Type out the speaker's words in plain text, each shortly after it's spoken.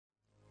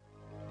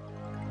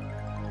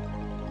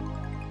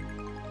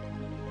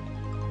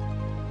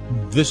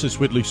This is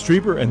Whitley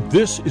Strieber, and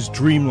this is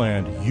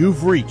Dreamland.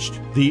 You've reached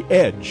the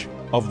edge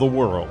of the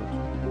world.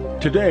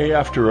 Today,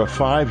 after a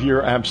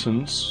 5-year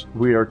absence,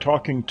 we are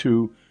talking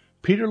to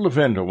Peter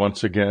Levenda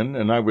once again,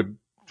 and I would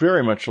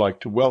very much like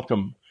to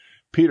welcome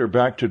Peter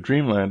back to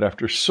Dreamland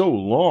after so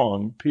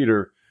long.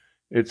 Peter,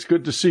 it's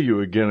good to see you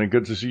again and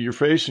good to see your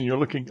face, and you're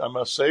looking, I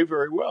must say,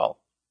 very well.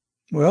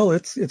 Well,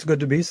 it's good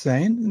to be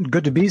sane,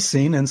 good to be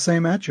seen, and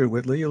same at you,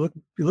 Whitley. You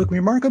look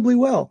remarkably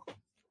well.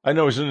 I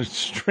know, isn't it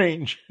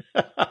strange?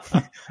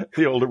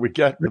 The older we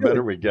get, the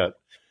better we get.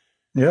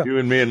 Yeah. You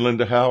and me and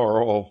Linda Howe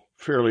are all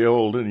fairly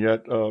old and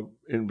yet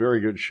in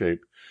very good shape.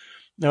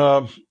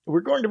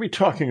 We're going to be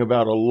talking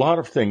about a lot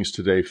of things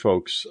today,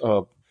 folks.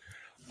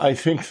 I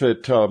think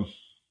that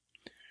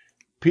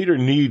Peter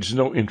needs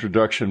no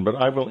introduction, but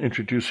I will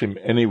introduce him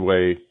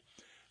anyway.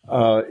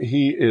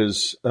 He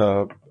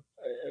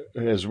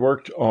has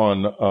worked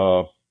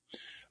on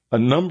a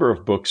number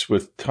of books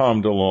with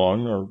Tom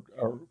DeLonge,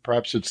 or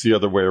perhaps it's the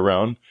other way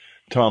around.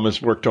 Tom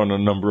has worked on a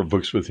number of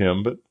books with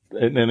him, but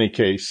in any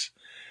case,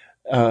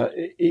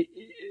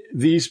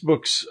 these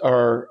books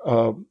are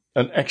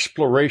an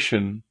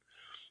exploration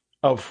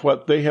of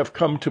what they have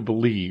come to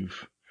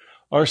believe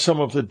are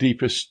some of the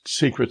deepest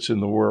secrets in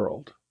the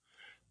world.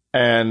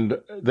 And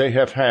they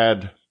have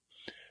had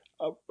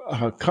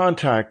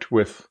contact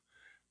with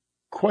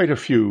quite a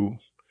few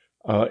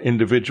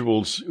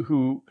individuals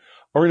who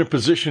are in a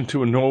position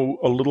to know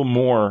a little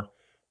more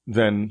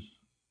than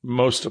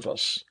most of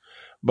us.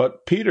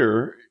 But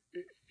Peter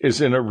is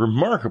in a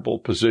remarkable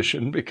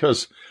position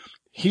because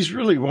he's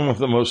really has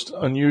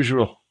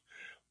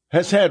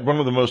had one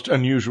of the most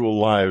unusual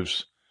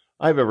lives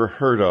I've ever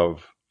heard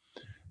of.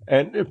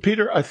 And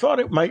Peter, I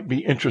thought it might be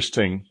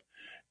interesting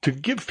to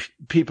give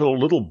people a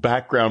little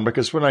background,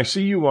 because when I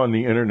see you on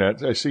the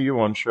internet, I see you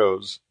on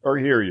shows or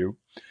hear you,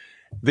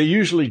 they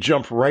usually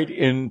jump right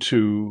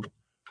into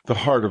the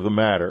heart of the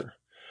matter.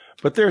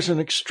 But there's an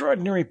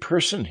extraordinary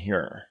person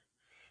here.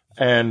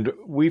 And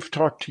we've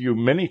talked to you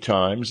many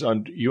times,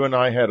 and you and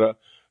I had a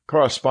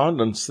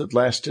correspondence that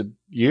lasted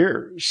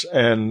years,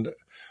 and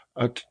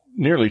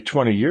nearly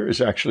 20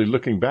 years, actually,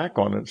 looking back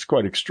on it. It's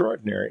quite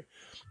extraordinary.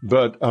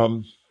 But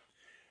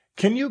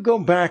can you go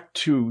back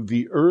to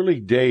the early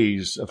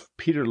days of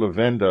Peter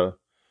Levenda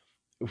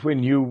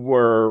when you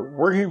were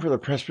working for the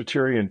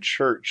Presbyterian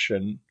Church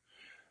and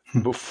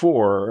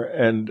before,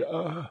 and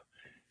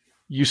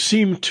you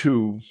seem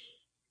to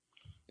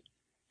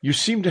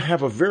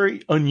have a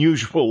very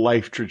unusual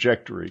life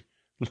trajectory.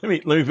 Let me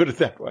put it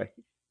that way.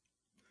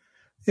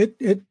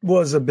 It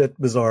was a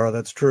bit bizarre.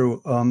 That's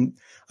true.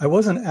 I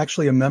wasn't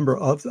actually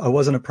I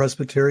wasn't a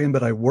Presbyterian,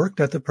 but I worked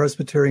at the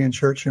Presbyterian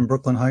Church in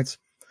Brooklyn Heights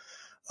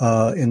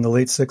in the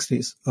late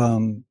 60s,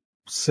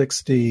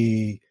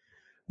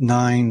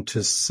 69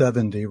 to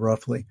 70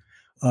 roughly,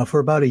 for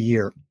about a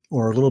year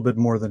or a little bit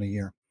more than a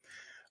year.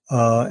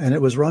 And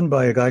it was run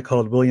by a guy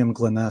called William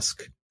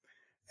Glennesk.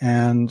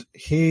 And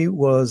he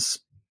was,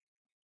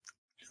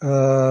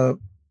 how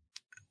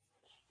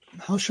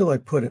shall I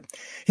put it?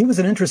 He was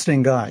an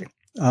interesting guy.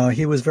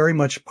 He was very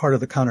much part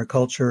of the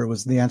counterculture. It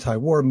was the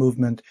anti-war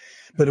movement,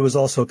 but it was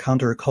also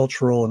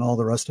countercultural and all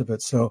the rest of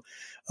it. So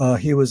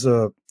he was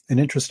an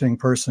interesting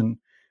person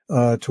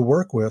to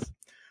work with.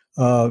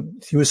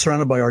 He was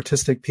surrounded by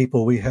artistic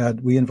people.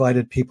 We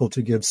invited people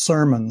to give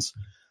sermons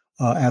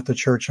at the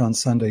church on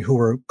Sunday who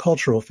were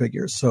cultural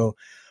figures. So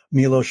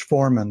Milos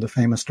Forman, the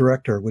famous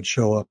director, would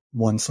show up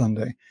one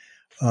Sunday.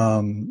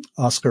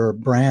 Oscar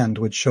Brand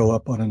would show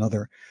up on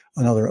another,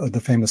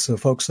 the famous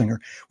folk singer.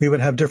 We would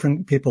have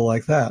different people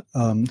like that,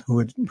 who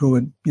would,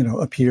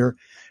 appear,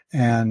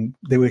 and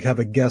they would have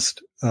a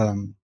guest,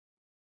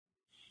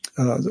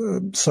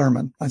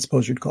 sermon, I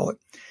suppose you'd call it.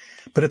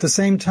 But at the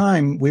same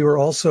time, we were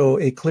also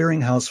a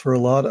clearinghouse for a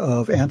lot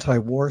of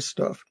anti-war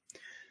stuff.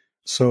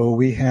 So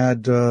we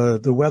had,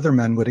 the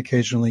Weathermen would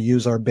occasionally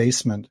use our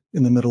basement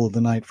in the middle of the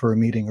night for a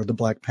meeting, or the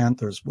Black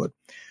Panthers would.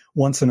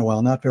 Once in a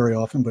while, not very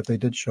often, but they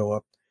did show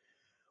up.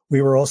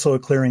 We were also a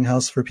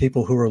clearinghouse for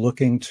people who were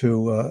looking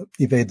to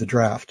evade the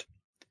draft.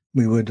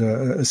 We would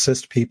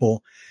assist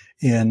people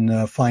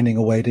in finding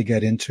a way to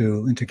get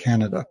into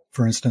Canada.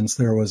 For instance,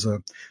 there was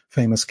a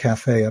famous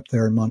cafe up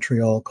there in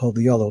Montreal called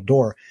the Yellow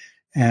Door,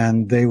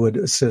 and they would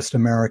assist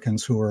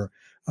Americans who were,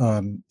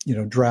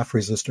 draft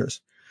resistors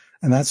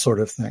and that sort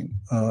of thing.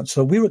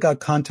 So we got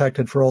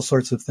contacted for all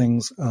sorts of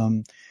things,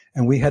 and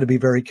we had to be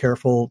very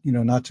careful,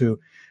 not to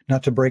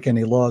break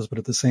any laws, but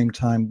at the same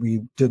time,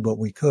 we did what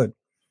we could.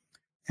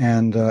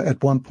 And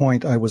at one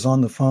point, I was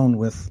on the phone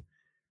with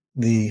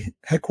the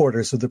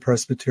headquarters of the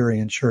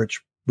Presbyterian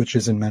Church, which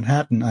is in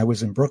Manhattan. I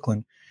was in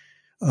Brooklyn,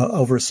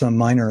 over some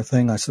minor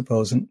thing, I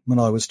suppose. And when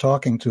I was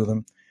talking to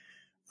them,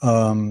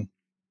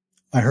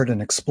 I heard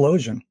an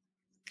explosion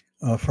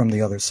from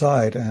the other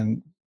side,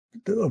 and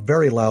a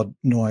very loud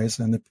noise.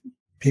 And the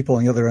people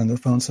on the other end of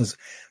the phone says,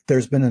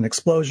 "There's been an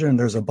explosion.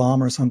 There's a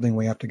bomb or something.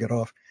 We have to get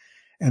off."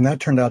 And that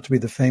turned out to be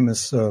the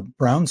famous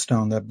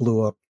brownstone that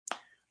blew up,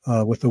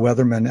 with the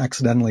Weathermen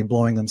accidentally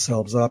blowing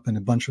themselves up, and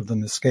a bunch of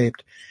them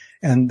escaped.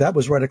 And that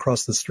was right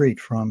across the street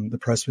from the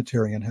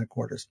Presbyterian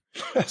headquarters.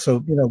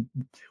 So,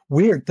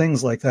 weird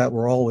things like that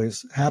were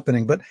always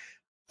happening. But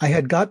I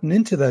had gotten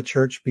into that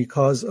church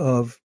because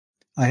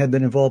I had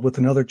been involved with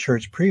another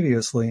church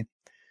previously,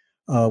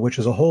 which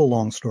is a whole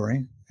long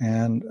story.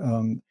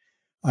 And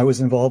I was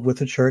involved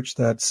with a church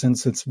that,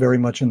 since it's very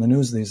much in the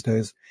news these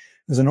days,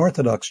 is an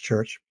Orthodox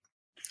church.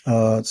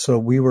 So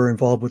we were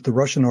involved with the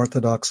Russian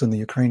Orthodox and the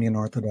Ukrainian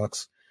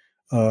Orthodox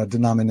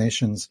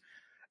denominations.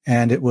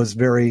 And it was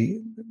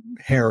very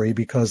hairy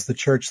because the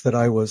church that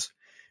I was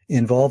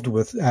involved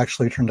with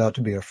actually turned out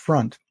to be a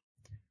front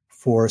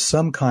for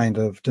some kind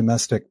of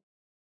domestic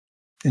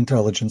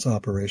intelligence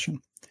operation.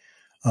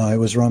 It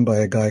was run by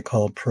a guy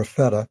called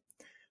Profeta,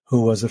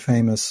 who was a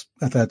famous,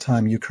 at that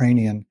time,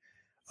 Ukrainian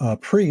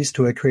priest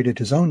who had created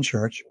his own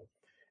church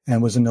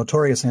and was a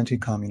notorious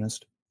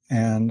anti-communist,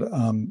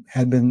 and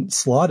had been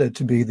slotted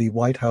to be the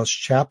White House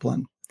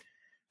chaplain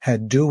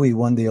had Dewey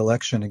won the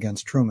election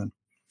against Truman.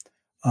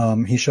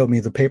 He showed me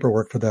the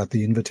paperwork for that,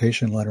 the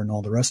invitation letter and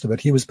all the rest of it.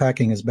 He was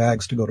packing his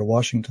bags to go to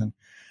Washington,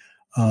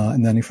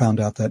 and then he found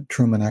out that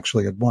Truman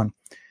actually had won.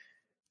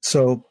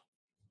 So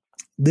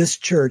this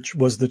church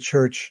was the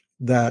church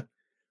that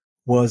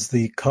was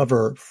the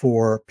cover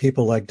for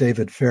people like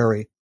David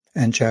Ferry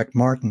and Jack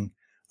Martin,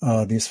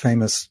 these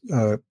famous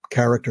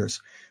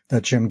characters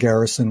that Jim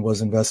Garrison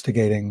was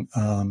investigating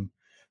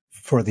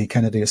for the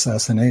Kennedy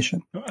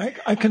assassination.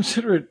 I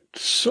consider it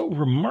so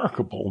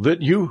remarkable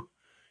that you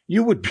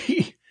would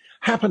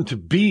happen to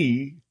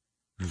be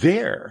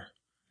there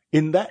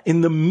in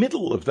the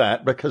middle of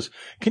that, because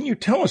can you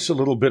tell us a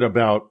little bit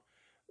about,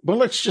 well,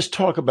 let's just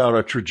talk about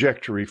a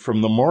trajectory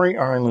from the Maury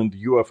Island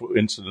UFO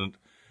incident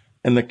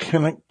and the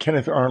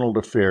Kenneth Arnold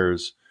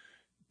affairs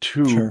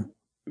to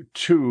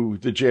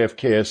the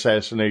JFK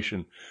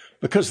assassination,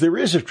 because there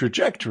is a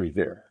trajectory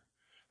there,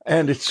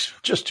 and it's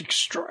just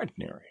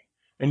extraordinary.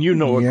 And you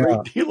know a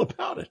great deal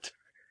about it.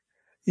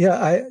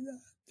 Yeah,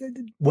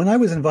 when I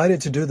was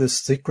invited to do this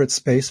secret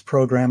space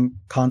program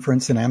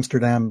conference in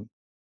Amsterdam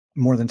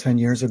more than 10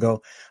 years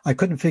ago, I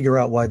couldn't figure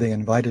out why they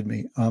invited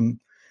me.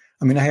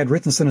 I had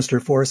written Sinister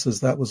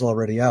Forces, that was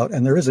already out,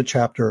 and there is a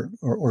chapter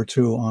or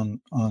two on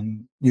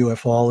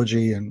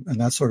ufology and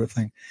that sort of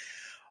thing.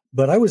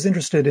 But I was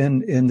interested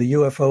in the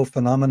UFO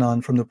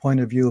phenomenon from the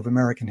point of view of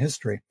American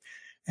history.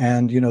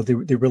 And,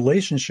 the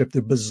relationship,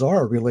 the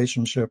bizarre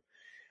relationship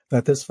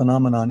that this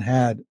phenomenon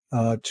had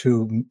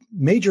to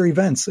major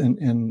events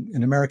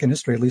in American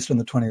history, at least in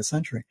the 20th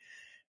century.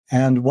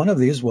 And one of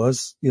these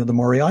was, the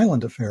Maury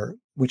Island affair,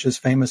 which is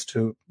famous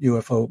to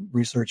UFO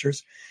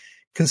researchers,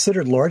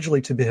 considered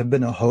largely to have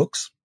been a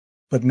hoax,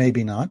 but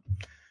maybe not.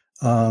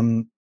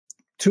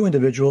 Two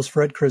individuals,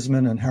 Fred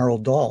Krisman and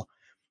Harold Dahl,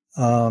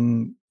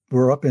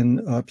 were up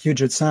in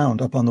Puget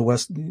Sound, up on the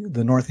West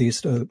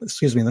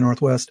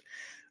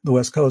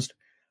Coast,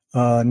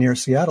 near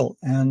Seattle.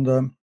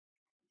 And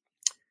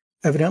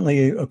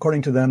evidently,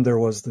 according to them, there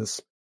was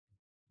this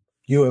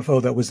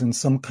UFO that was in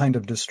some kind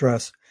of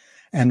distress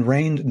and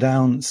rained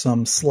down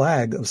some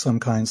slag of some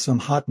kind, some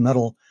hot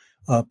metal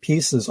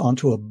pieces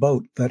onto a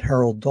boat that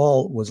Harold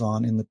Dahl was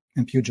on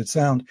in Puget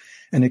Sound,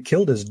 and it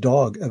killed his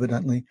dog,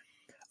 evidently,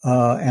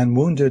 and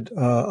wounded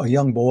a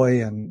young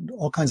boy and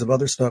all kinds of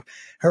other stuff.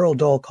 Harold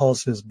Dahl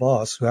calls his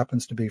boss, who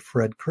happens to be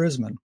Fred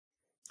Krisman.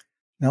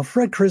 Now,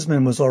 Fred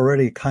Krisman was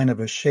already kind of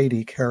a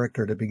shady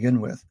character to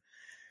begin with.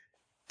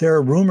 There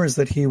are rumors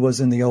that he was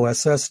in the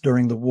OSS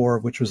during the war,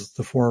 which was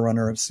the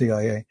forerunner of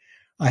CIA.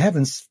 I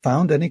haven't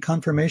found any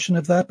confirmation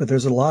of that, but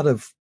there's a lot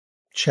of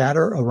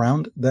chatter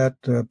around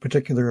that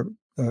particular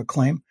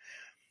claim.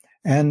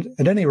 And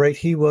at any rate,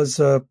 he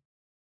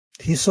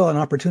saw an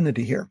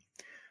opportunity here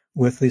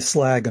with the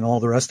slag and all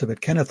the rest of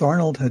it. Kenneth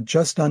Arnold had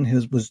just done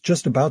his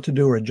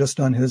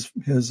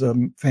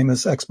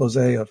famous expose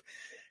of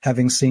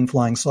having seen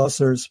flying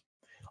saucers,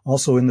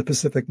 also in the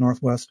Pacific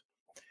Northwest.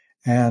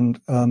 And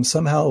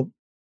somehow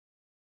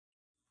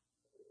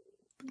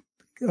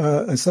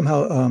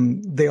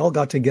they all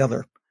got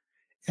together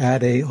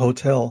at a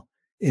hotel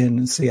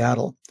in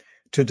Seattle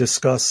to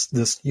discuss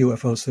this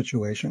UFO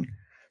situation.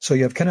 So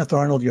you have Kenneth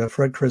Arnold, you have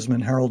Fred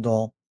Krisman, Harold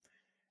Dahl,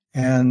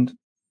 and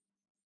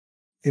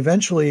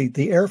eventually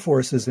the Air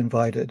Force is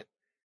invited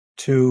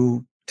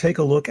to take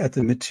a look at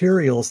the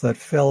materials that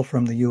fell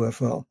from the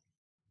UFO.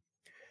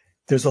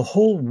 There's a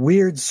whole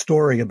weird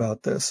story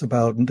about this,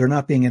 about there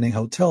not being any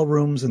hotel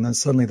rooms, and then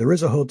suddenly there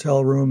is a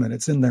hotel room and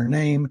it's in their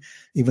name,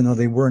 even though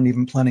they weren't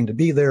even planning to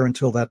be there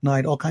until that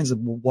night, all kinds of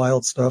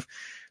wild stuff.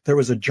 There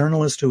was a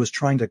journalist who was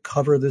trying to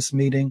cover this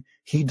meeting.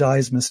 He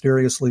dies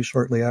mysteriously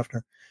shortly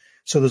after.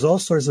 So there's all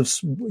sorts of,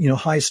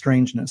 high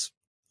strangeness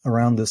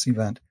around this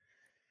event.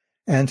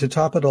 And to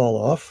top it all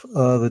off,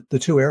 the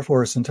two Air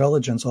Force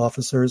intelligence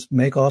officers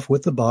make off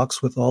with the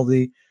box with all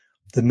the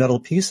metal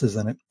pieces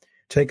in it,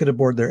 take it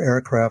aboard their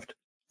aircraft,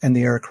 and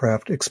the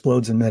aircraft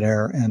explodes in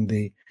midair, and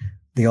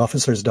the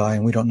officers die,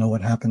 and we don't know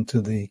what happened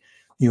to the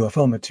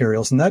UFO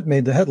materials. And that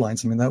made the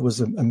headlines. That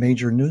was a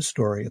major news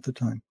story at the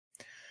time.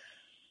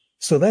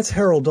 So that's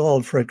Harold Dahl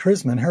and Fred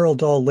Krisman. Harold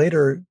Dahl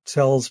later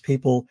tells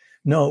people,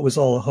 no, it was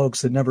all a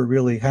hoax. It never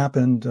really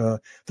happened.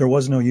 There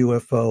was no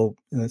UFO,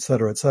 et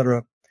cetera, et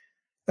cetera.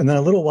 And then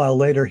a little while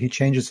later, he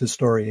changes his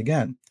story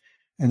again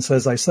and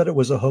says, I said it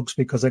was a hoax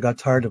because I got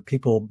tired of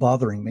people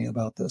bothering me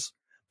about this.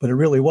 But it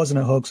really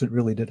wasn't a hoax. It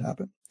really did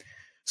happen.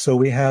 So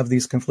we have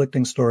these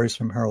conflicting stories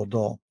from Harold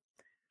Dahl.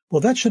 Well,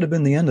 that should have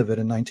been the end of it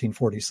in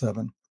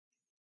 1947.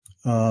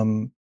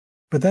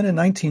 But then in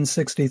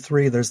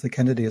 1963, there's the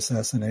Kennedy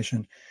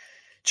assassination.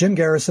 Jim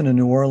Garrison in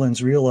New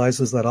Orleans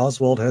realizes that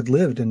Oswald had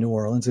lived in New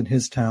Orleans, in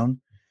his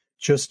town,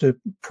 just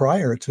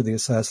prior to the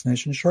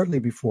assassination, shortly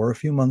before, a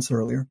few months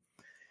earlier.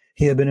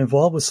 He had been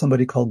involved with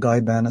somebody called Guy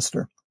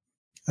Bannister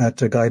at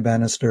Guy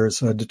Bannister's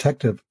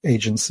detective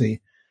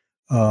agency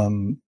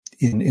in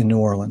New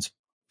Orleans.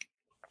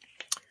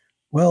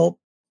 Well,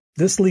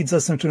 this leads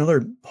us into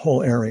another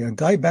whole area.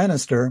 Guy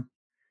Bannister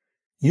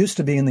used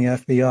to be in the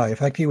FBI. In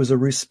fact, he was a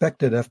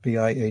respected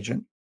FBI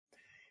agent.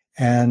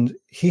 And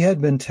he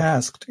had been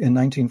tasked in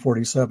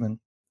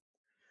 1947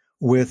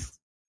 with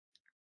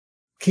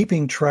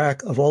keeping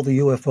track of all the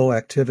UFO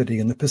activity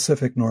in the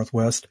Pacific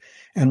Northwest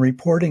and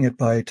reporting it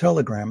by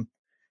telegram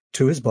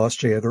to his boss,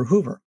 J. Edgar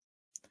Hoover.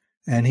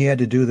 And he had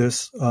to do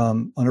this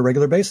on a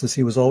regular basis.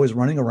 He was always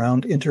running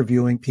around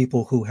interviewing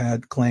people who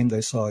had claimed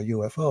they saw a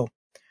UFO.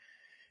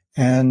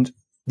 And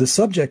the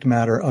subject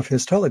matter of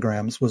his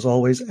telegrams was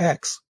always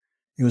X.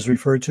 It was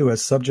referred to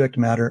as subject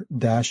matter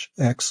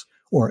 -X,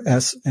 or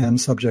SM,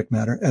 subject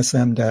matter,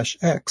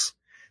 SM-X.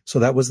 So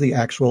that was the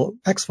actual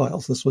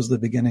X-Files. This was the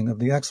beginning of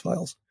the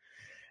X-Files.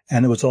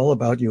 And it was all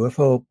about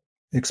UFO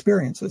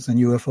experiences and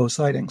UFO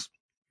sightings.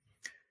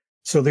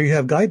 So there you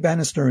have Guy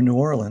Bannister in New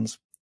Orleans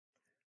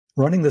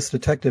running this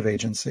detective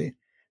agency,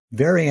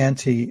 very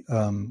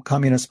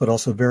anti-communist, but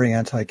also very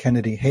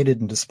anti-Kennedy, hated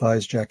and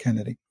despised Jack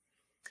Kennedy.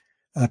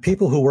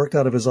 People who worked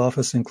out of his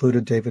office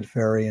included David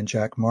Ferry and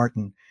Jack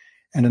Martin,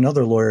 and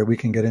another lawyer we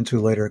can get into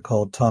later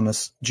called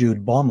Thomas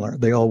Jude Baumler.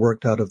 They all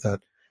worked out of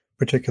that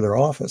particular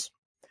office.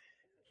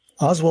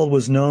 Oswald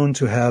was known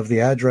to have the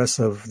address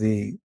of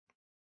the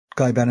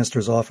Guy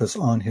Bannister's office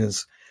on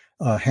his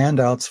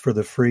handouts for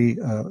the free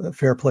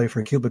Fair Play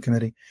for Cuba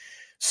Committee.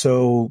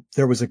 So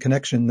there was a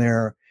connection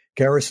there.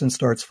 Garrison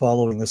starts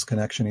following this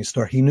connection.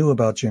 He knew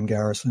about Jim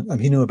Garrison.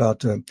 He knew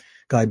about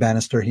Guy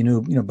Bannister. He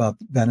knew about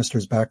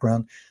Bannister's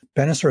background.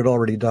 Bannister had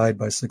already died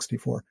by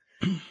 1964.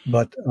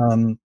 But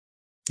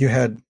you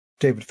had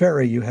David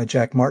Ferry, you had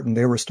Jack Martin.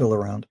 They were still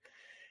around.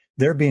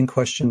 They're being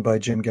questioned by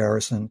Jim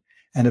Garrison.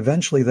 And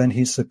eventually then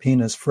he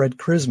subpoenas Fred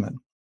Krisman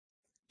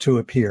to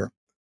appear.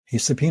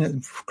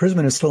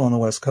 Krisman is still on the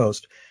West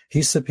Coast.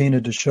 He's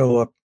subpoenaed to show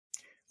up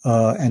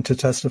and to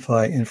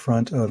testify in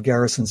front of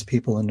Garrison's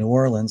people in New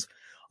Orleans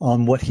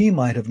on what he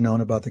might have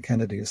known about the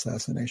Kennedy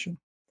assassination.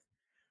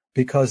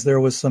 Because there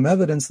was some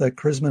evidence that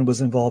Krisman was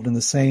involved in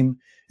the same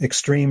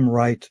extreme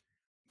right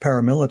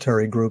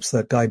paramilitary groups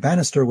that Guy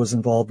Bannister was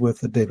involved with,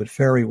 that David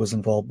Ferry was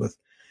involved with,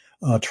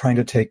 trying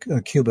to take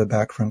Cuba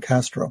back from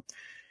Castro.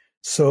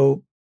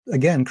 So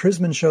again,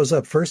 Krisman shows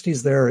up. First,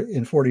 he's there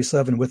in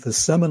 1947 with the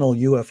seminal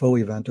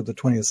UFO event of the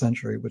 20th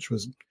century, which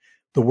was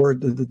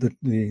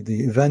the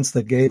events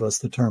that gave us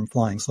the term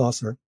flying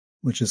saucer,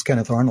 which is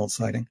Kenneth Arnold's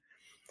sighting.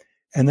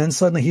 And then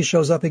suddenly he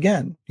shows up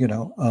again,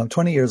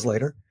 20 years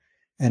later,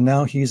 and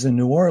now he's in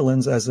New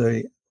Orleans as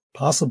a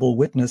possible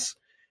witness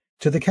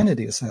to the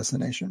Kennedy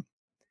assassination.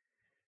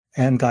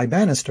 And Guy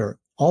Bannister,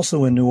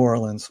 also in New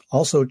Orleans,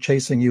 also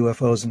chasing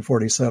UFOs in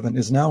 1947,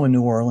 is now in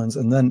New Orleans,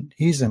 and then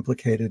he's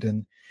implicated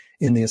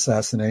in the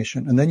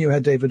assassination. And then you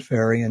had David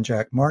Ferry and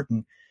Jack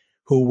Martin,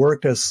 who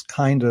worked as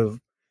kind of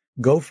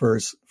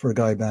gophers for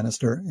Guy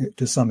Bannister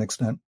to some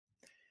extent.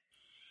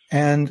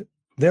 And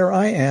there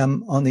I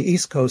am on the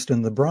East Coast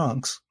in the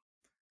Bronx.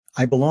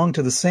 I belong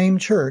to the same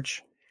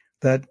church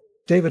that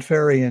David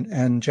Ferry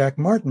and Jack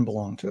Martin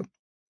belonged to,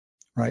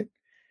 right?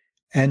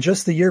 And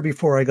just the year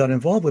before I got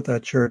involved with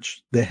that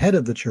church, the head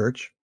of the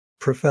church,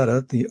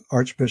 Profeta, the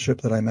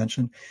archbishop that I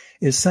mentioned,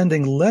 is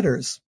sending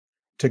letters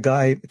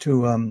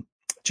to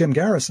Jim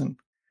Garrison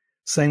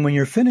saying, when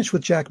you're finished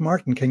with Jack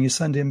Martin, can you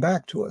send him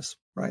back to us,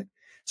 right?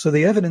 So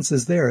the evidence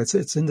is there.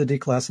 It's in the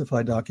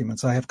declassified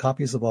documents. I have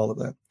copies of all of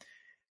that.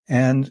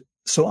 And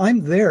so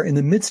I'm there in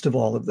the midst of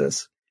all of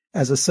this.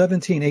 As a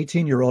 17,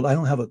 18-year-old, I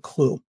don't have a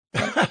clue.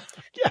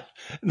 Yeah,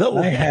 no,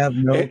 I have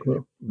no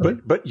clue.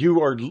 But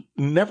you are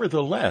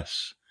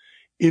nevertheless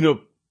in a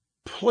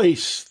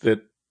place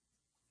that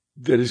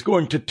is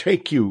going to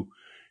take you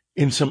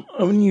in some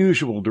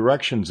unusual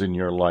directions in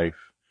your life.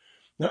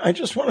 Now, I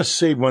just want to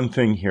say one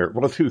thing here.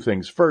 Well, two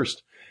things.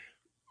 First,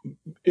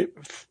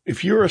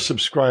 if you're a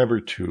subscriber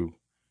to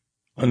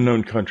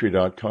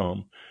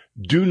unknowncountry.com,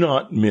 do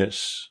not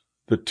miss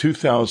the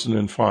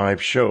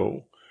 2005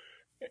 show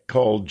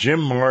called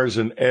Jim Mars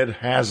and Ed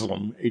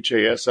Haslam,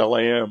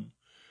 Haslam.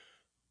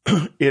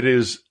 It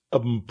is a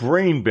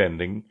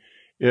brain-bending.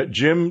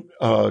 Jim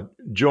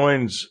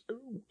joins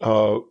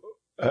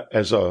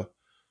as a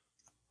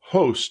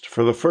host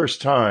for the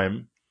first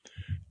time,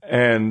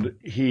 and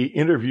he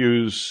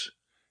interviews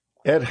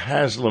Ed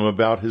Haslam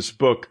about his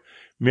book,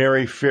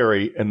 Mary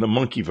Ferry and the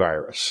Monkey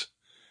Virus.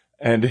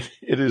 And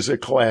it is a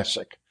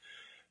classic.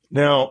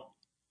 Now,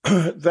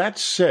 that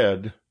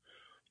said,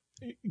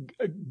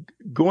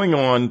 going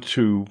on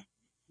to,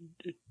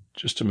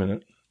 just a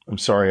minute. I'm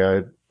sorry,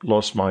 I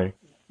lost my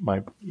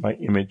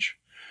image.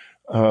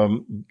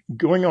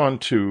 Going on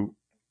to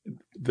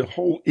the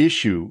whole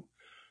issue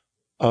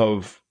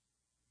of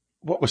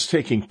what was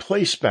taking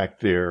place back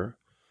there,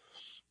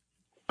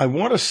 I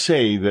want to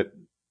say that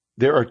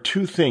there are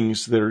two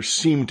things that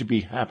seem to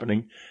be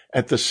happening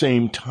at the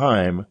same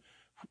time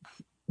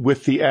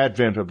with the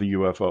advent of the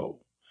UFO.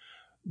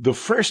 The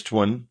first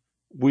one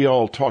we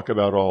all talk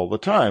about all the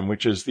time,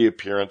 which is the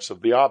appearance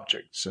of the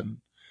objects and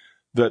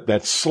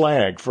that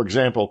slag. For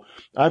example,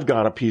 I've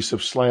got a piece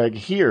of slag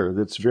here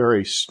that's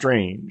very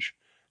strange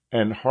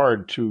and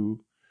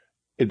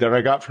that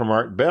I got from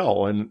Art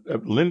Bell, and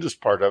Linda's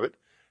part of it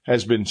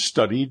has been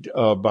studied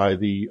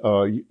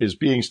is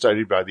being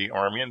studied by the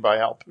Army and by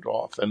Al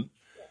Puthoff, and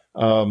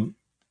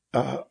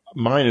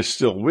mine is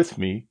still with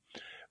me.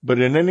 But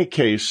in any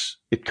case,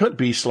 it could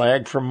be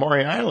slag from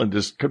Maury Island.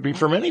 It could be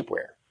from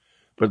anywhere.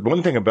 But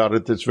one thing about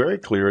it that's very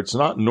clear, it's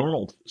not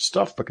normal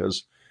stuff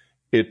because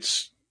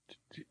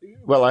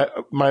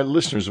my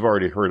listeners have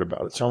already heard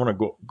about it, so I want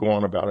to go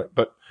on about it.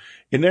 But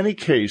in any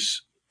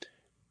case,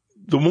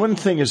 the one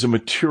thing is a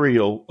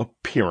material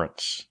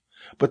appearance,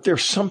 but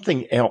there's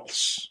something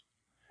else.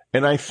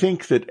 And I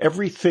think that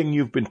everything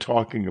you've been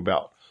talking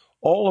about,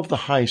 all of the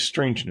high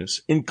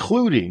strangeness,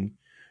 including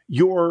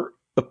your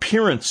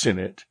appearance in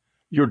it,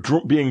 you're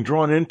being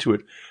drawn into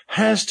it,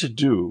 has to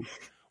do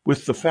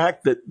with the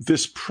fact that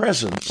this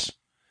presence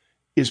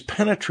is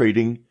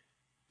penetrating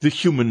the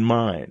human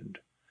mind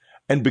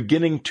and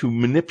beginning to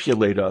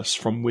manipulate us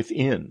from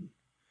within.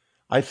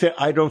 I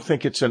don't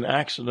think it's an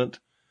accident.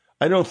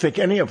 I don't think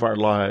any of our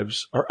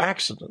lives are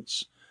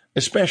accidents,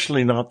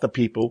 especially not the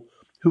people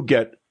who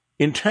get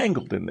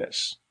entangled in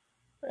this.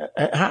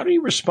 How do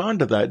you respond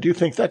to that? Do you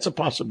think that's a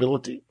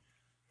possibility?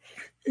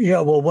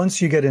 Yeah, well,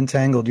 once you get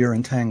entangled, you're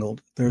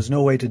entangled. There's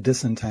no way to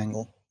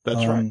disentangle.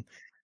 That's right.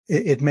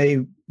 It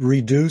may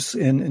reduce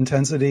in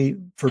intensity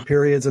for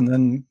periods and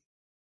then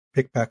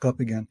pick back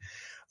up again.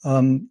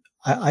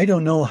 I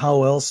don't know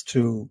how else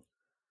to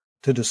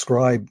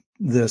describe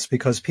this,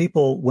 because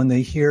people, when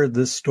they hear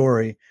this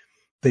story,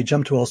 they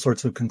jump to all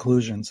sorts of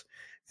conclusions.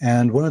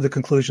 And one of the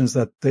conclusions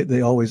that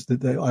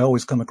I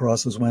always come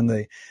across is when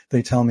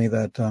they tell me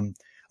that,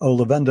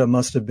 Levenda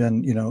must have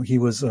been,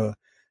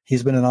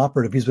 he's been an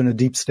operative. He's been a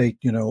deep state,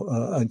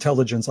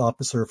 intelligence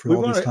officer for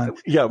all this time.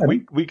 Yeah,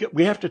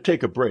 we have to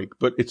take a break,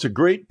 but it's a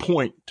great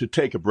point to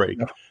take a break,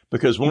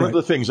 because one of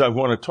the things I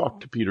want to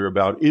talk to Peter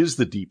about is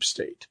the deep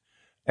state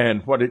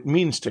and what it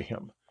means to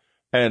him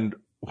and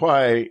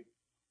why.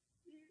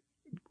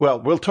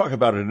 Well, we'll talk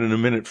about it in a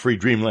minute, Free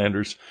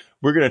Dreamlanders.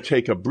 We're going to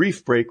take a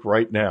brief break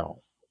right now.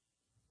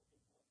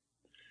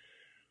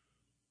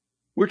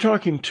 We're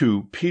talking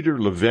to Peter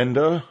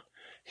Levenda.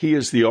 He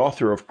is the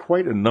author of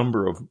quite a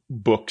number of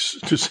books,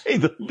 to say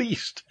the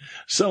least.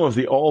 Some of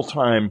the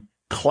all-time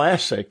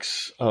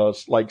classics,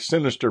 like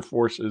Sinister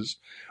Forces.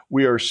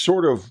 We are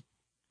sort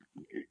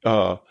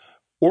of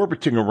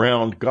orbiting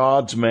around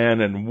God's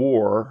Man and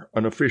War,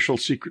 an official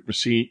Sekret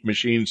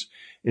Machines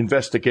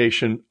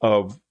investigation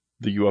of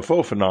the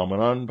UFO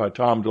phenomenon by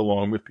Tom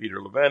DeLonge with Peter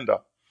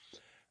Levenda,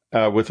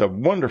 with a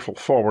wonderful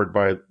foreword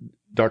by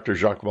Dr.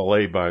 Jacques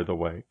Vallée, by the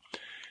way.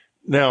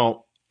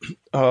 Now,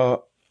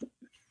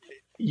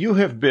 you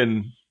have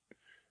been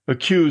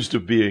accused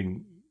of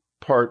being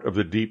part of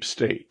the deep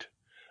state,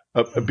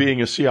 of being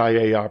a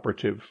CIA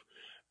operative.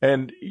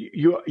 And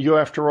you,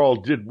 after all,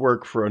 did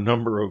work for a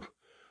number of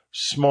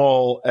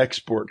small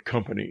export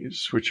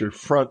companies, which are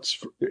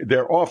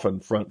they're often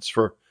fronts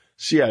for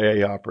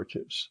CIA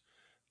operatives.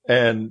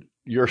 And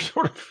you're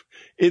sort of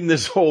in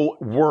this whole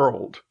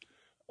world.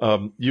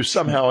 You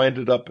somehow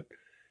ended up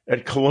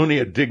at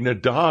Colonia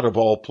Dignidad, of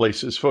all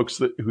places.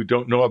 Folks who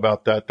don't know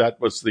about that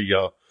was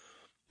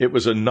it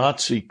was a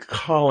Nazi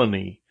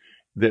colony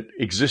that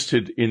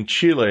existed in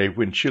Chile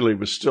when Chile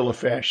was still a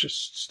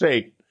fascist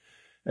state.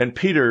 And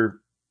Peter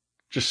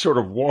just sort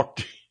of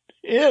walked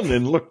in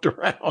and looked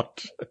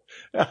around.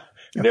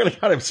 Nearly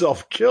got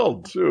himself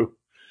killed, too.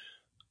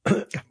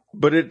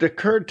 But it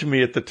occurred to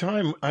me at the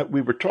time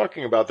we were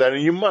talking about that,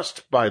 and you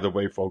must, by the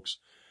way, folks,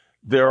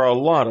 there are a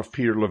lot of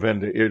Peter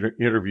Levenda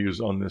interviews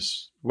on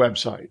this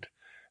website,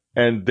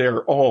 and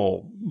they're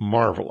all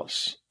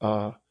marvelous.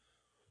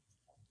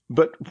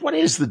 But what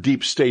is the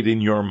deep state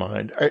in your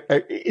mind?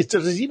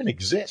 Does it even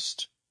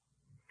exist?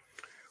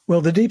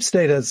 Well, the deep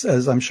state,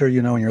 as I'm sure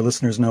you know and your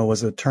listeners know,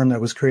 was a term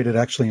that was created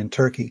actually in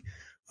Turkey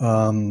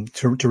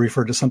to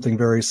refer to something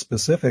very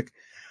specific.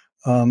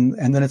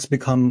 And then it's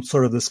become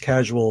sort of this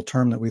casual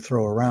term that we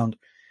throw around.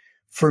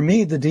 For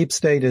me, the deep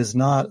state is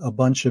not a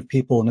bunch of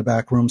people in the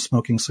back room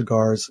smoking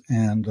cigars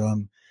and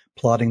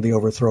plotting the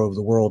overthrow of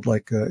the world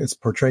like it's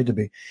portrayed to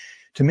be.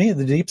 To me,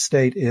 the deep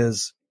state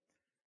is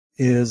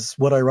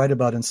what I write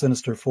about in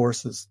Sinister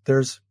Forces.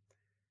 There's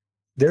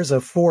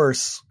a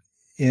force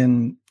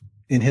in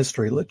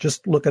history.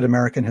 Just look at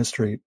American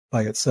history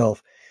by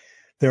itself.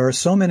 There are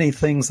so many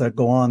things that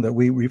go on that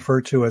we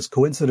refer to as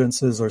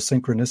coincidences or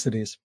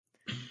synchronicities,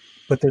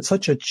 but there's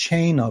such a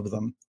chain of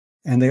them,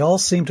 and they all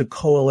seem to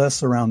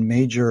coalesce around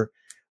major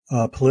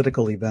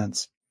political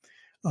events.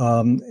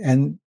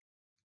 And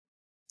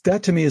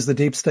that to me is the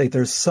deep state.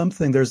 There's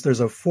something,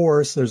 there's a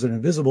force, there's an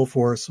invisible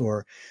force,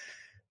 or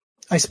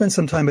I spent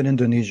some time in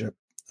Indonesia,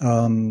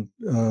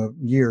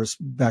 years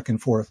back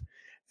and forth.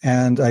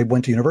 And I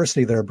went to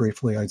university there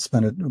briefly. I'd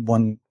spent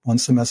one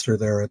semester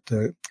there at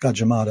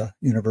Gadjah Mada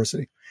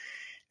University.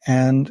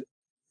 And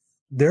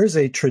there's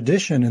a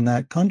tradition in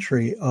that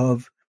country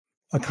of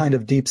a kind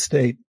of deep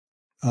state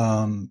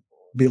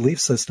belief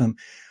system,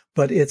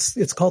 but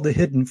it's called the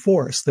hidden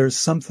force. There's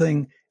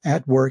something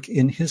at work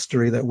in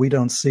history that we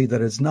don't see,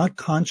 that is not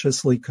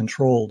consciously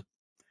controlled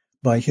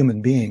by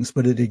human beings,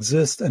 but it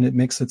exists and it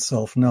makes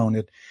itself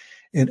known.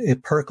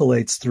 It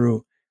percolates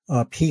through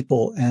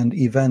people and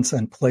events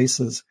and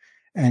places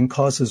and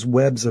causes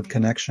webs of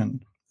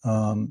connection,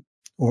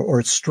 or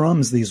it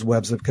strums these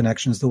webs of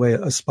connections the way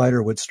a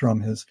spider would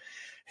strum his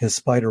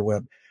spider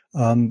web.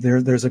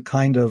 There's a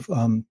kind of,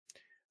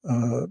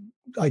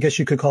 I guess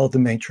you could call it the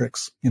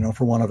matrix,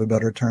 for want of a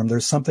better term.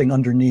 There's something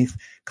underneath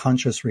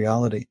conscious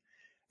reality.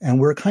 And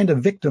we're kind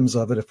of victims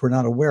of it if we're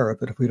not aware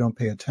of it, if we don't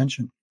pay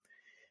attention.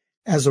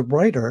 As a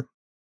writer,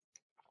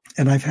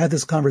 and I've had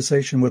this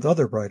conversation with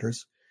other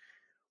writers,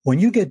 when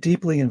you get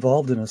deeply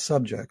involved in a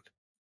subject,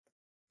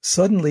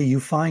 suddenly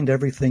you find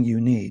everything you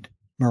need,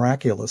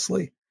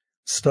 miraculously,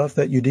 stuff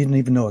that you didn't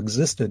even know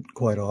existed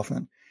quite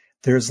often.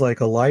 There's like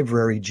a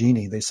library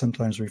genie, they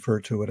sometimes refer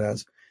to it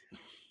as.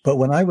 But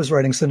when I was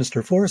writing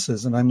Sinister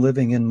Forces, and I'm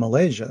living in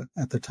Malaysia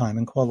at the time,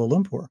 in Kuala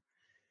Lumpur,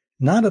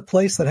 not a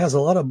place that has a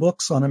lot of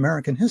books on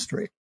American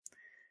history,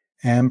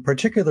 and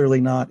particularly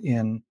not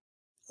in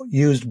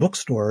used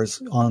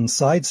bookstores on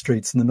side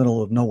streets in the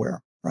middle of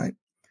nowhere, right?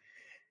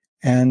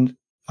 And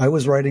I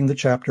was writing the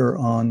chapter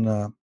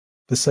on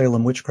the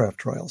Salem witchcraft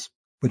trials,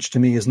 which to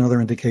me is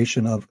another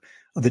indication of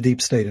the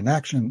deep state in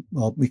action.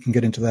 Well, we can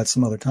get into that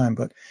some other time,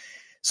 but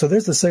so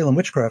there's the Salem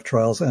witchcraft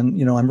trials,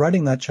 and I'm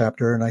writing that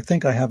chapter, and I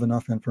think I have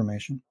enough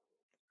information.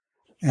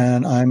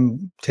 And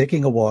I'm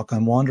taking a walk.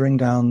 I'm wandering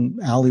down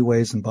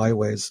alleyways and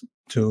byways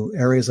to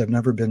areas I've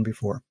never been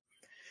before,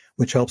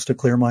 which helps to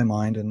clear my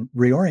mind and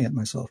reorient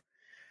myself.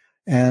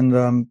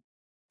 And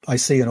I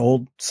see an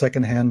old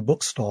secondhand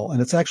bookstall,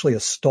 and it's actually a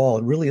stall.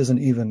 It really isn't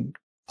even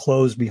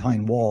closed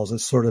behind walls.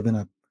 It's sort of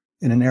in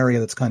an area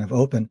that's kind of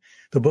open.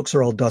 The books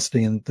are all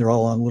dusty, and they're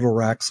all on little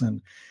racks,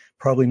 and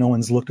probably no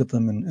one's looked at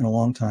them in a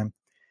long time.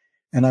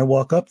 And I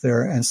walk up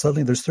there, and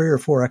suddenly there's 3 or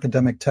 4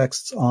 academic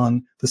texts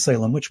on the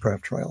Salem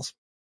witchcraft trials,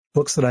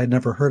 books that I had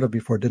never heard of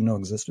before, didn't know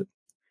existed.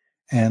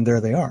 And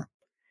there they are.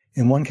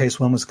 In one case,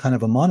 one was kind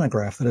of a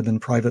monograph that had been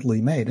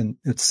privately made, and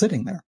it's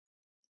sitting there.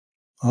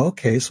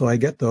 Okay, so I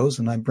get those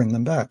and I bring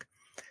them back.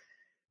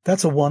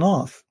 That's a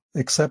one-off,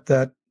 except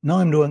that now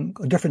I'm doing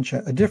a different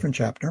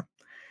chapter.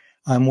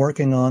 I'm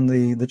working on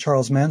the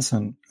Charles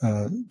Manson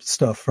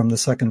stuff from the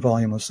second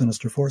volume of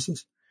Sinister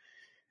Forces.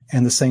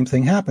 And the same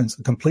thing happens,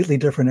 a completely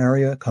different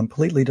area,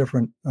 completely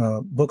different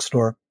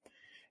bookstore,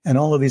 and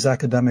all of these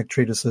academic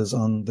treatises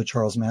on the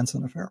Charles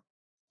Manson affair,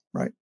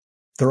 right?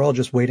 They're all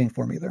just waiting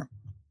for me there.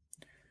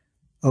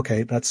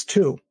 Okay, that's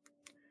 2.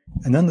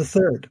 And then the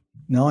third.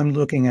 Now I'm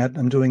doing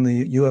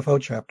the UFO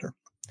chapter.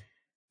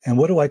 And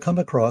what do I come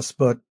across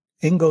but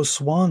Ingo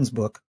Swann's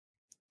book,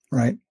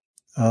 right?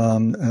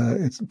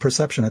 It's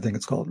Perception, I think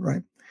it's called,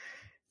 right?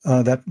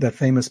 That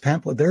famous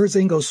pamphlet. There's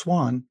Ingo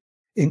Swann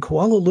in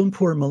Kuala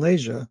Lumpur,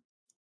 Malaysia,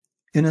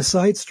 in a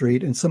side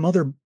street in some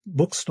other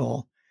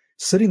bookstall,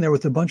 sitting there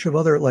with a bunch of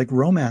other like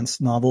romance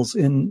novels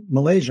in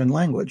Malaysian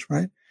language,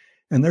 right?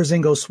 And there's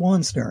Ingo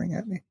Swann staring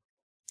at me.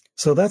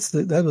 So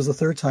that was the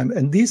third time.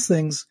 And these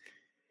things,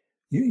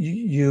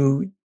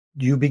 you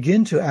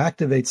begin to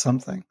activate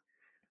something.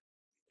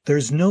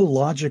 There's no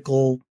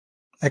logical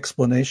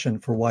explanation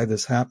for why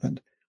this happened,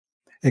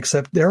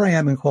 except there I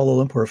am in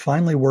Kuala Lumpur,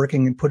 finally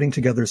working and putting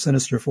together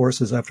Sinister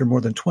Forces after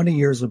more than 20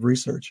 years of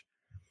research.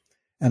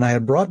 And I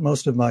had brought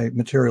most of my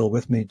material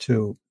with me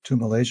to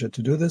Malaysia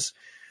to do this.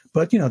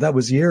 But, that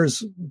was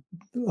years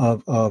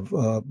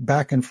of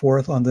back and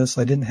forth on this.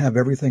 I didn't have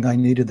everything I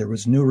needed. There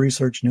was new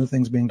research, new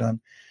things being done.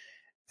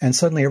 And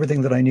suddenly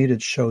everything that I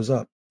needed shows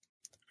up.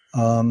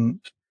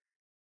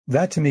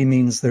 That to me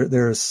means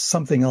there's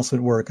something else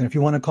at work. And if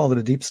you want to call it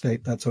a deep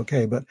state, that's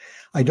okay. But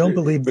I don't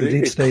believe the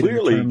deep state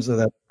clearly, in terms of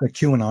that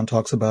QAnon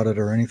talks about it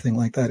or anything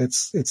like that.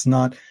 It's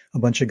not a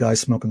bunch of guys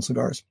smoking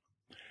cigars.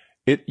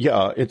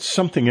 It's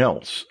something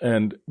else.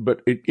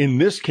 But in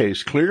this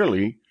case,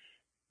 clearly,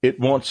 it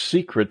wants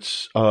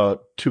secrets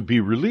to be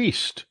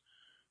released.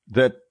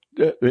 That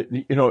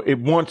it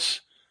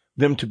wants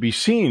them to be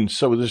seen.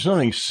 So there's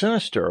nothing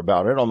sinister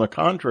about it. On the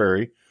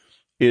contrary,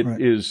 it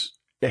is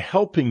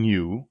helping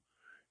you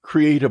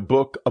create a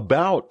book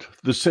about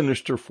the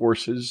sinister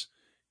forces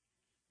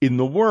in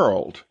the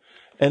world.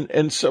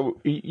 And so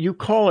you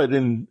call it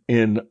in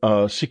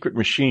Sekret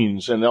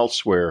Machines and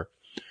elsewhere,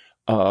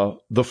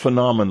 the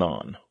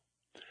phenomenon.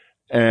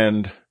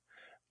 And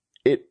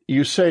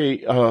you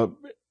say,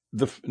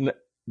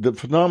 the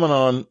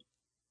phenomenon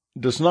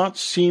does not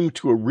seem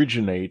to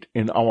originate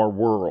in our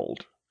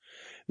world.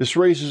 This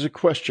raises a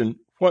question: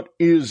 what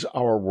is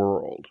our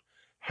world?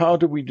 How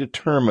do we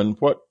determine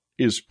what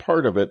is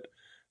part of it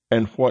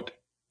and what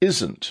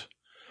isn't?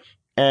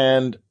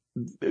 And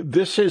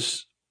this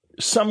is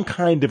some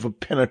kind of a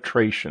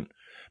penetration,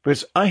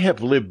 because I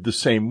have lived the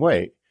same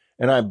way.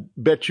 And I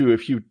bet you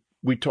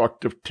we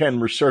talked to 10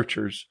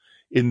 researchers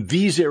in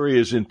these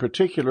areas in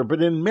particular,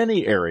 but in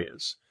many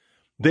areas,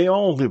 they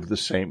all live the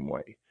same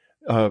way.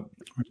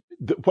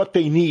 What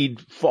they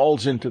need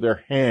falls into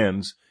their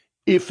hands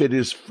if it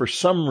is for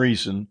some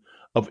reason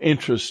of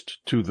interest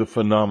to the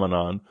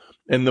phenomenon.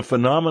 And the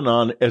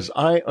phenomenon, as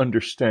I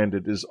understand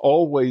it, is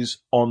always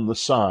on the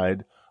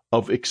side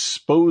of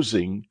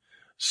exposing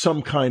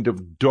some kind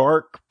of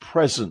dark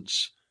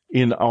presence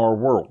in our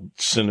world,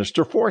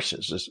 sinister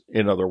forces,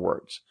 in other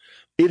words.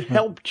 It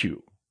helped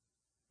you.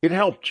 It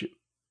helped you.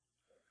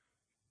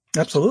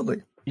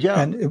 Absolutely.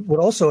 Yeah. And what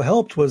also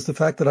helped was the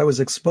fact that I was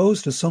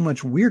exposed to so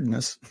much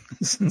weirdness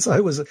since I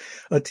was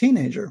a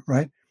teenager,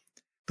 right?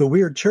 The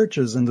weird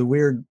churches and the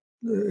weird,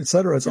 et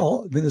cetera.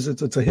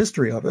 It's a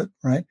history of it,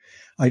 right?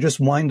 I just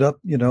wind up,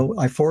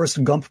 I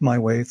Forrest Gump my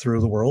way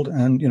through the world,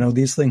 and,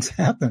 these things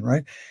happen,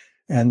 right?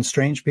 And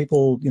strange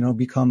people,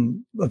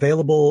 become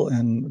available,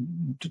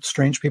 and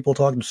strange people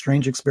talk to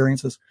strange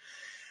experiences.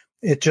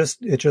 It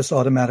just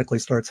automatically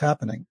starts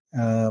happening.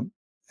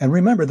 And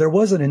remember, there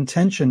was an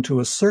intention to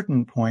a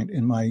certain point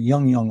in my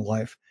young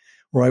life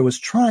where I was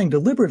trying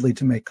deliberately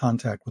to make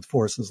contact with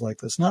forces like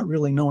this, not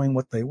really knowing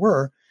what they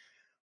were.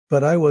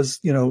 But I was,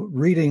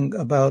 reading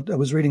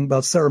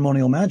about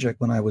ceremonial magic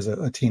when I was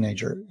a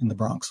teenager in the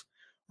Bronx,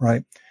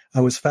 right?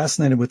 I was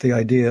fascinated with the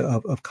idea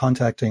of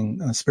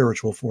contacting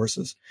spiritual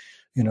forces,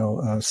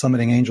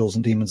 summoning angels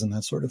and demons and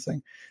that sort of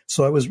thing.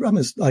 So I was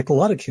like a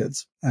lot of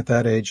kids at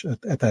that age,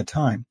 at that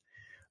time.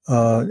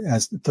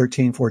 As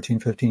 13, 14,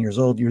 15 years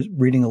old, you're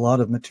reading a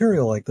lot of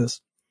material like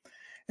this,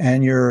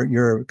 and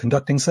you're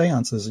conducting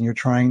seances, and you're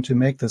trying to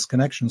make this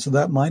connection. So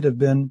that might have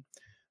been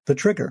the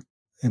trigger.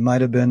 It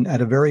might have been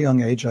at a very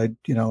young age. I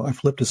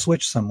flipped a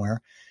switch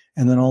somewhere,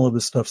 and then all of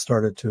this stuff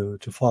started to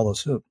follow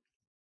suit.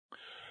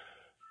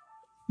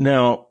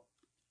 Now,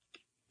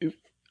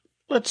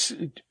 let's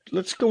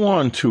go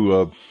on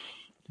to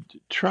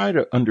try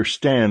to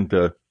understand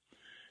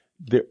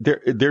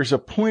there's a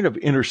point of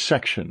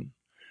intersection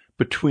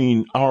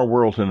between our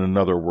world and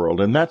another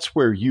world, and that's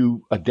where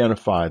you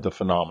identify the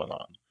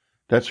phenomenon.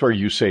 That's where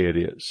you say it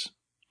is.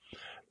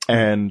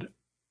 And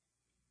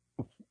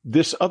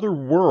this other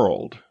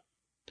world,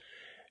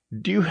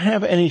 do you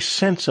have any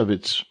sense of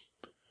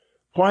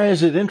why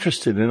is it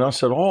interested in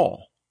us at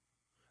all?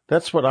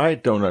 That's what I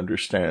don't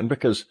understand,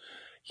 because,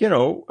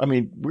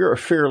 we're a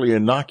fairly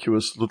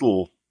innocuous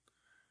little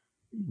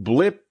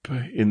blip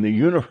in the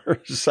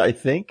universe, I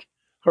think,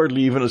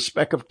 hardly even a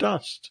speck of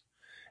dust.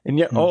 And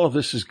yet all of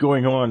this is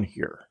going on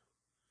here.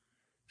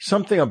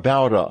 Something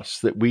about us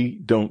that we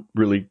don't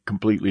really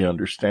completely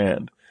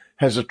understand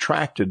has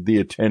attracted the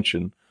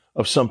attention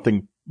of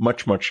something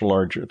much, much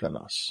larger than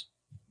us.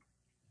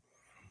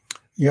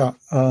 Yeah.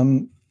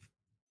 I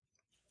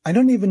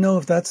don't even know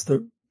if that's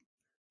the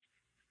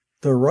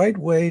right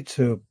way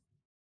to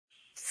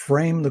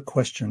frame the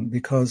question,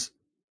 because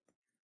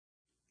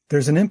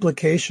there's an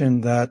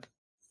implication that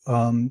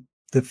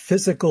the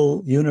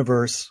physical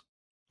universe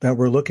that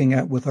we're looking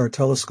at with our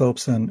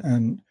telescopes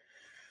and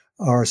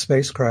our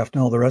spacecraft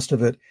and all the rest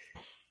of it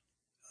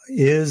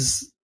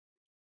is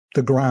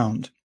the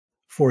ground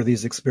for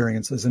these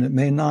experiences, and it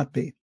may not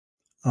be.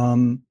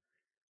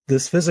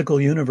 This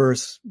physical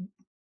universe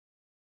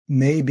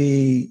may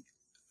be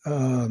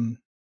a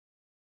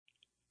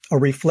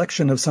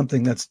reflection of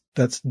something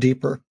that's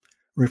deeper,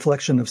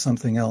 reflection of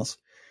something else.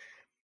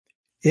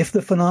 If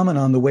the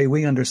phenomenon, the way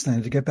we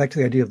understand it, to get back to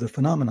the idea of the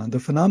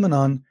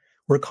phenomenon,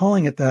 we're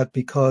calling it that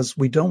because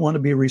we don't want to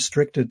be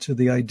restricted to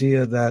the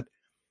idea that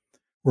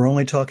we're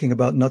only talking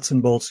about nuts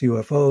and bolts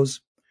UFOs,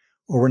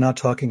 or we're not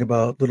talking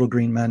about little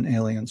green men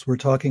aliens. We're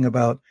talking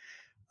about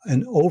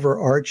an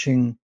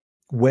overarching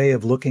way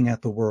of looking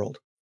at the world,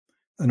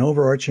 an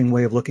overarching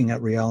way of looking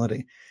at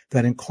reality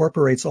that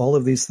incorporates all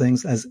of these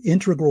things as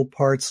integral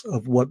parts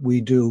of what we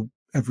do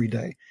every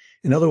day.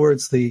 In other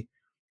words, the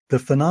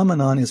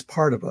phenomenon is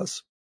part of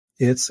us.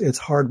 It's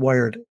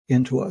hardwired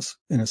into us,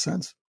 in a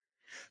sense.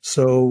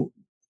 So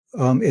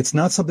it's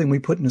not something we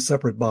put in a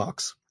separate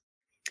box.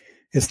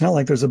 It's not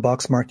like there's a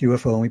box marked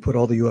UFO and we put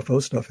all the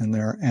UFO stuff in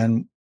there,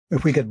 and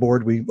if we get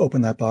bored, we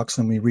open that box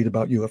and we read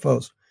about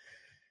UFOs.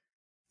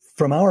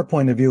 From our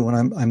point of view,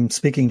 and I'm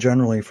speaking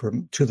generally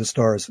to the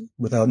stars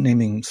without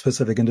naming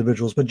specific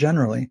individuals, but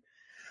generally,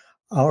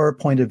 our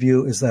point of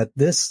view is that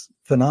this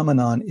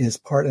phenomenon is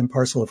part and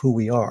parcel of who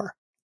we are.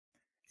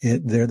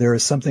 There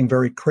is something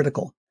very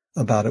critical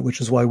about it,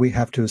 which is why we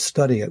have to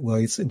study it. Well,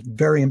 it's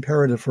very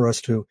imperative for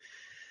us to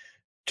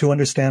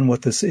understand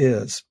what this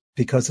is,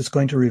 because it's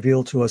going to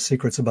reveal to us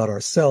secrets about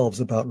ourselves,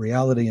 about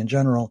reality in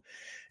general,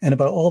 and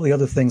about all the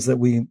other things that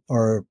we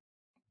are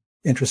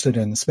interested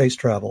in, space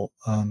travel,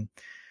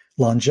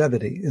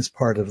 longevity is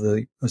part of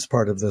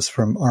this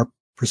from our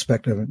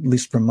perspective, at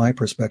least from my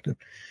perspective.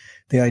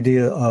 The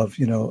idea of,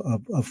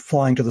 of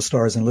flying to the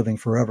stars and living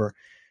forever.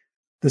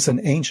 This is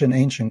an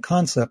ancient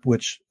concept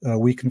which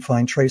we can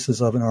find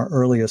traces of in our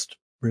earliest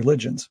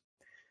religions.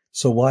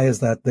 So why is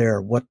that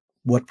there? What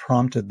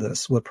prompted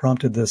this? What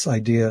prompted this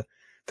idea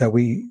that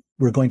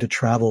we're going to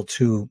travel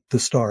to the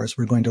stars?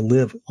 We're going to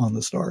live on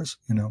the stars,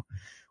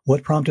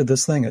 What prompted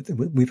this thing?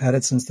 We've had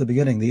it since the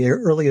beginning. The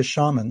earliest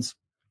shamans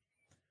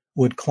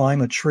would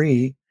climb a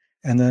tree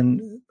and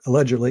then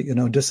allegedly,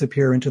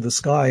 disappear into the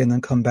sky and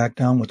then come back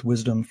down with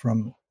wisdom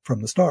from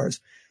the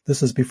stars.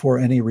 This is before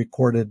any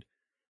recorded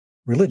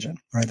religion,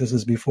 right? This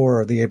is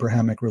before the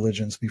Abrahamic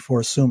religions,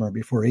 before Sumer,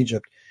 before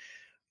Egypt.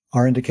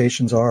 Our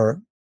indications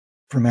are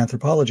from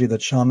anthropology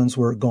that shamans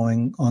were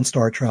going on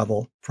star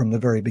travel from the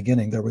very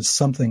beginning. There was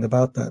something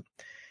about that.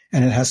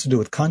 And it has to do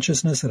with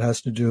consciousness. It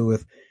has to do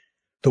with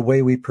the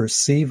way we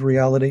perceive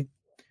reality.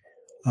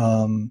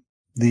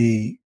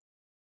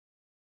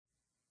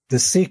 The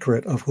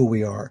secret of who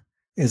we are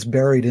is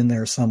buried in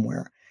there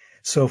somewhere.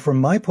 So from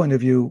my point of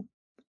view,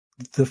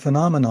 the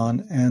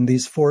phenomenon and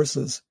these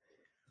forces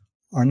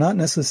are not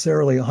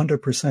necessarily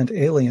 100%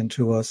 alien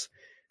to us.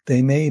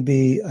 They may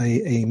be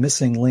a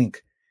missing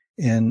link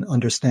in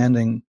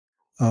understanding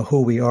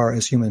who we are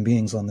as human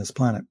beings on this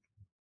planet.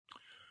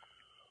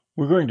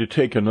 We're going to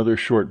take another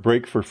short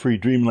break for Free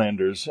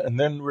Dreamlanders, and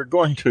then we're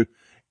going to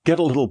get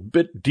a little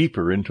bit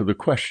deeper into the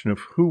question of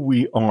who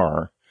we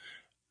are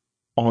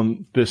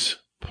on this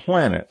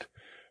planet,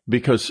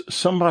 because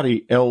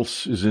somebody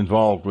else is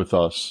involved with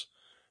us.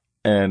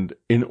 And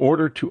in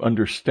order to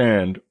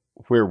understand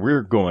where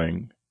we're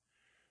going,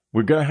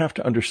 we're going to have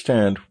to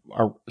understand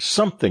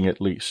something at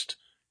least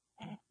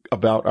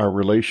about our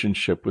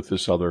relationship with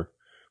this other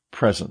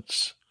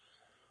presence.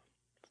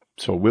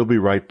 So we'll be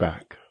right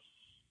back.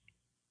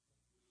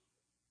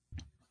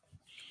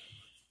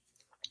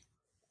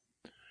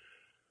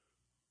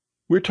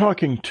 We're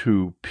talking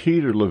to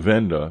Peter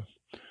Levenda.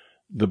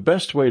 The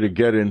best way to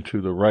get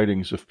into the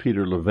writings of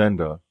Peter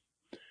Levenda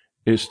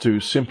is to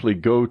simply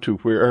go to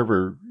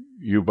wherever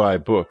you buy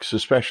books,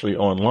 especially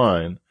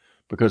online,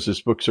 because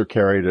his books are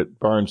carried at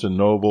Barnes &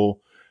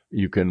 Noble.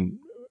 You can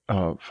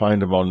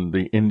find them on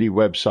the Indie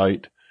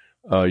website.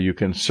 You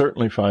can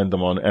certainly find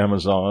them on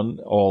Amazon,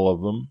 all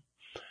of them.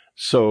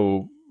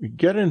 So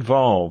get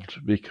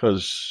involved,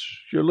 because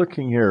you're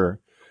looking here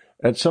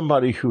at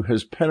somebody who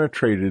has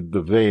penetrated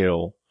the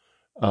veil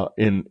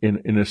in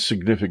a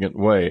significant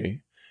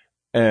way.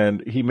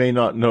 And he may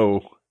not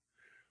know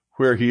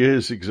where he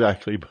is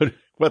exactly, but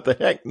what the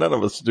heck, none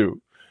of us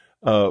do.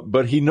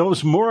 But he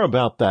knows more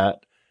about that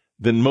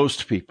than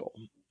most people.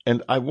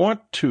 And I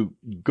want to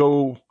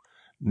go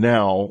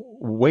now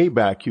way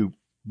back. You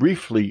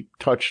briefly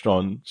touched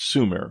on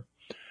Sumer,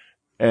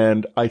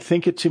 and I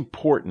think it's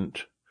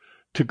important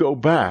to go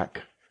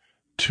back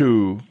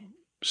to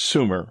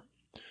Sumer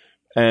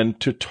and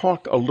to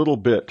talk a little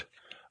bit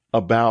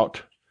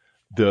about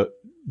the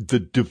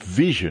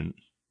division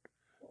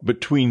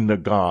between the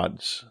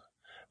gods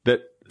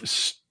that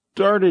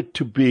started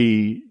to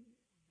be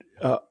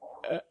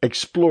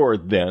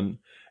explored then,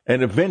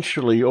 and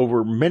eventually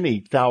over many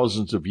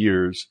thousands of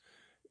years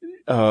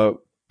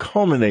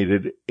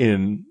culminated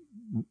in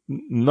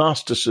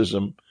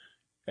Gnosticism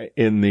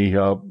in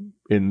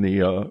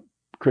the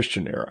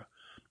Christian era.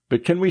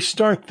 But can we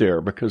start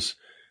there? Because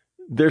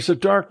there's a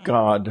dark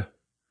god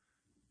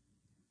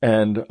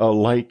and a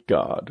light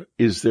god,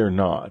 is there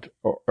not?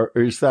 Or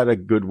is that a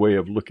good way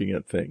of looking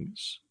at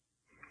things?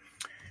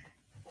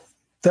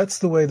 That's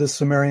the way the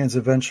Sumerians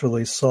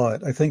eventually saw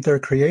it. I think their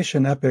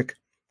creation epic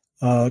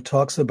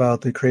talks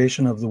about the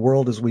creation of the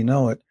world as we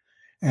know it,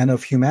 and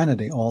of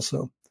humanity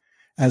also,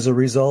 as a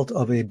result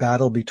of a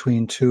battle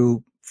between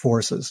two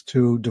forces,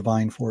 two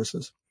divine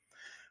forces.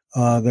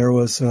 There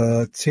was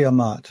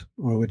Tiamat,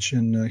 which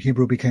in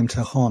Hebrew became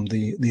Tehom,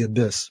 the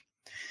abyss.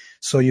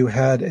 So you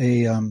had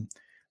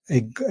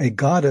a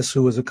goddess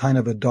who was a kind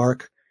of a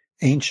dark,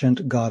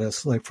 ancient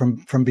goddess, like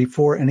from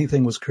before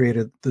anything was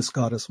created, this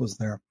goddess was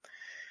there.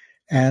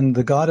 And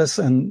the goddess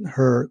and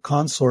her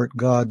consort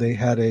god, they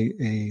had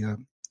a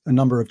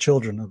number of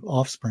children, of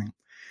offspring,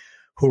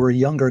 who were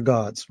younger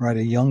gods, right?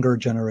 A younger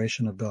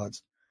generation of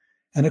gods.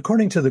 And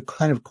according to the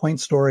kind of quaint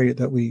story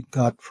that we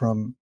got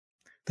from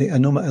the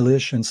Enuma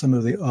Elish and some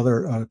of the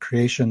other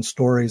creation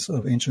stories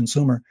of ancient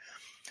Sumer,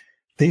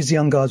 these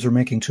young gods were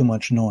making too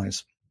much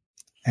noise.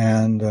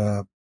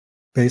 And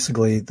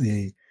basically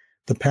the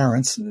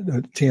parents,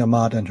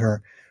 Tiamat and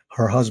her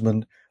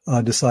husband,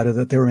 decided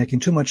that they were making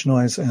too much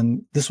noise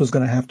and this was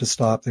going to have to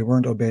stop. They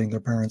weren't obeying their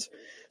parents,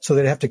 so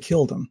they'd have to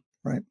kill them,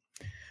 right?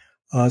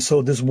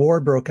 So this war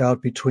broke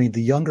out between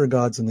the younger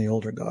gods and the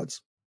older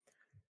gods.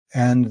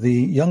 And the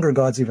younger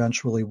gods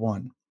eventually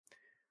won.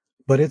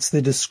 But it's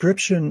the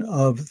description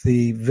of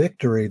the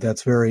victory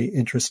that's very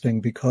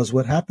interesting, because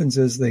what happens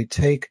is they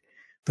take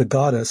the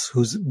goddess,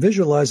 who's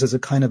visualized as a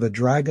kind of a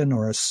dragon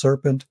or a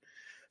serpent,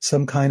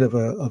 some kind of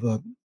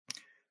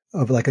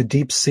like a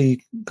deep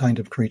sea kind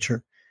of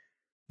creature.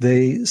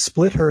 They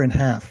split her in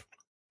half,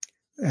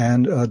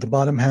 And the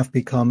bottom half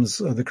becomes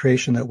the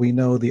creation that we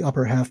know. The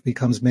upper half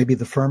becomes maybe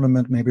the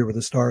firmament, maybe where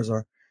the stars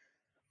are.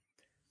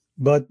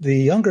 But the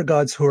younger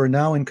gods who are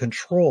now in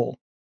control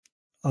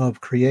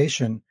of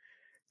creation,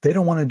 they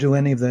don't want to do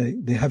any of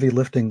the heavy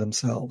lifting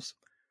themselves.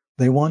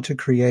 They want to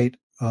create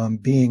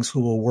beings who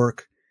will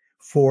work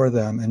for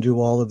them and do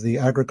all of the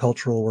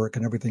agricultural work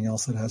and everything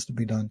else that has to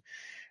be done.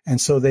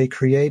 And so they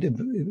create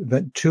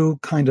two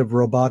kind of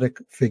robotic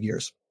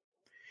figures.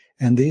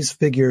 And these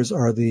figures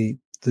are the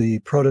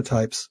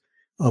prototypes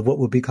of what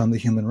will become the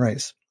human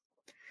race.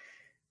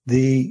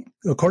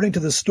 According to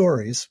the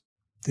stories,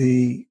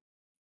 the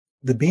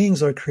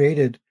beings are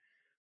created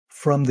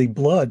from the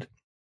blood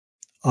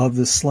of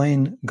the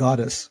slain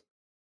goddess,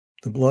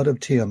 the blood of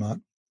Tiamat,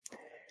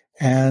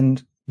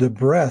 and the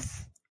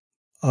breath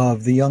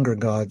of the younger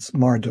gods,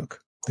 Marduk.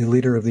 The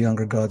leader of the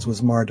younger gods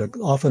was Marduk,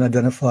 often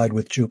identified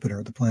with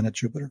Jupiter, the planet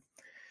Jupiter.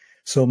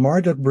 So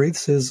Marduk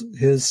breathes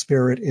his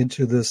spirit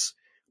into this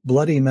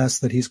bloody mess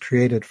that he's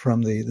created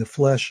from the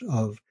flesh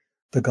of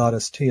the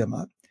goddess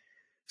Tiamat.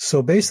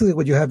 So basically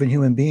what you have in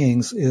human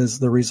beings is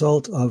the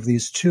result of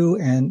these two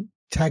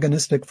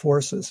antagonistic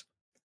forces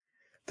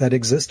that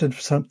existed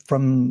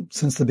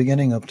since the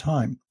beginning of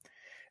time.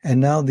 And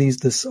now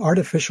this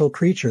artificial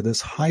creature, this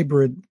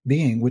hybrid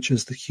being, which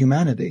is the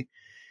humanity,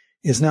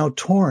 is now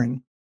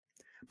torn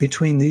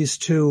between these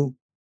two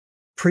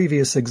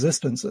previous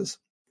existences.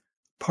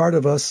 Part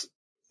of us,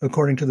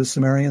 according to the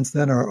Sumerians,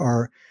 then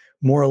are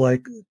more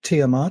like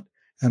Tiamat,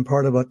 and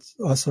part of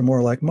us are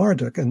more like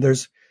Marduk. And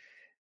there's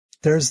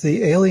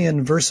the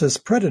alien versus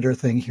predator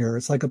thing here.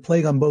 It's like a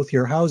plague on both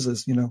your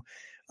houses,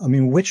 I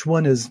mean, which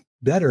one is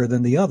better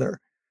than the other?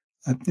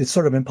 It's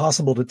sort of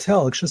impossible to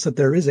tell. It's just that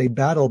there is a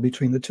battle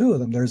between the two of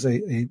them. There's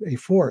a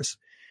force.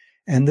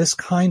 And this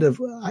kind of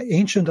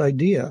ancient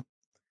idea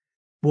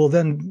will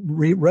then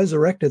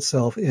resurrect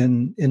itself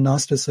in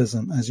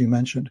Gnosticism, as you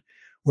mentioned,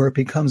 where it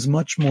becomes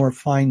much more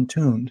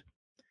fine-tuned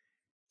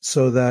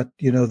so that,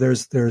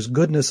 there's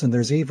goodness and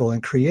there's evil,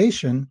 and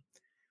creation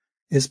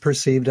is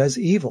perceived as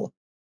evil.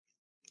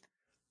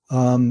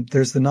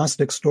 There's the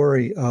Gnostic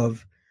story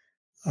of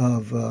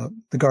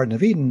the Garden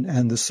of Eden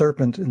and the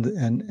serpent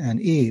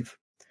and Eve.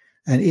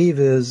 And Eve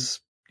is,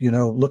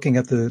 looking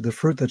at the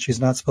fruit that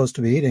she's not supposed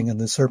to be eating, and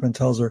the serpent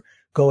tells her,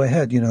 go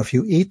ahead, if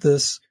you eat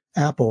this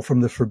apple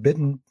from the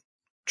forbidden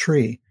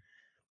tree,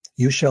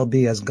 you shall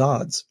be as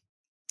gods.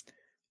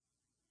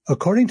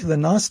 According to the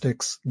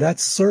Gnostics, that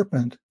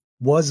serpent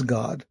was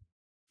God.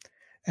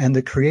 And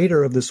the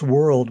creator of this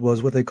world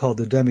was what they called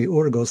the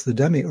demiurgos, the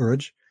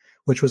demiurge,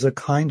 which was a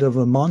kind of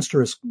a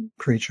monstrous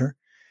creature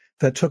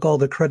that took all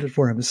the credit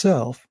for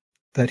himself,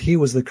 that he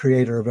was the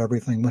creator of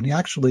everything, when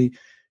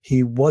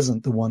he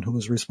wasn't the one who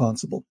was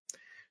responsible.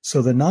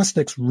 So the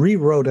Gnostics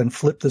rewrote and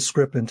flipped the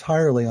script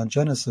entirely on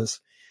Genesis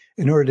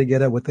in order to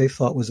get at what they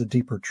thought was a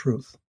deeper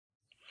truth.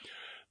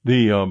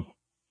 The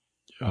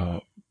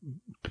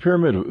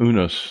Pyramid of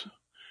Unas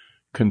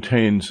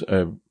contains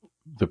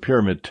the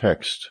pyramid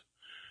text,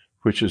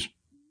 which is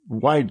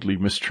widely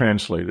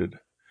mistranslated,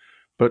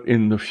 but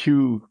in the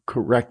few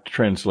correct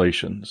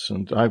translations,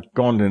 and I've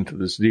gone into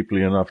this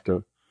deeply enough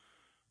to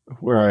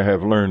where I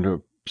have learned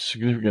a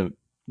significant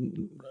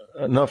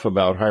enough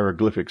about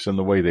hieroglyphics and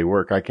the way they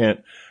work. I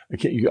can't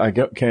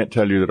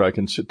tell you that I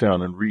can sit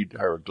down and read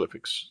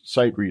hieroglyphics,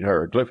 sight read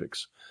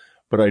hieroglyphics,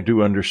 but I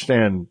do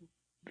understand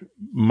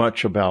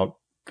much about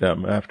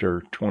them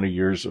after 20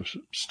 years of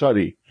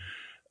study,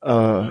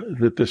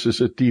 that this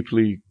is a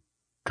deeply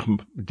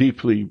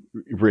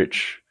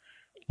rich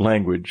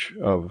language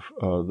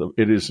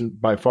it is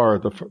by far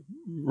the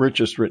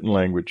richest written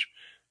language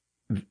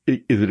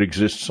that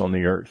exists on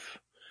the earth.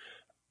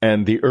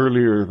 And the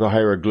earlier the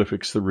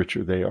hieroglyphics, the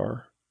richer they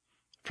are,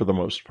 for the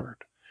most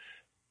part.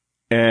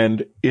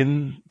 And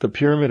in the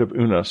Pyramid of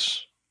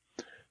Unas,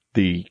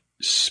 the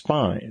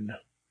spine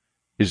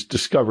is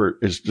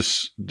described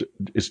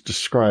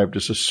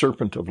as a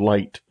serpent of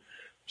light,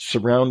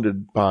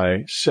 surrounded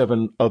by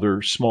 7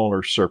 other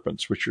smaller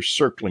serpents, which are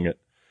circling it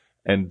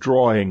and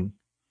drawing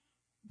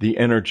the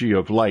energy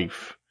of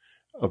life,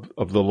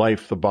 of the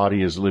life the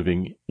body is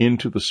living,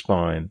 into the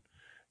spine,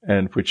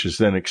 and which is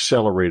then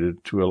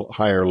accelerated to a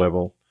higher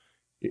level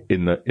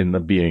in the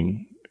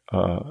being,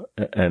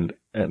 and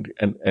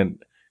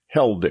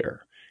held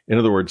there. In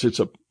other words,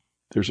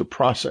 there's a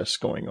process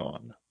going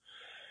on.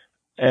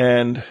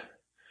 And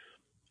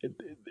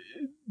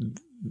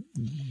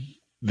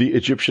the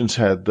Egyptians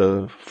had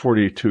the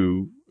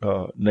 42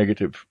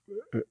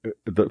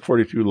 the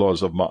 42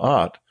 laws of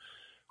Ma'at,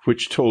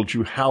 which told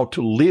you how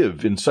to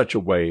live in such a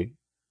way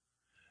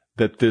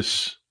that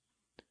this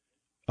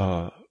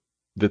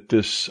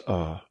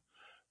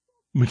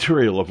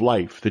material of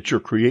life that you're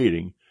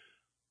creating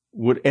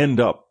would end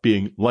up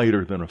being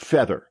lighter than a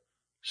feather,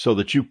 so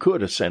that you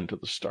could ascend to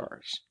the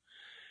stars.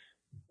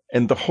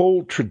 And the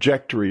whole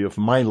trajectory of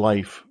my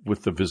life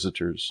with the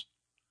visitors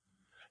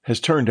has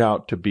turned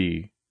out to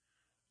be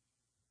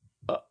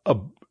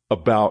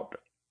about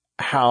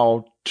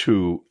how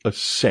to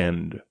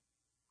ascend.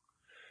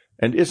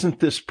 And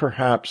isn't this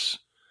perhaps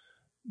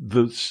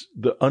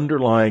the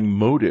underlying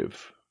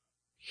motive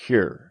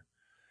here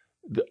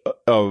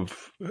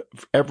of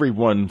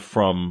everyone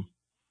from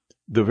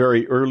the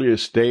very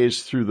earliest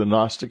days through the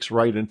Gnostics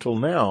right until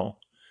now,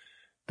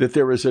 that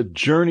there is a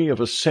journey of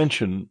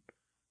ascension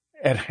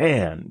at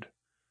hand,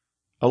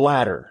 a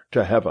ladder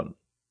to heaven.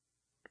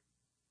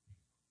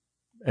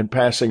 And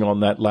passing on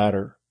that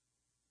ladder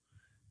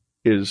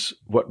is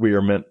what we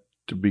are meant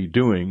to be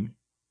doing.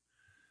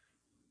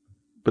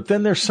 But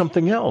then there's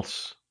something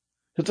else.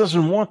 It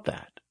doesn't want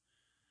that,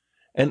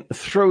 and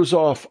throws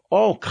off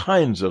all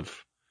kinds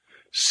of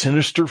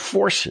sinister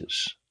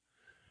forces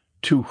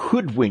to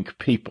hoodwink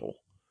people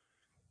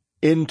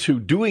into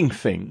doing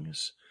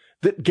things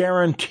that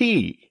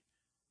guarantee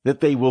that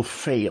they will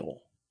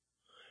fail.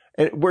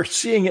 And we're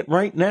seeing it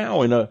right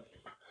now in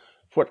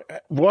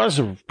what was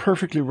a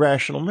perfectly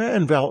rational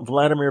man,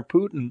 Vladimir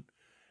Putin,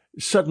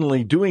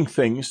 suddenly doing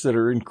things that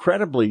are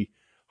incredibly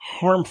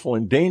harmful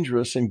and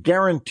dangerous, and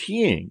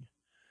guaranteeing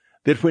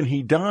that when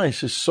he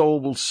dies, his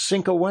soul will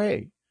sink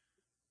away.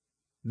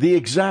 The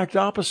exact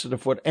opposite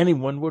of what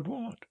anyone would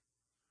want.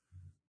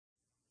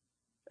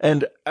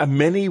 And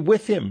many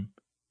with him.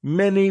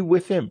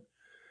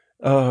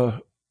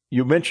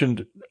 You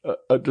mentioned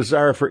a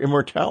desire for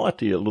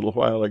immortality a little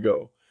while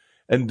ago.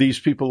 And these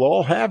people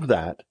all have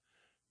that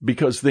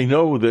because they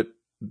know that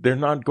they're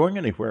not going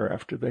anywhere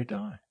after they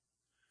die.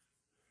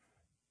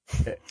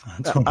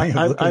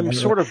 I'm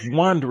sort of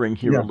wandering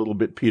here a little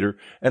bit, Peter,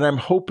 and I'm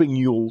hoping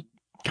you'll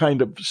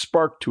kind of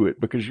spark to it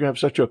because you have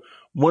such a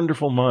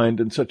wonderful mind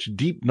and such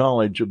deep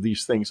knowledge of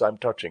these things I'm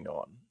touching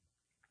on.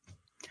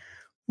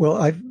 Well,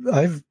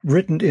 I've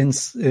written in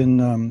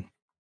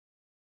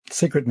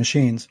Sekret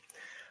Machines.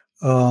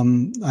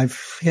 I've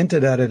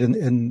hinted at it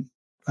in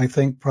I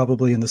think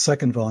probably in the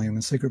second volume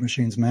in Sekret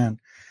Machines Man,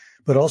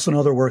 but also in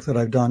other work that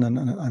I've done and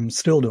I'm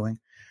still doing,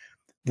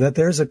 that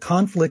there's a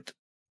conflict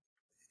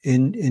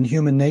in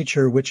human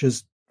nature which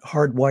is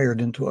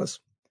hardwired into us.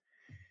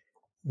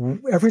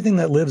 Everything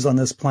that lives on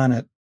this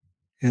planet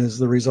is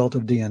the result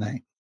of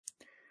DNA.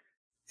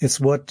 It's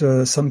what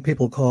some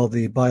people call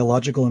the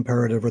biological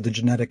imperative or the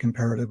genetic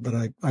imperative,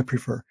 but I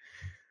prefer.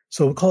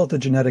 So we'll call it the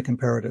genetic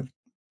imperative.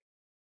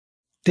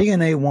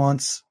 DNA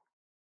wants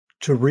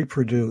to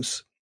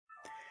reproduce.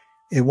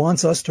 It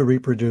wants us to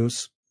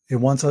reproduce. It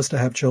wants us to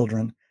have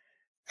children.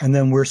 And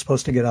then we're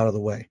supposed to get out of the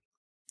way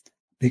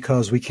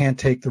because we can't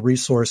take the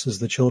resources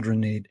the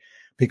children need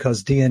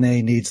because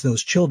DNA needs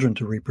those children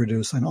to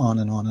reproduce and on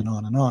and on and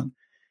on and on.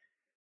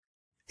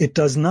 It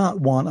does not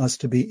want us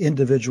to be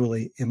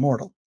individually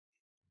immortal.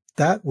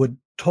 That would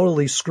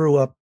totally screw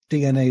up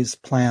DNA's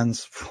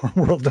plans for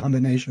world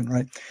domination,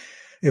 right?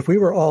 If we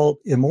were all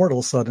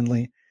immortal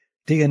suddenly,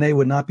 DNA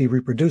would not be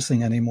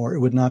reproducing anymore. It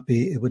would not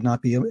be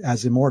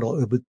as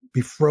immortal. It would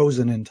be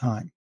frozen in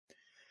time.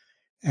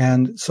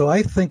 And so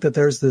I think that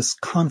there's this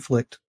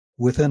conflict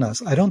within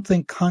us. I don't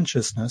think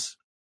consciousness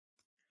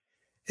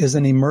is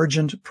an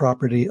emergent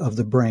property of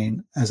the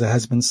brain, as it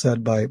has been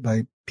said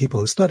by people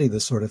who study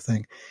this sort of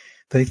thing.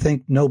 They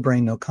think no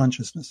brain, no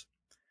consciousness.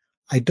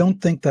 I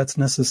don't think that's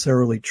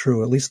necessarily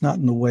true, at least not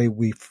in the way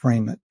we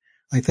frame it.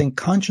 I think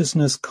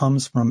consciousness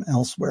comes from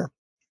elsewhere.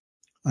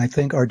 I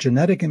think our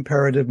genetic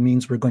imperative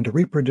means we're going to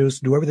reproduce,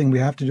 do everything we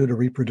have to do to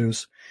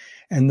reproduce,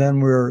 and then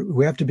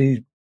we have to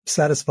be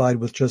satisfied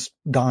with just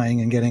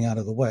dying and getting out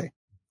of the way.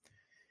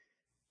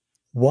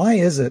 Why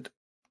is it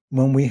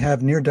when we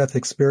have near-death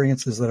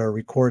experiences that are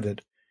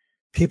recorded,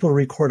 people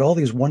record all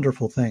these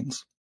wonderful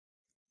things?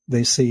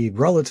 They see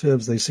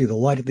relatives, they see the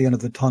light at the end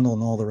of the tunnel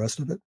and all the rest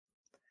of it.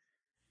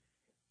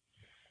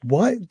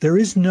 Why? There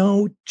is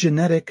no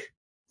genetic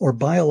or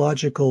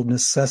biological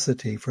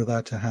necessity for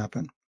that to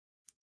happen.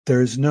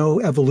 There is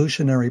no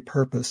evolutionary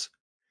purpose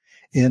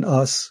in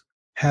us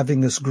having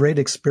this great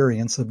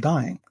experience of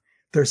dying.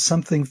 There's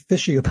something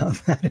fishy about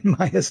that in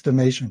my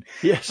estimation.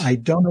 Yes. I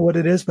don't know what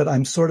it is, but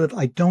I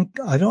don't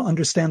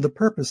understand the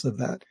purpose of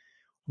that.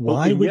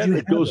 Why would you?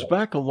 It goes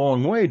back a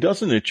long way,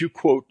 doesn't it? You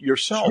quote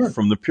yourself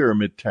from the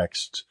pyramid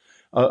texts.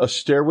 A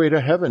stairway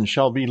to heaven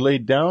shall be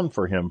laid down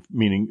for him,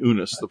 meaning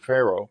Unas, the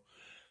Pharaoh,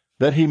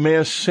 that he may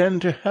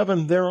ascend to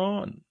heaven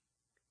thereon.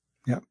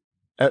 Yeah.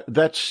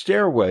 That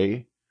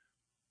stairway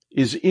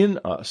is in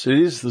us. It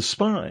is the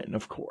spine,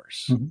 of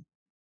course. Mm-hmm.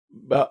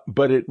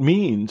 But it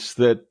means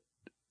that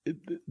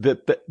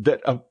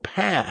a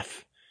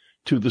path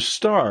to the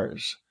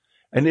stars,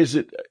 and is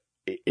it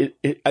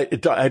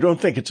I don't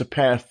think it's a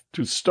path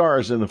to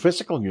stars in the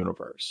physical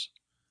universe,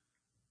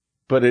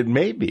 but it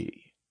may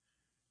be.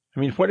 I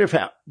mean, what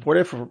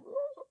if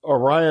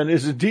Orion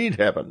is indeed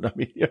heaven?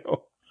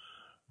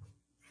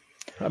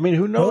 I mean,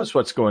 who knows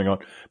what's going on?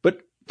 But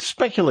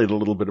speculate a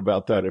little bit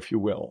about that, if you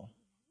will.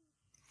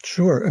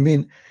 Sure. I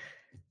mean,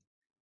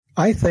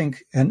 I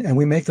think, and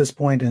we make this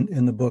point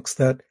in the books,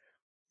 that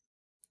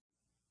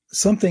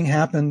something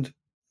happened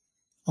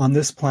on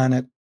this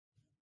planet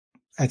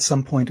at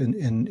some point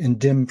in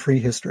dim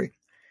prehistory.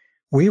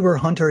 We were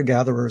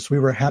hunter-gatherers. We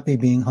were happy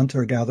being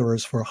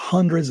hunter-gatherers for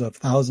hundreds of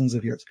thousands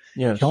of years.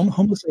 Yes.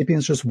 Homo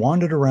sapiens just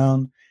wandered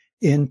around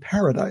in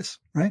paradise,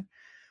 right?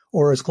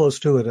 or as close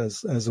to it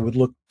as it would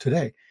look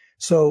today.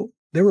 So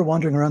they were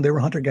wandering around. They were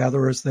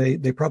hunter-gatherers.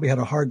 They probably had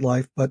a hard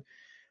life, but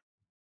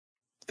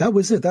that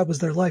was it. That was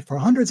their life for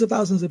hundreds of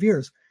thousands of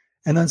years.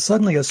 And then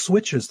suddenly a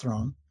switch is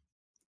thrown,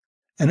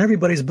 and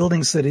everybody's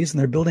building cities, and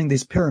they're building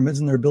these pyramids,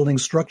 and they're building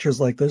structures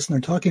like this, and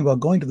they're talking about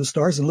going to the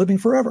stars and living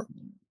forever,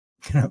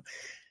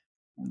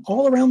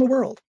 all around the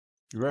world,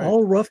 Right.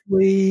 all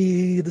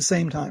roughly the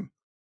same time.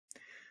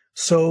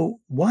 So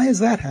why is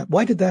that happen?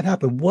 Why did that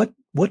happen?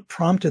 What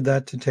prompted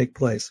that to take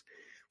place?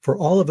 For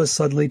all of us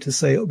suddenly to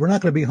say, we're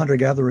not going to be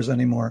hunter-gatherers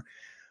anymore.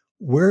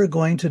 We're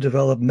going to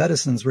develop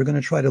medicines. We're going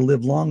to try to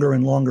live longer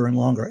and longer and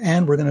longer.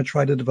 And we're going to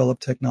try to develop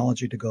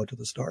technology to go to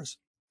the stars.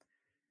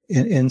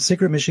 In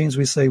Sekret Machines,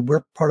 we say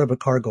we're part of a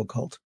cargo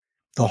cult.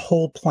 The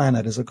whole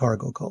planet is a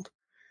cargo cult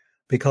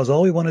because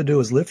all we want to do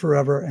is live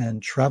forever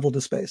and travel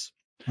to space,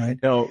 right?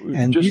 Now,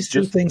 and these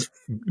two things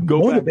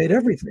motivate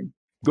everything.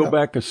 Go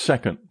back a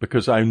second,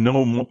 because I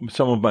know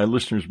some of my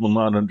listeners will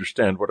not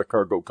understand what a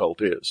cargo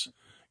cult is.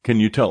 Can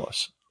you tell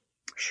us?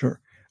 Sure.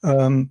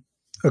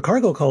 A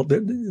cargo cult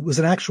was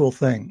an actual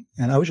thing.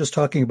 And I was just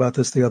talking about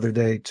this the other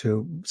day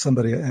to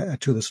somebody at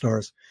To the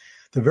Stars.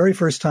 The very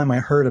first time I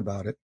heard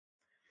about it,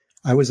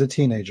 I was a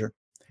teenager,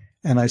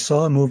 and I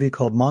saw a movie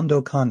called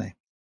Mondo Cane,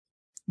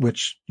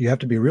 which you have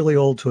to be really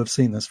old to have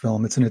seen this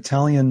film. It's an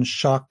Italian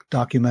shock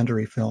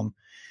documentary film.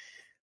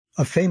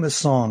 A famous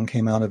song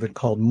came out of it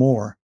called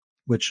More,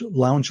 which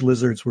lounge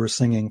lizards were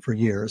singing for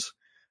years.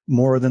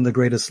 More than the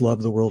greatest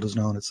love the world has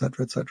known, et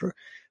cetera, et cetera.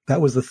 That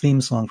was the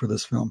theme song for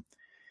this film.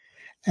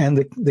 And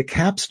the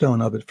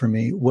capstone of it for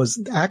me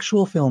was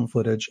actual film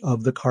footage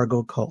of the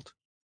cargo cult.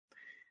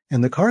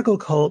 And the cargo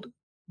cult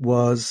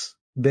was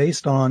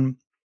based on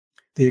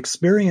the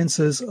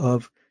experiences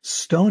of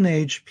Stone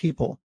Age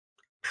people,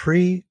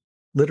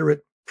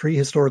 pre-literate,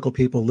 prehistorical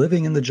people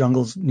living in the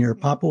jungles near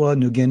Papua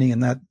New Guinea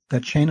and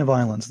that chain of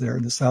islands there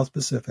in the South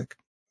Pacific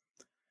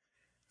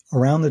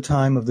around the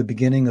time of the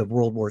beginning of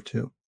World War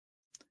II.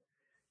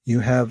 You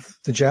have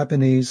the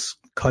Japanese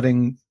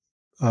cutting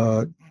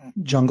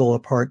jungle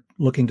apart,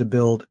 looking to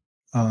build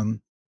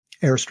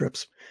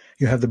airstrips.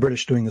 You have the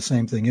British doing the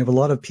same thing. You have a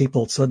lot of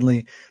people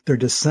suddenly, they're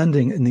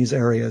descending in these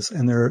areas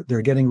and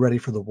they're getting ready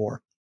for the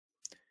war.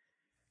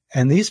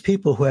 And these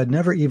people who had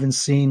never even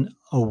seen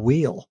a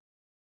wheel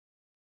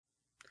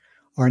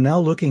are now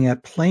looking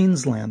at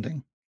planes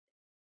landing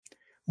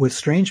with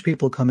strange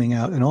people coming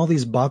out and all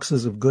these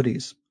boxes of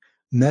goodies,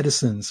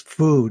 medicines,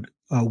 food,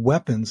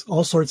 weapons,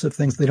 all sorts of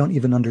things. They don't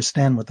even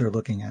understand what they're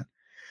looking at.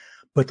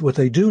 But what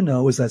they do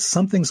know is that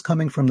something's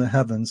coming from the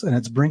heavens and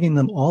it's bringing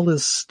them all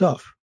this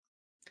stuff.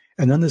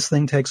 And then this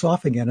thing takes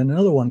off again and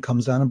another one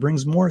comes down and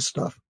brings more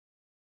stuff.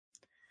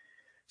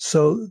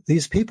 So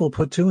these people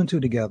put two and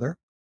two together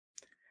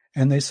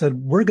and they said,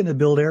 we're going to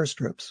build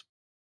airstrips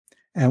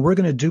and we're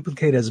going to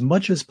duplicate as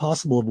much as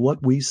possible of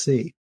what we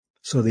see.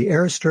 So the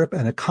airstrip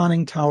and a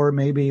conning tower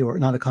maybe, or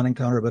not a conning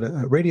tower, but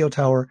a radio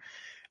tower.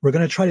 We're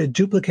going to try to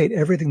duplicate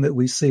everything that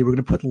we see. We're going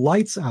to put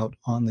lights out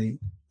on the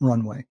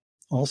runway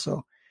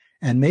also.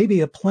 And maybe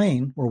a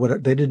plane, or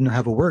what, they didn't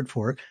have a word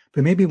for it,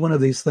 but maybe one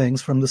of these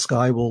things from the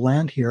sky will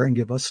land here and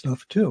give us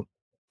stuff too.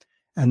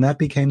 And that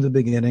became the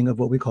beginning of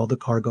what we call the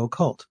cargo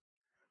cult.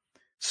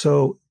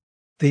 So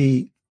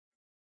the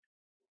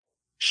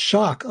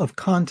shock of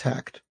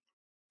contact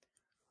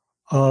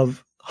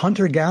of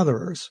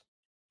hunter-gatherers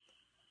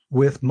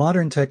with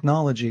modern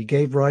technology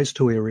gave rise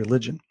to a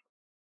religion.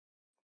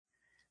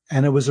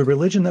 And it was a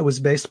religion that was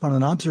based upon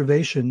an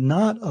observation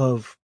not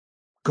of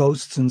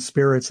ghosts and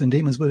spirits and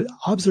demons, but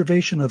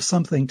observation of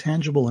something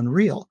tangible and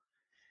real,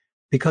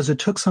 because it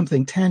took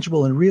something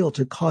tangible and real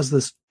to cause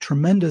this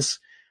tremendous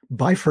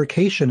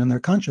bifurcation in their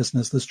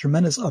consciousness, this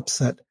tremendous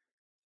upset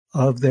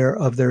of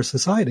their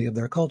society, of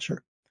their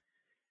culture.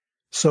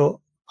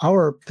 So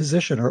our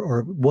position,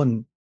 or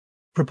one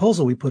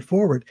proposal we put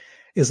forward,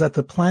 is that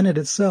the planet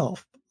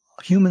itself,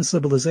 human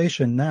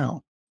civilization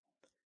now,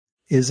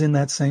 is in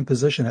that same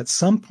position. At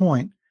some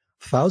point,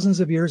 thousands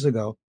of years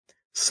ago,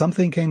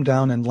 something came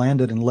down and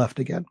landed and left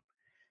again.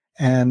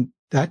 And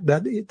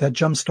that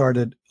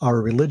jump-started our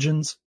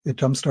religions. It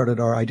jump-started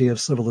our idea of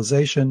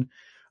civilization,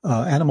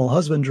 animal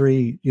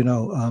husbandry,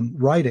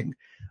 writing,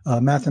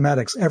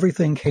 mathematics.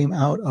 Everything came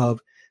out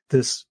of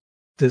this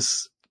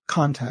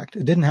contact.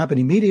 It didn't happen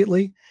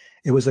immediately.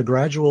 It was a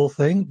gradual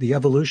thing, the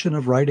evolution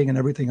of writing and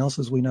everything else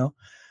as we know.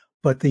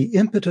 But the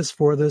impetus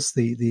for this,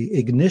 the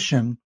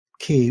ignition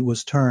key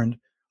was turned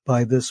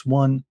by this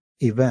one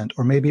event,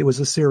 or maybe it was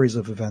a series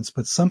of events,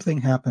 but something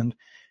happened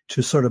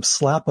to sort of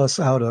slap us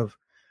out of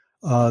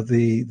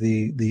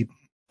the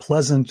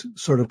pleasant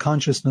sort of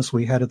consciousness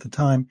we had at the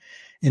time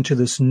into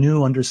this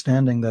new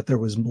understanding that there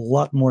was a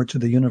lot more to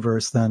the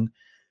universe than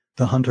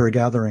the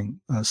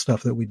hunter-gathering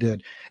stuff that we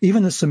did.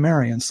 Even the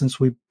Sumerians, since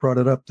we brought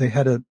it up, they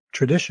had a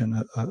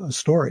tradition, a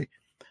story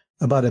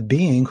about a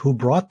being who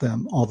brought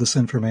them all this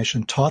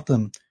information, taught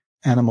them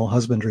animal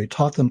husbandry,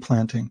 taught them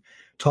planting,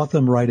 taught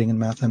them writing and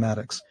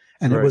mathematics.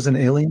 And It was an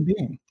alien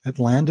being. It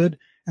landed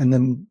and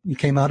then he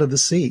came out of the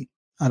sea,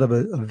 out of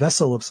a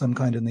vessel of some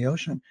kind in the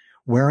ocean,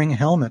 wearing a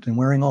helmet and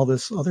wearing all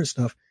this other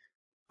stuff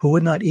who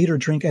would not eat or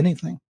drink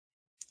anything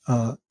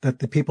that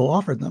the people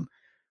offered them,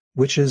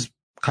 which is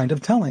kind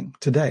of telling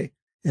today.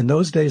 In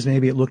those days,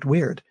 maybe it looked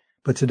weird,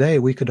 but today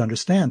we could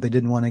understand. They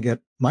didn't want to get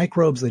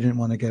microbes. They didn't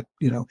want to get,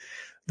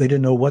 they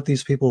didn't know what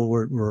these people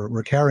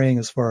were carrying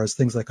as far as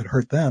things that could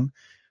hurt them.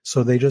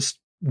 So they just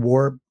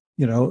wore,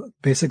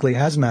 basically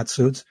hazmat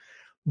suits,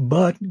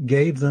 but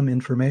gave them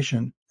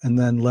information and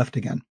then left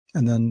again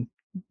and then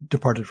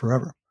departed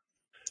forever.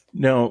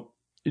 Now,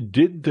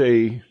 did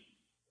they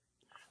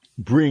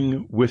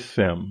bring with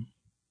them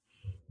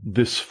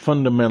this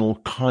fundamental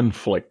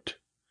conflict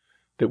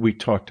that we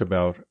talked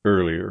about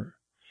earlier?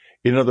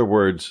 In other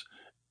words,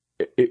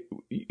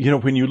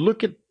 when you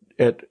look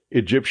at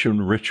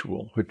Egyptian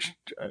ritual, which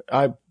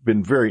I've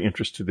been very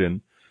interested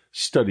in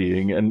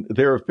studying, and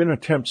there have been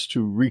attempts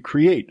to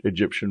recreate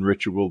Egyptian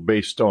ritual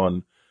based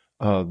on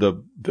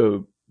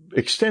the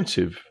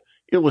extensive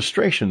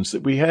illustrations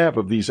that we have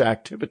of these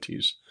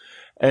activities.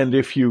 And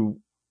if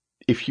you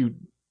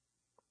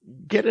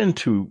get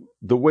into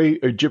the way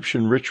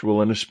Egyptian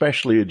ritual and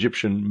especially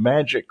Egyptian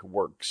magic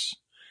works,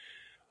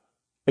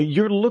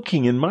 you're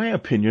looking, in my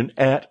opinion,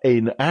 at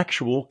an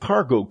actual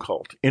cargo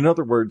cult. In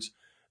other words,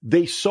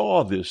 they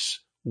saw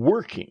this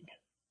working.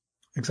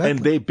 Exactly. And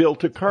they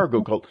built a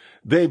cargo cult.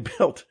 They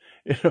built,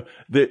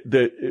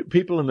 the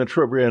people in the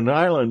Trobriand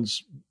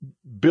Islands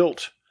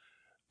built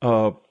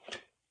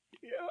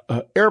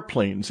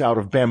airplanes out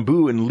of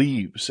bamboo and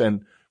leaves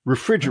and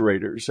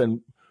refrigerators and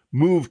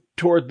moved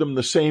toward them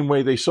the same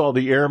way they saw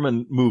the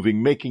airmen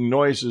moving, making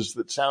noises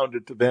that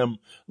sounded to them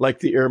like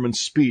the airman's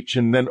speech,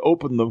 and then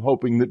opened them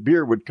hoping that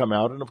beer would come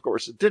out. And of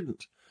course it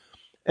didn't.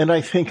 And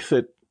I think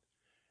that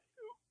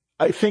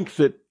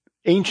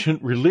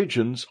ancient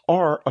religions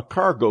are a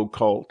cargo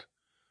cult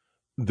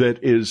that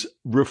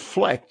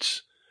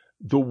reflects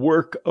the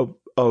work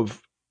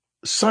of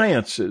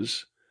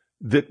sciences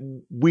that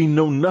we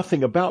know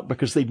nothing about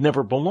because they've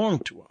never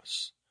belonged to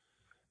us.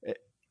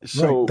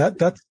 So right.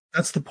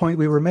 That's the point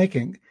we were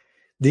making.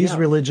 These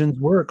religions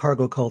were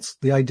cargo cults.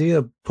 The idea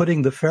of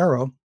putting the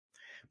pharaoh,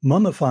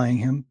 mummifying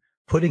him,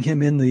 putting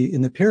him in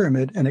the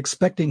pyramid, and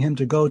expecting him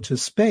to go to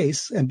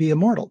space and be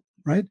immortal,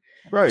 right?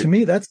 Right. To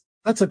me, that's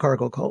a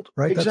cargo cult,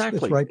 right? Exactly.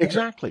 That's right there.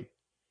 Exactly.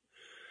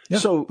 Yeah.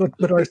 So,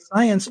 but our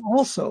science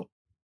also,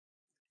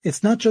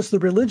 it's not just the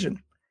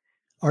religion.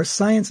 Our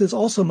science is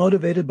also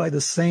motivated by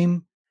the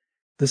same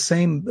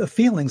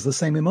feelings, the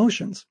same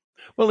emotions.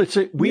 Well,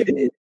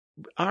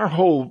 our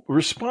whole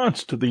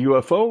response to the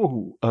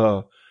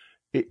UFO,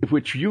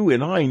 which you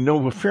and I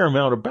know a fair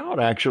amount about,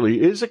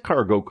 actually, is a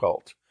cargo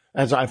cult,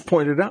 as I've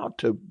pointed out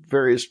to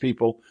various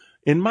people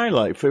in my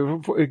life. I'll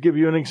give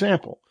you an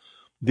example.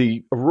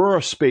 The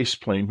Aurora space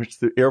plane, which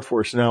the Air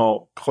Force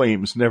now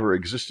claims never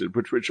existed,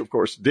 which of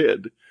course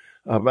did.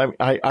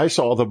 I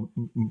saw the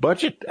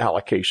budget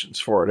allocations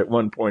for it at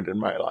one point in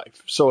my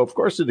life. So of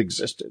course it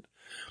existed.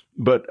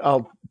 But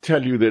I'll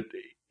tell you that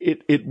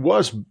it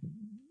was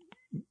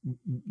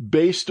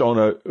based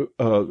on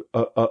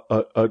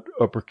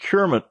a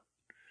procurement,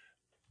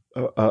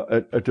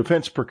 a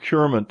defense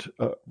procurement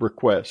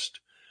request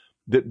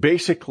that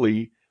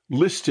basically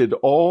listed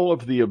all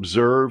of the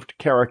observed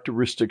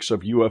characteristics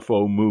of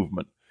UFO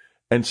movement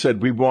and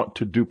said, we want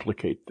to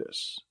duplicate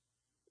this.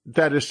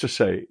 That is to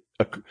say,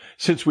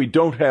 since we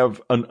don't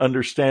have an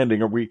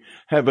understanding, or we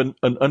have an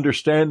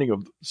understanding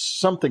of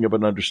something of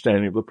an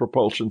understanding of the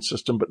propulsion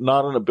system, but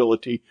not an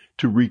ability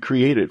to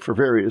recreate it for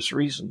various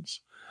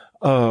reasons,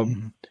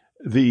 they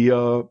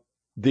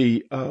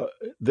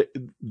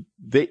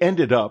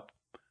ended up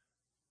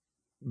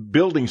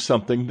building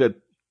something that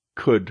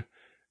could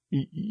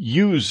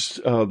use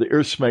the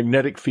Earth's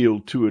magnetic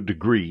field to a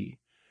degree,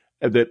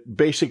 that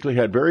basically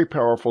had very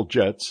powerful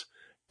jets,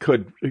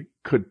 could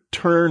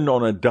turn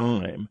on a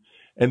dime,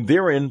 and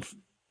therein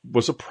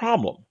was a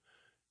problem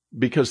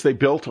because they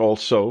built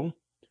also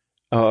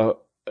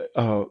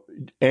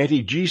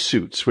anti-G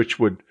suits, which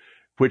would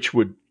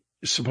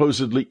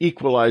supposedly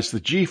equalize the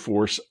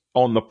G-force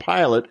on the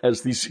pilot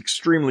as these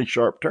extremely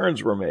sharp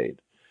turns were made.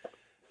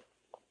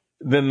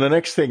 Then the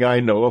next thing I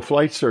know, a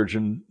flight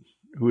surgeon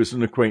who is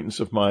an acquaintance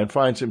of mine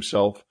finds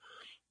himself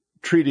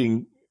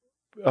treating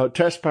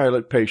test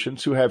pilot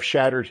patients who have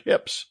shattered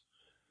hips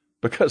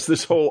because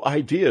this whole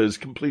idea is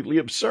completely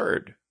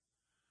absurd.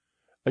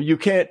 You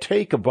can't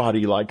take a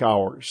body like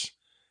ours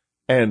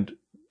and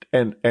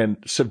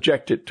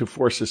subject it to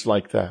forces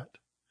like that.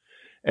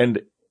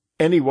 And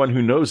anyone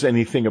who knows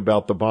anything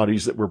about the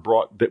bodies that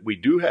we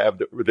do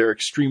have, they're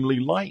extremely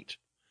light.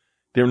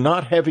 They're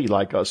not heavy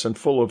like us and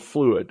full of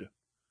fluid.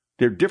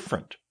 They're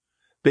different.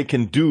 They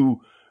can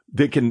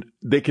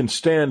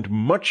stand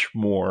much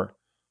more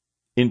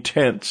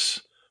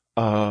intense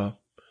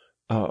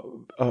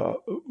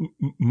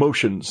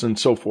motions and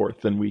so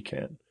forth than we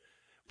can.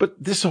 But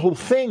this whole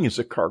thing is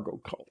a cargo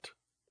cult.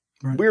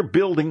 Right.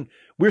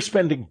 We're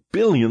spending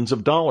billions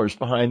of dollars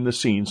behind the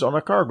scenes on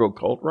a cargo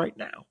cult right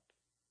now.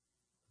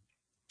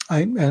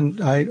 I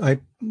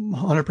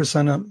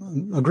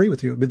 100% agree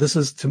with you. But this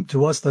is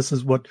to us, this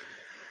is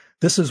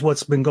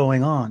what's been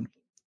going on.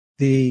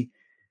 The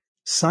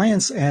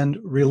science and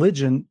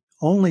religion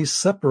only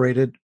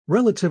separated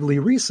relatively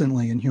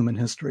recently in human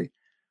history.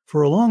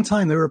 For a long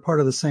time, they were part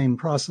of the same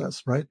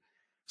process, right?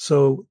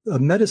 So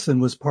medicine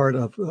was part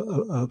of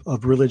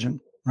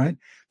religion, right?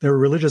 There were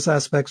religious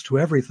aspects to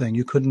everything.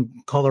 You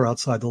couldn't color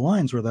outside the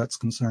lines where that's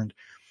concerned.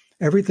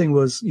 Everything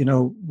was,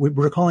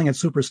 we're calling it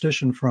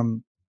superstition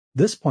from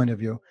this point of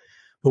view.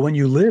 But when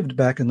you lived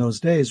back in those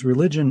days,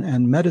 religion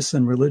and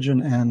medicine,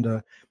 religion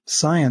and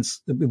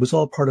science, it was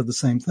all part of the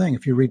same thing.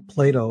 If you read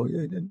Plato,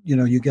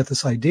 you get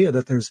this idea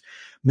that there's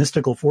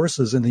mystical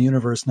forces in the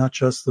universe, not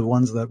just the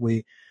ones that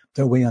we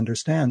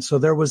understand. So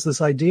there was this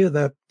idea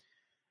that,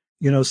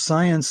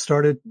 science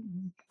started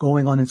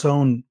going on its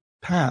own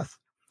path.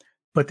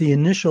 But the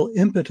initial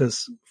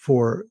impetus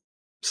for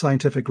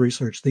scientific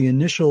research, the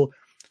initial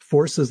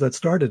forces that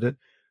started it,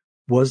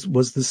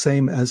 was the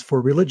same as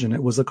for religion.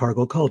 It was a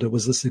cargo cult. It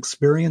was this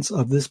experience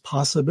of this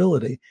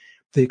possibility,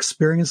 the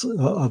experience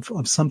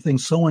of something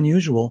so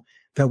unusual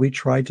that we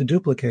tried to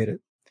duplicate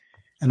it.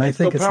 And I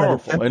think so it's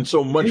powerful and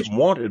so much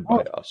wanted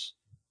by us.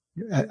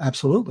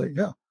 Absolutely,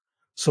 yeah.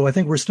 So I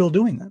think we're still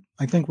doing that.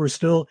 I think we're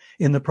still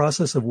in the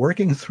process of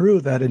working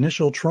through that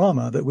initial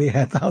trauma that we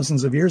had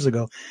thousands of years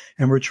ago.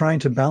 And we're trying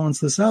to balance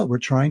this out. We're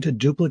trying to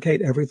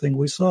duplicate everything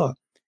we saw.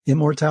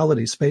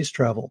 Immortality, space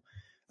travel,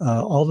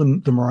 all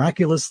the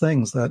miraculous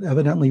things that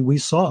evidently we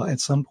saw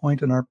at some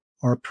point in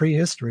our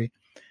prehistory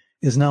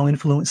is now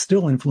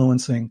still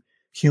influencing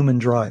human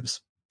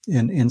drives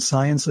in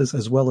sciences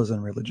as well as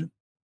in religion.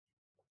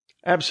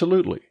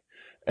 Absolutely.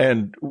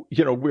 And,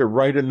 we're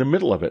right in the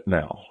middle of it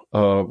now.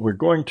 We're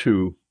going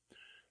to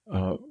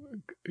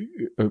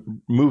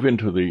move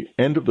into the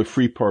end of the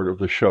free part of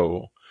the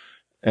show.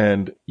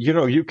 And,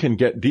 you can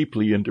get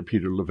deeply into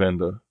Peter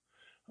Levenda,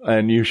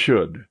 and you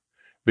should,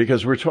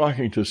 because we're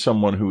talking to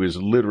someone who is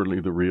literally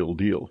the real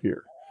deal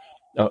here,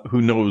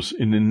 who knows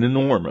an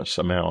enormous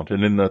amount.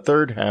 And in the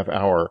third half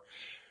hour,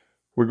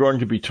 we're going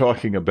to be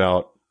talking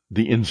about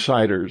the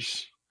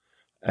insiders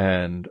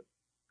and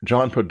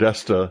John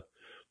Podesta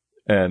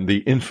and the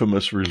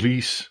infamous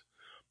release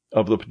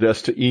of the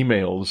Podesta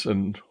emails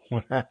and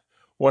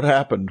what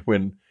happened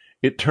when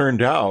it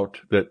turned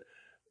out that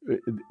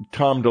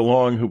Tom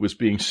DeLonge, who was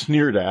being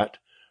sneered at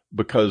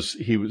because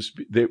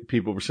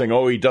people were saying,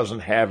 oh, he doesn't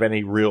have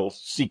any real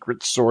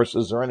secret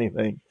sources or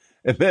anything.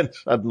 And then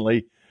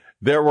suddenly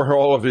there were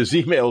all of his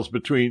emails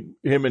between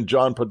him and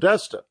John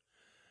Podesta.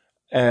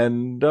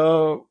 And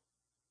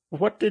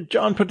what did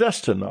John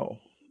Podesta know?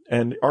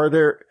 And are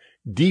there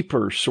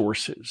deeper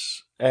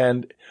sources?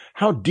 And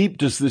how deep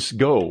does this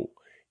go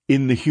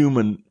in the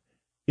human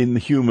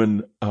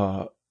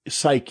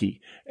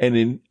psyche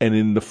and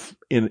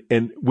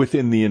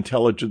within the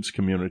intelligence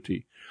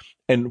community?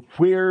 And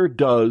where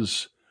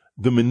does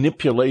the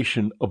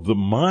manipulation of the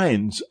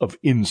minds of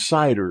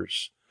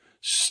insiders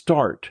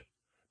start?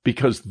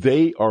 Because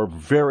they are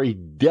very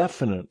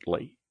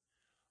definitely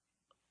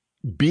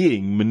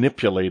being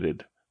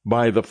manipulated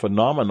by the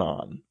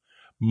phenomenon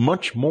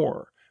much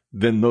more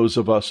than those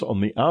of us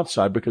on the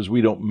outside, because we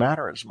don't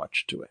matter as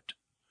much to it.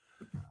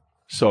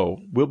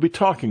 So we'll be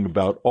talking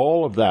about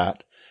all of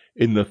that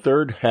in the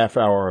third half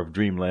hour of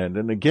Dreamland.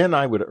 And again,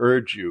 I would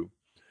urge you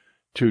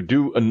to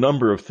do a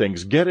number of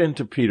things. Get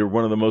into Peter.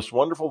 One of the most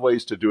wonderful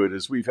ways to do it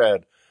is we've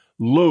had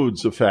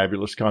loads of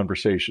fabulous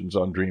conversations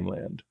on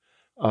Dreamland.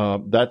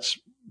 That's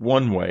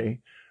one way.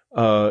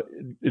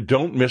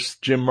 Don't miss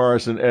Jim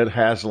Marrs and Ed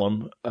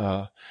Haslam.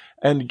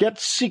 And get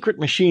Sekret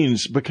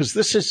Machines, because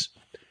this is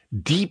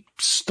deep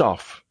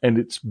stuff and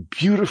it's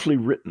beautifully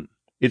written.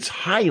 It's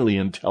highly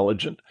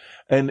intelligent,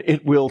 and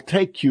it will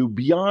take you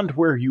beyond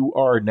where you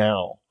are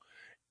now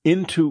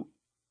into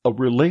a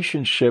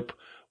relationship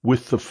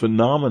with the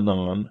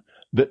phenomenon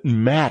that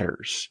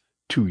matters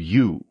to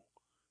you.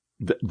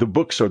 The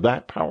books are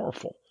that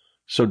powerful.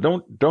 So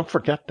don't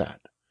forget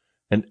that.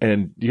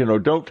 And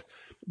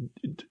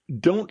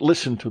don't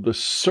listen to the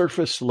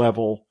surface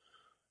level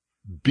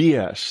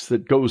BS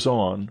that goes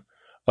on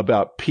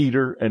about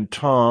Peter and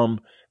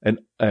Tom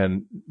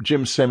and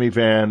Jim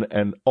Semivan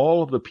and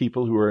all of the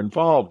people who are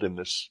involved in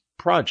this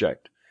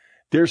project.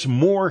 There's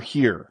more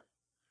here.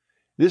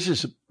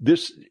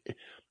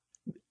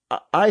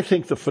 I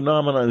think the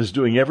phenomenon is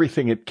doing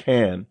everything it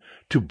can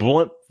to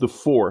blunt the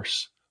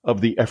force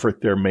of the effort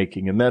they're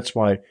making. And that's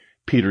why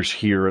Peter's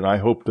here. And I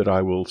hope that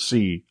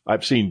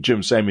I've seen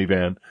Jim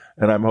Semivan,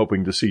 and I'm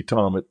hoping to see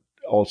Tom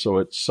also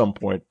at some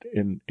point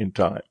in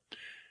time.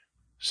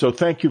 So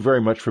thank you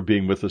very much for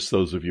being with us,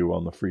 those of you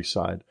on the free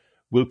side.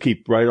 We'll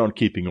keep right on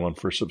keeping on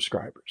for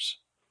subscribers.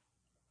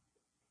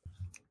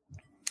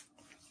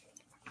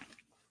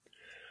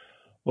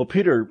 Well,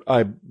 Peter,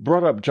 I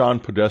brought up John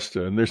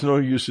Podesta, and there's no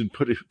use in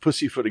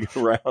pussyfooting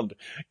around.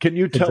 Can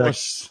you tell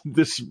us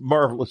this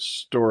marvelous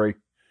story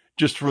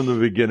just from the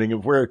beginning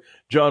of where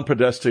John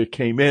Podesta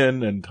came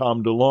in and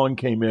Tom DeLonge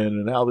came in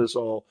and how this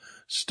all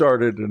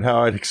started and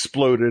how it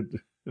exploded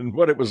and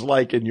what it was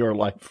like in your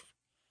life?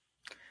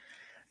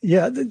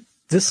 Yeah,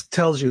 this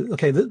tells you,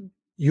 okay,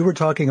 you were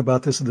talking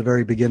about this at the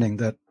very beginning,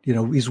 that,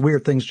 these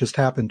weird things just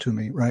happened to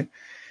me, right?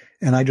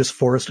 And I just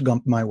Forrest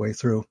Gumped my way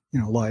through,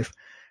 life.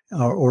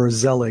 or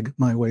Zelig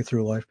my way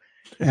through life.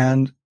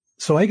 And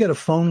so I get a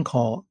phone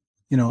call,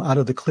 out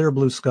of the clear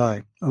blue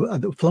sky,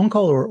 a phone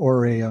call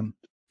or an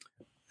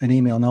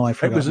email. No, I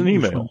forgot. It was an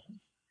email.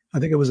 I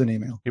think it was an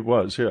email. It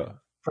was, yeah.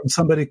 From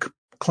somebody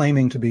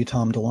claiming to be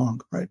Tom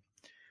DeLonge, right?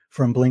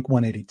 From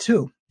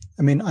Blink-182.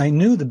 I mean, I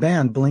knew the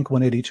band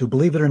Blink-182.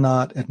 Believe it or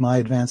not, at my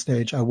advanced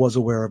age, I was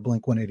aware of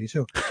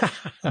Blink-182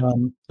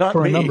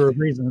 for a number of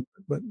reasons.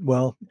 But,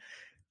 well,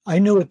 I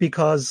knew it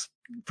because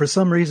for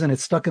some reason it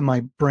stuck in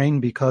my brain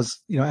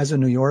because, as a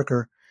New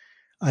Yorker,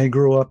 I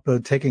grew up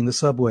taking the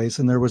subways,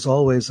 and there was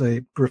always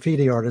a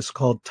graffiti artist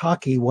called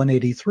Taki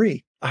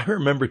 183. I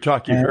remember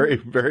Taki very,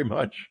 very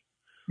much.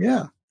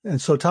 Yeah. And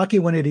so Taki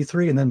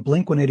 183 and then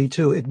Blink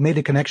 182, it made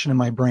a connection in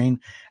my brain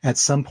at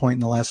some point in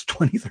the last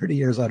 20, 30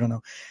 years. I don't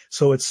know.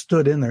 So it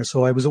stood in there.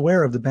 So I was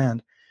aware of the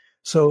band.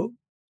 So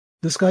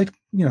this guy,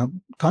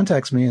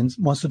 contacts me and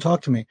wants to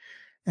talk to me.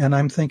 And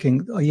I'm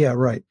thinking, oh, yeah,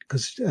 right.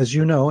 Because as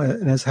you know,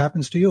 and as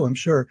happens to you, I'm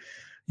sure,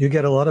 you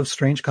get a lot of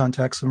strange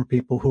contacts from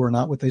people who are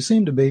not what they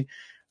seem to be,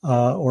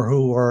 or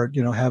who are,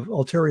 have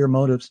ulterior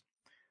motives.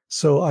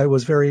 So I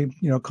was very,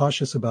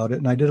 cautious about it.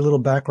 And I did a little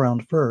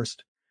background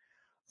first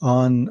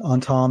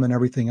on Tom and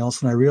everything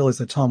else. And I realized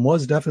that Tom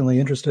was definitely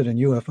interested in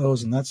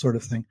UFOs and that sort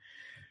of thing.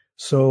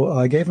 So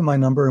I gave him my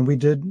number and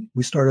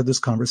we started this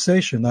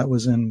conversation. That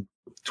was in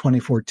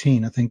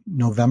 2014, I think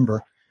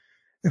November,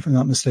 if I'm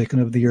not mistaken,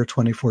 of the year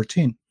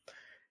 2014.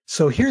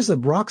 So here's a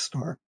rock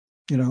star,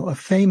 a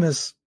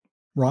famous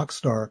rock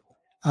star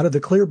out of the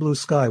clear blue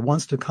sky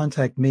wants to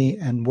contact me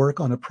and work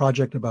on a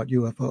project about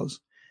UFOs.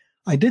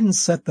 I didn't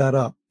set that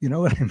up. You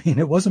know what I mean?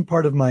 It wasn't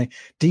part of my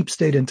deep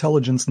state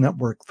intelligence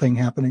network thing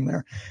happening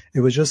there. It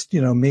was just,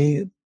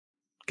 me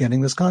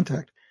getting this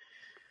contact.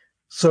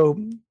 So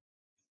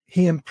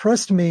he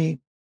impressed me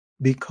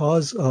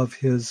because of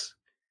his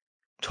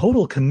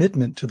total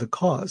commitment to the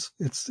cause.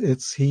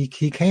 He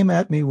came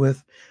at me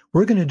with,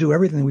 we're going to do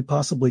everything we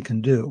possibly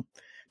can do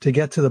to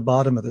get to the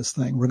bottom of this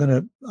thing.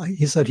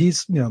 He said he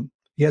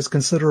has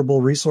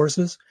considerable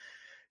resources.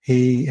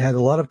 He had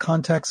a lot of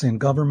contacts in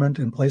government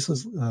and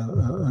places,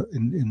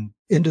 in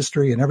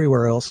industry and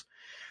everywhere else.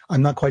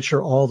 I'm not quite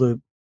sure all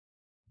the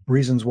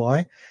reasons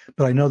why,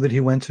 but I know that he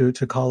went to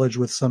college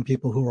with some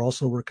people who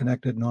also were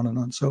connected and on and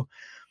on. So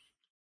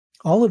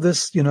all of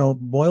this,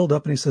 boiled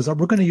up, and he says,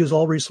 we're going to use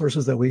all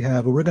resources that we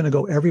have, and we're going to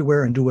go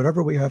everywhere and do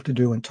whatever we have to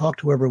do and talk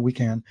to whoever we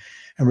can,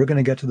 and we're going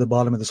to get to the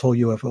bottom of this whole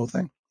UFO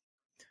thing.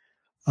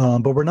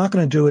 But we're not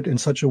going to do it in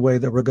such a way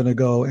that we're going to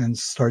go and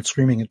start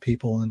screaming at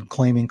people and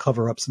claiming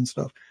cover-ups and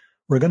stuff.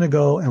 We're going to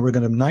go and we're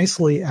going to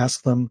nicely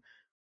ask them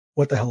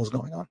what the hell is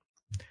going on.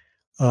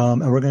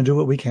 And we're going to do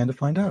what we can to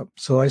find out.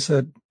 So I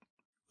said,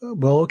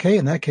 well, okay,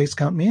 in that case,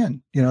 count me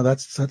in.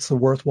 That's a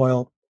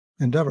worthwhile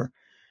endeavor.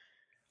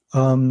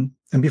 And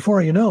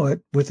before you know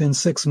it, within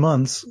 6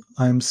 months,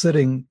 I'm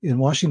sitting in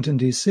Washington,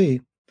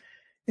 D.C.,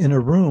 in a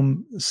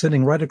room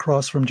sitting right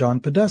across from John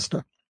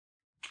Podesta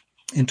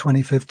in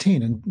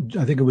 2015. And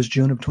I think it was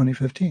June of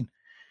 2015.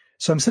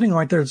 So I'm sitting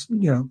right there,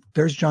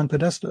 there's John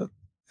Podesta.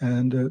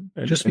 And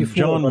just before.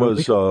 John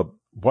was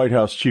White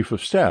House Chief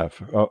of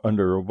Staff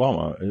under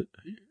Obama.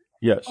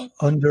 Yes.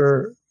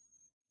 Under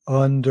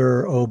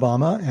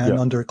Obama and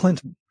under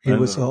Clinton. He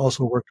was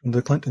also worked in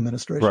the Clinton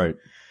administration. Right.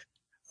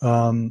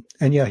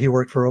 And yeah, he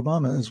worked for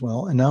Obama as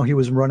well. And now he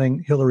was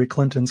running Hillary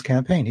Clinton's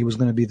campaign. He was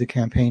going to be the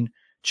campaign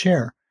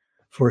chair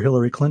for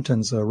Hillary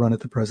Clinton's run at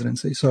the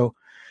presidency. So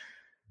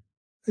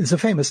it's a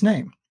famous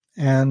name.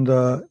 And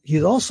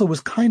he also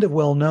was kind of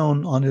well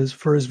known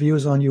for his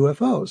views on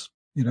UFOs.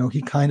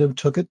 He kind of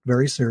took it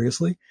very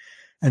seriously,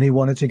 and he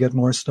wanted to get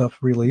more stuff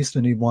released,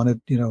 and he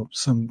wanted,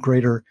 some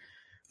greater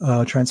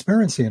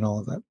transparency and all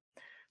of that.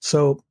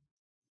 So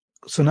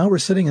now we're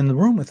sitting in the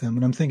room with him,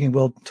 and I'm thinking,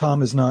 well,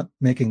 Tom is not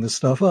making this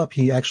stuff up.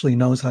 He actually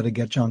knows how to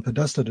get John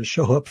Podesta to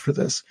show up for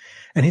this.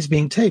 And he's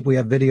being taped. We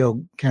have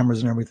video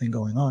cameras and everything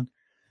going on.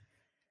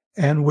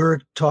 And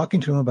we're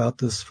talking to him about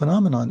this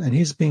phenomenon, and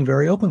he's being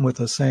very open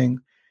with us, saying,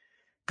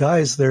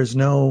 guys, there's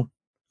no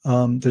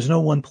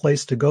one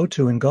place to go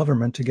to in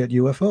government to get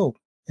UFO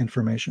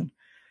information.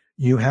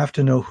 You have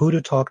to know who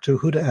to talk to,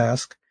 who to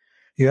ask.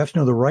 You have to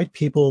know the right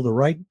people, the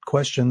right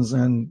questions,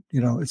 and,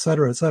 et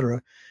cetera, et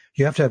cetera.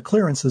 You have to have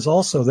clearances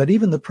also, that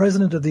even the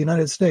president of the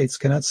United States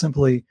cannot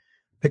simply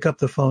pick up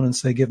the phone and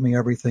say, give me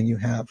everything you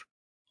have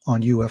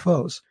on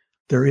UFOs.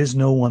 There is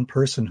no one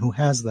person who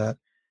has that.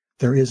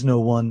 There is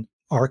no one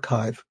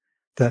archive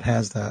that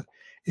has that.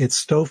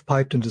 It's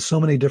stovepiped into so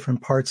many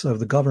different parts of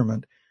the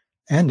government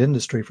and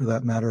industry, for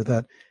that matter,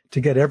 that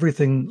to get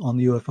everything on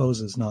the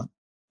UFOs is not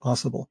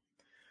possible.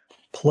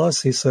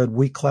 Plus, he said,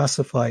 we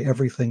classify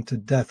everything to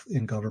death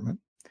in government.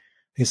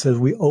 He said,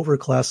 we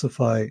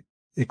overclassify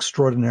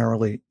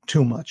extraordinarily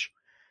too much.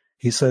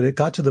 He said it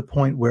got to the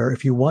point where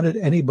if you wanted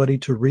anybody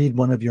to read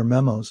one of your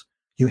memos,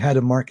 you had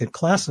to mark it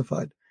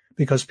classified,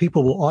 because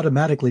people will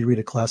automatically read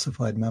a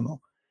classified memo.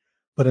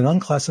 But an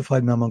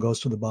unclassified memo goes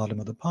to the bottom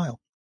of the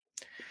pile.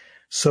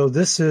 So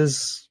this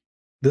is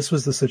this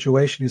was the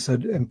situation. He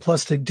said, and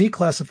plus to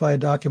declassify a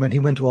document, he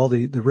went to all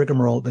the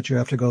rigmarole that you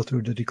have to go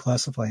through to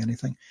declassify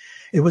anything.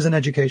 It was an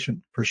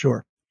education for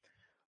sure.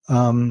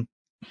 But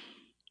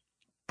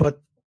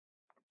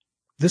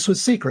this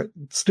was secret.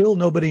 Still,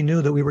 nobody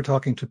knew that we were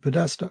talking to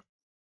Podesta,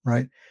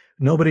 right?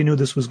 Nobody knew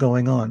this was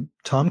going on.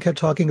 Tom kept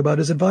talking about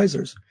his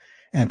advisors,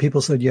 and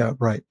people said, yeah,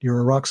 right, you're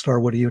a rock star.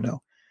 What do you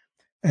know?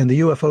 And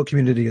the UFO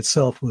community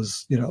itself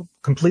was,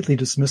 completely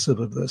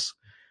dismissive of this.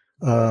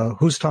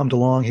 Who's Tom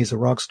DeLonge? He's a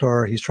rock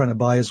star. He's trying to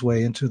buy his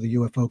way into the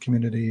UFO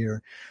community,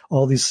 or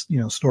all these,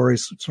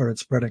 stories started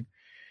spreading.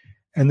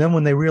 And then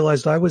when they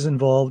realized I was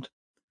involved,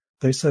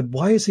 they said,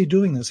 why is he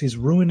doing this? He's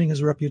ruining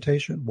his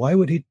reputation. Why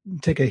would he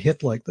take a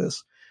hit like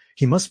this?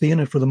 He must be in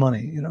it for the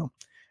money,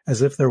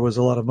 as if there was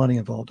a lot of money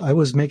involved. I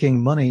was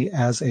making money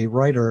as a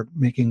writer,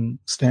 making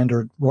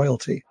standard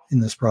royalty in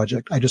this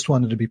project. I just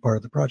wanted to be part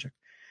of the project.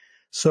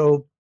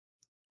 So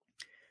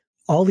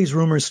all these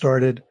rumors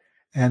started,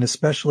 and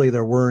especially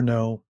there were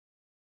no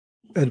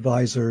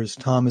advisors.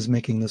 Tom is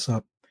making this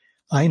up.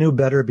 I knew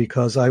better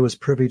because I was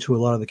privy to a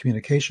lot of the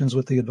communications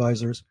with the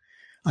advisors.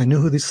 I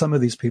knew who some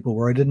of these people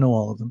were. I didn't know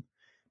all of them,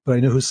 but I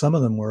knew who some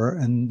of them were,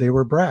 and they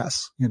were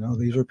brass.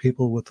 These are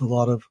people with a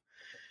lot of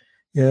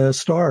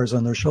stars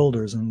on their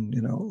shoulders and,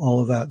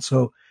 all of that.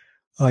 So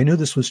I knew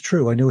this was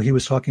true. I knew he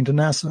was talking to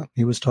NASA.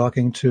 He was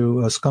talking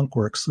to Skunk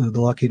Works,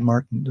 the Lockheed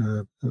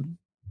Martin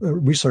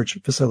research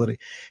facility.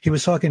 He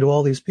was talking to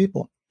all these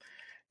people.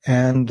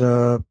 And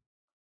then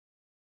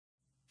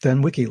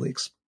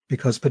WikiLeaks,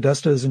 because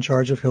Podesta is in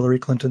charge of Hillary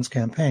Clinton's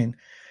campaign.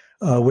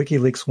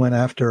 WikiLeaks went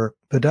after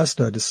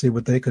Podesta to see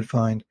what they could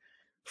find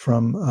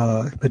from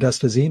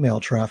Podesta's email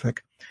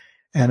traffic.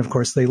 And of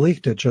course, they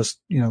leaked it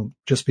just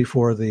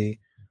before the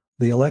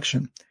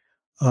election.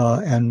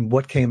 And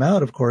what came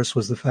out, of course,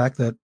 was the fact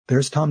that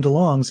there's Tom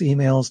DeLonge's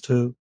emails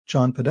to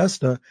John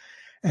Podesta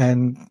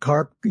and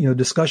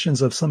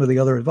discussions of some of the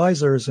other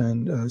advisors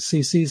and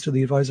CCs to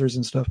the advisors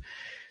and stuff.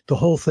 The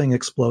whole thing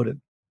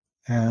exploded.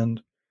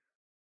 And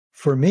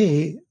for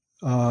me,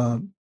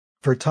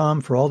 for Tom,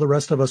 for all the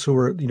rest of us who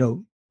were,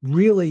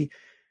 really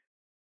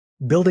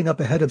building up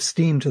a head of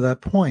steam to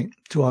that point,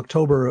 to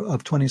October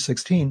of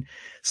 2016,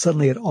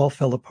 suddenly it all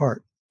fell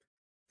apart.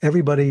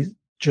 Everybody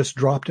just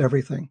dropped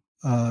everything.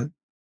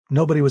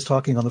 Nobody was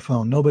talking on the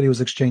phone. Nobody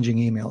was exchanging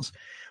emails.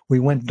 We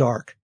went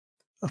dark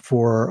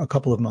for a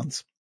couple of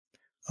months.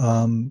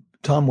 Tom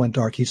went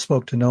dark. He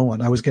spoke to no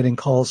one. I was getting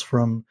calls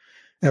from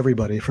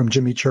everybody, from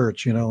Jimmy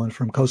Church, and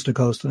from coast to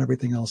coast and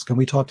everything else. Can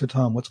we talk to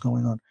Tom? What's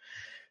going on?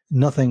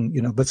 Nothing,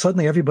 but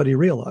suddenly everybody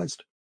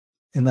realized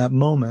in that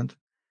moment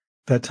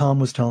that Tom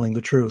was telling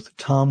the truth.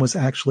 Tom was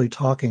actually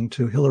talking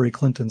to Hillary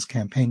Clinton's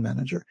campaign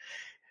manager,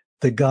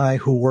 the guy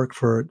who worked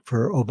for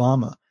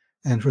Obama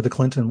and for the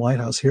Clinton White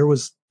House. Here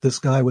was this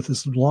guy with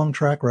this long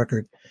track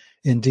record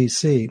in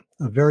DC,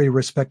 a very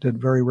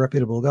respected, very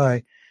reputable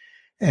guy.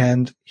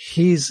 And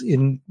he's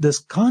in this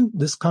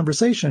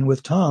conversation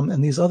with Tom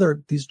and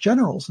these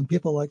generals and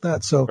people like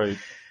that. So, right.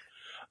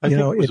 I think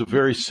it was a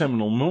very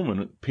seminal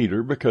moment,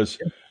 Peter, because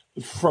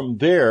from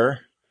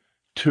there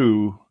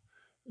to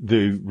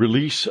the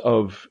release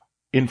of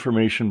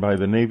information by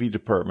the Navy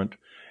Department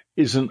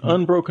is an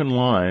unbroken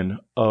line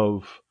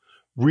of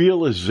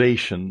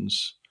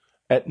realizations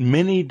at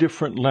many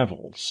different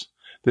levels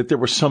that there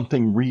was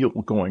something real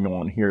going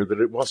on here,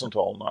 that it wasn't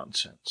all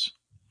nonsense.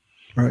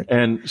 Right.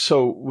 And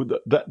so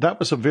that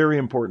was a very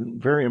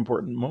important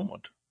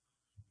moment.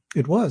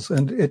 It was.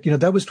 And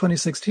that was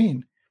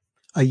 2016.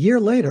 A year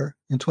later,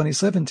 in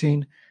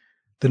 2017,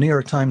 the New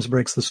York Times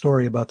breaks the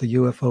story about the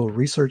UFO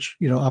research,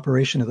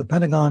 operation at the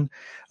Pentagon.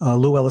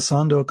 Lou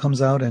Elizondo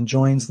comes out and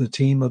joins the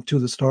team of To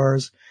the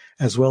Stars,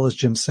 as well as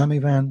Jim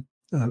Semivan,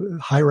 a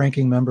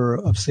high-ranking member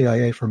of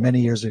CIA for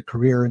many years, a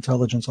career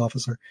intelligence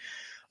officer.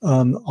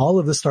 All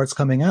of this starts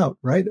coming out,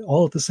 right?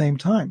 All at the same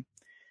time.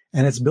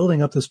 And it's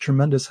building up this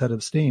tremendous head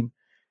of steam.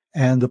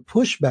 And the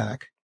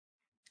pushback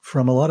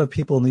from a lot of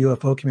people in the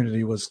UFO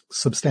community was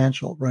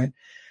substantial, right?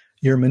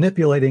 You're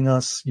manipulating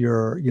us.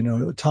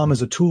 Tom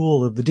is a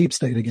tool of the deep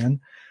state again,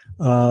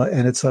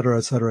 and et cetera,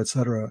 et cetera, et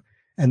cetera.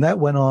 And that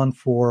went on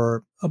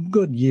for a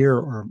good year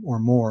or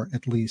more,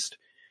 at least,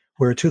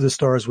 where To the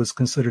Stars was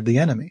considered the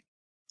enemy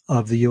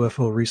of the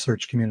UFO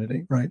research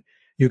community, right?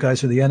 You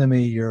guys are the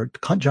enemy. You're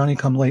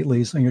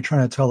Johnny-come-latelys, and you're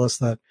trying to tell us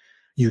that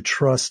you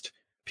trust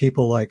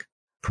people like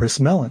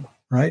Chris Mellon,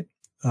 right,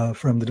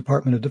 from the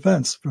Department of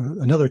Defense,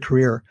 another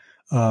career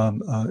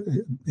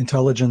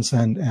intelligence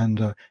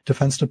and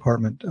Defense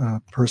Department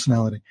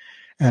personality,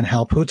 and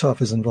Hal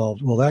Puthoff is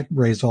involved. Well, that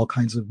raised all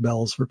kinds of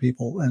bells for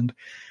people, and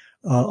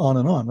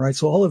on, right?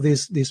 So all of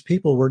these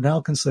people were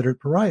now considered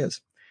pariahs.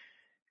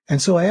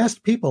 And so I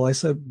asked people, I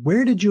said,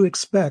 where did you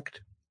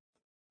expect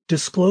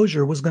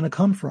disclosure was going to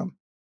come from?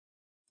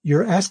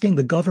 You're asking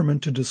the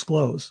government to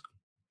disclose.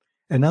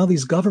 And now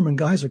these government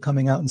guys are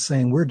coming out and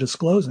saying, we're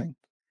disclosing.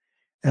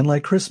 And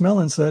like Chris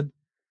Mellon said,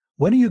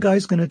 when are you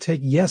guys going to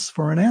take yes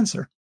for an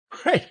answer?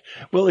 Right.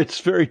 Well, it's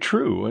very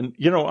true. And,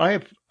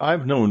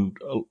 I've known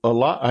a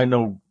lot. I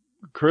know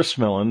Chris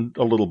Mellon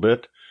a little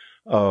bit.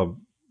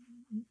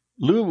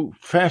 Lou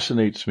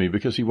fascinates me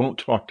because he won't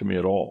talk to me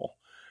at all.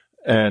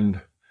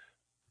 And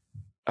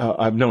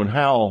I've known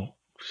Hal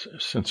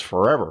since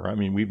forever. I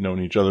mean, we've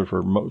known each other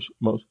for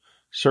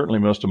certainly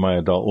most of my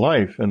adult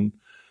life. And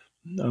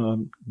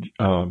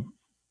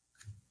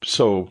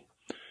so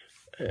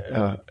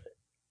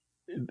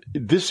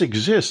this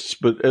exists,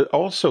 but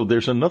also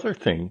there's another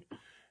thing.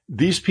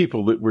 These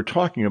people that we're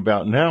talking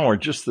about now are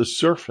just the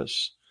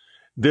surface.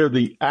 They're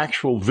the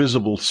actual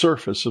visible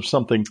surface of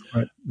something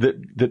right.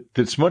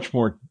 that's much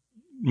more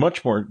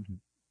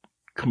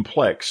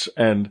complex.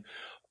 And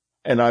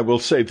I will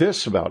say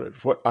this about it.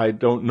 What I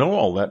don't know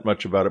all that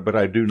much about it, but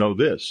I do know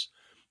this.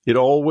 It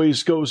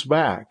always goes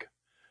back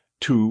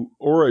to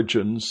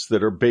origins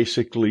that are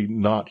basically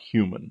not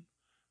human.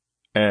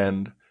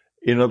 And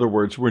in other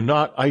words, we're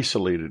not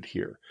isolated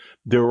here.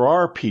 There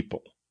are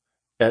people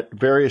at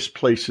various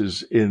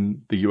places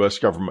in the U.S.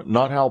 government,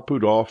 not Hal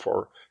Puthoff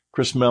or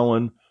Chris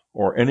Mellon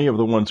or any of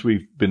the ones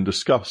we've been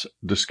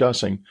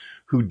discussing,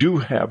 who do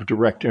have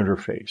direct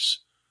interface.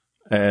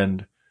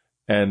 And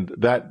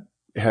that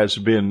has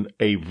been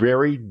a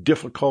very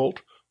difficult,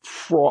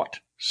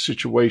 fraught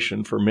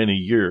situation for many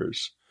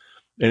years.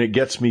 And it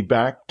gets me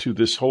back to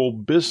this whole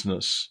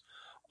business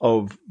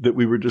of that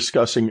we were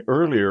discussing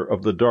earlier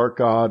of the dark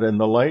God and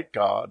the light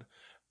God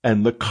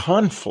and the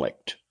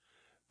conflict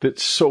that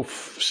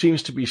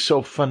seems to be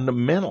so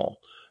fundamental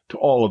to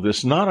all of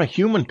this. Not a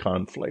human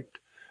conflict,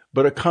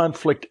 but a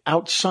conflict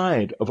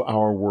outside of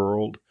our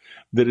world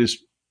that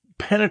is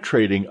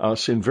penetrating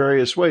us in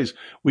various ways.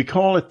 We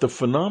call it the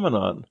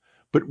phenomenon,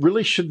 but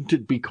really shouldn't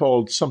it be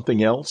called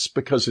something else?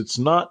 Because it's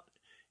not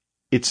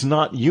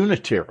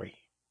unitary.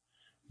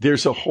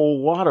 There's a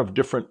whole lot of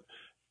different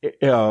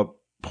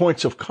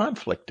points of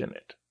conflict in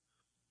it.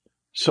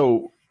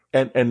 So,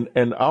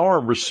 and our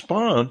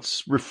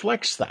response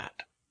reflects that.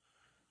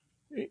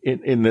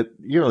 In that,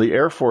 the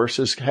Air Force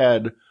has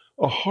had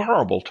a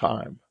horrible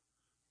time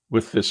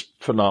with this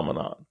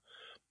phenomenon,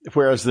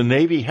 whereas the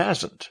Navy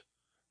hasn't.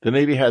 The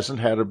Navy hasn't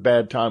had a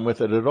bad time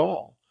with it at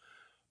all.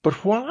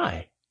 But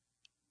why?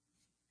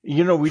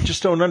 We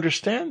just don't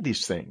understand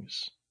these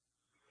things.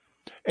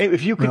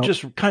 If you could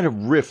just kind of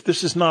riff,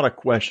 this is not a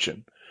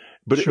question,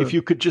 but sure. If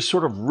you could just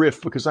sort of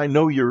riff, because I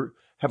know you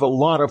have a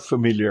lot of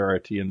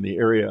familiarity in the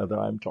area that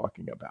I'm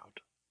talking about.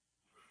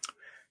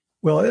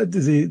 Well,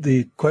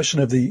 the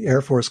question of the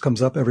Air Force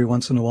comes up every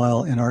once in a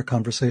while in our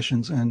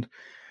conversations, and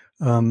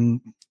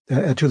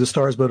to the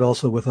stars, but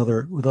also with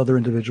other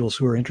individuals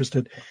who are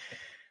interested.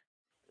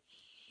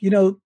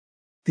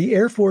 The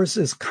Air Force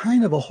is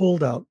kind of a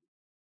holdout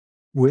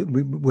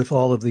with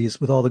all of these,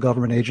 with all the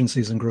government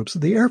agencies and groups.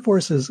 The Air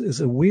Force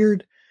is a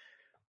weird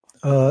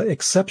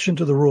exception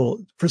to the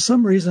rule. For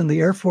some reason,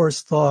 the Air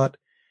Force thought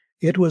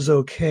it was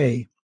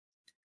okay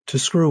to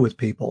screw with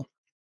people,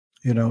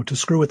 to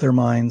screw with their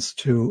minds,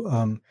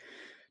 to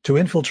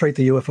infiltrate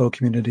the UFO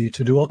community,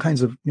 to do all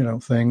kinds of,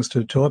 things,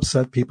 to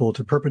upset people,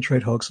 to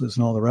perpetrate hoaxes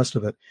and all the rest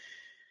of it.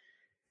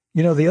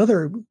 The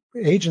other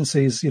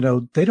agencies,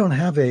 they don't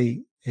have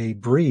a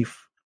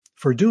brief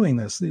for doing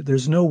this.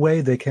 There's no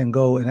way they can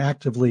go and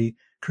actively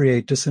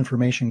create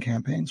disinformation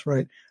campaigns,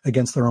 right,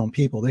 against their own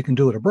people. They can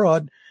do it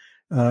abroad,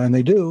 and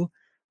they do,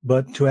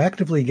 but to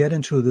actively get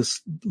into this,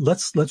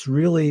 let's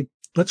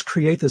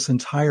create this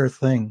entire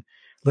thing.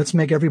 Let's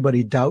make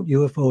everybody doubt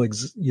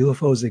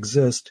UFOs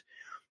exist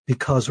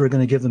because we're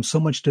going to give them so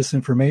much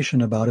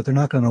disinformation about it. They're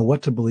not going to know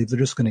what to believe. They're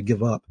just going to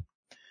give up.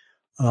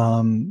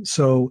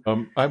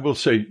 I will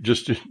say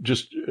just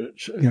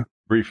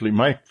briefly,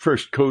 my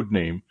first code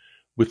name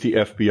with the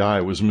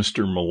FBI was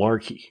Mr.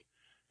 Malarkey.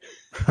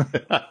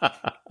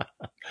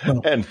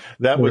 And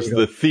that was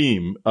the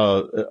theme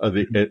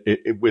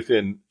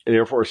within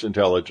Air Force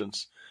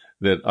intelligence,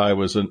 that I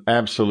was an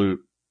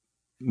absolute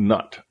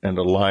nut and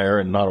a liar,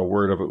 and not a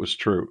word of it was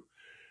true.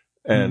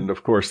 And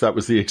of course, that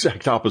was the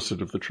exact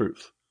opposite of the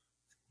truth.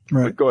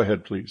 Right. But go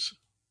ahead, please.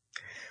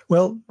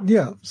 Well,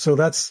 yeah. So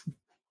that's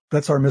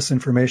our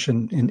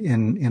misinformation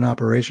in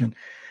operation.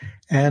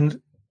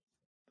 And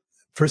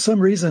for some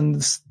reason,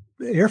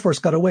 the Air Force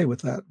got away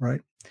with that,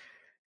 right?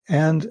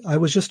 And I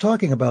was just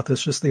talking about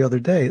this just the other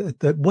day,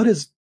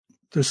 that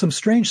there's some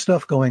strange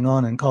stuff going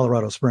on in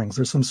Colorado Springs.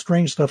 There's some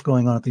strange stuff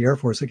going on at the Air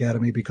Force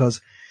Academy,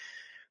 because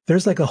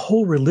there's like a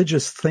whole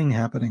religious thing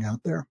happening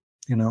out there,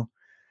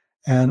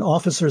 and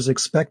officers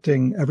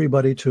expecting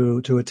everybody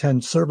to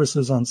attend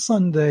services on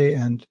Sunday,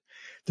 and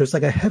there's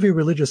like a heavy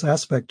religious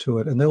aspect to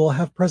it. And they will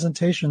have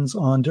presentations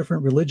on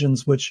different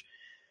religions, which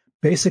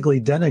basically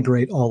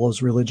denigrate all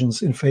those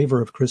religions in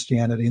favor of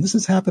Christianity. And this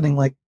is happening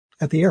like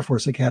at the Air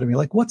Force Academy.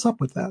 Like, what's up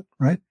with that,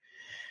 right?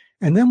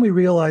 And then we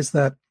realize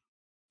that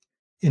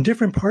in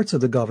different parts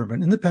of the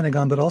government, in the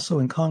Pentagon, but also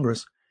in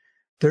Congress,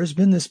 there's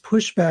been this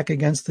pushback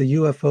against the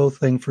UFO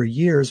thing for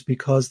years,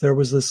 because there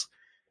was this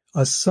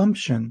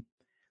assumption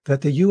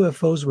that the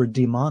UFOs were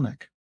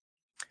demonic,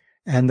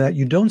 and that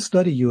you don't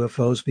study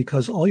UFOs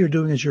because all you're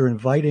doing is you're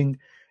inviting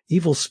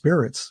evil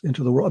spirits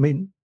into the world. I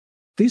mean,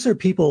 these are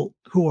people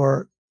who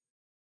are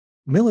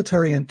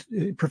military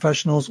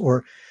professionals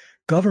or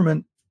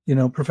government,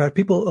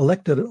 people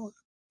elected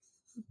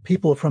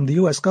people from the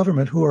U.S.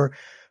 government who are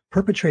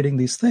perpetrating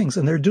these things,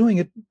 and they're doing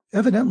it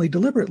evidently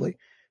deliberately.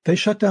 They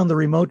shut down the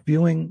remote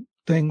viewing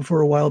thing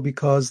for a while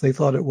because they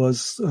thought it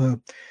was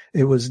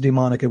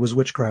demonic, it was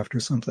witchcraft or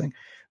something.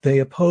 They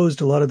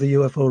opposed a lot of the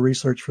UFO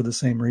research for the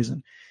same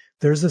reason.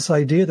 There's this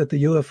idea that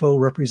the UFO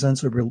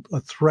represents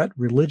a threat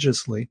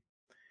religiously,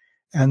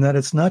 and that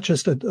it's not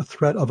just a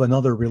threat of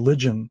another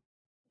religion,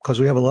 because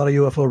we have a lot of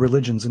UFO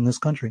religions in this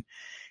country.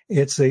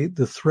 It's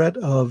the threat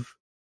of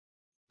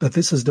that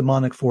this is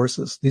demonic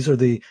forces. These are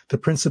the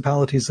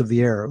principalities of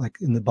the air, like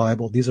in the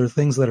Bible. These are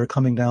things that are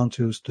coming down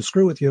to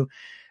screw with you.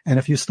 And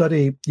if you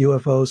study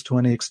UFOs to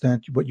any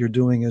extent, what you're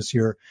doing is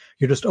you're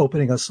just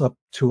opening us up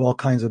to all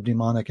kinds of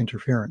demonic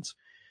interference.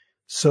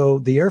 So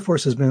the Air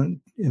Force has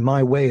been, in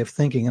my way of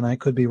thinking, and I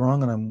could be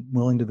wrong, and I'm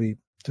willing to be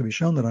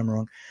shown that I'm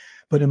wrong,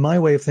 but in my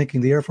way of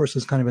thinking, the Air Force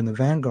is kind of in the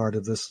vanguard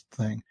of this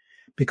thing.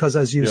 Because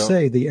as you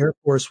say, the Air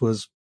Force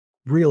was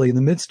really in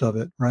the midst of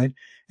it, right?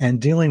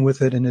 And dealing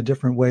with it in a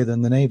different way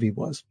than the Navy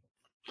was.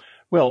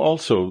 Well,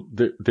 also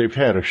they've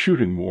had a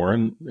shooting war,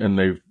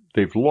 and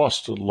they've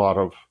lost a lot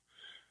of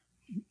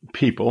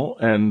people,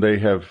 and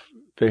their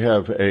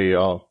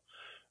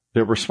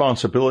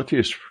responsibility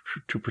is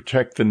to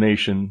protect the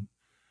nation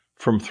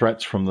from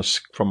threats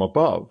from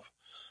above.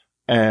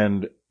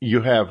 And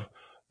you have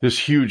this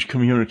huge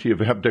community of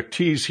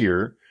abductees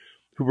here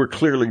who were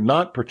clearly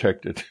not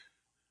protected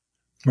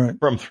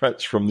from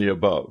threats from the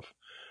above.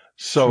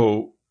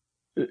 So,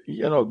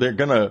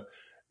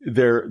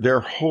 their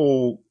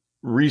whole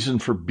reason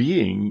for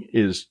being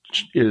is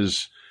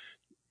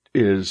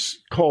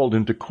called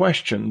into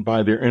question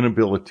by their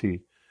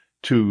inability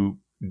to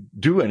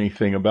do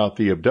anything about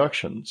the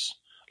abductions,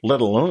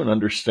 let alone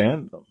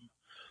understand them.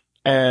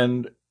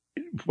 And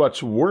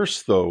what's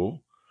worse,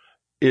 though,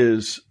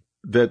 is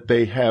that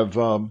they have,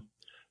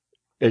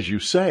 as you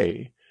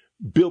say,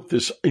 built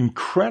this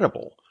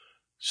incredible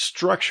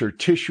structure,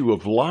 tissue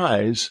of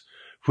lies,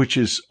 which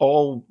is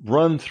all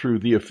run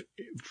through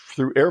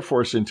Air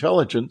Force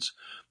intelligence,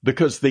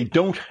 because they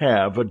don't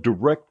have a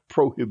direct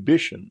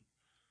prohibition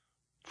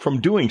from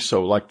doing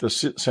so, like the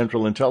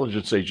Central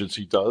Intelligence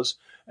Agency does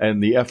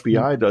and the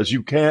FBI does.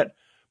 You can't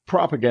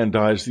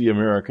propagandize the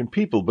American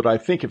people. But I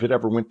think if it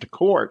ever went to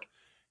court,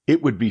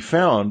 it would be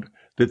found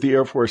that the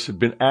Air Force had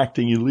been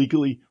acting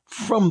illegally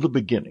from the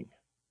beginning.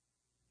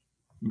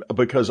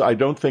 Because I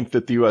don't think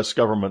that the U.S.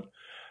 government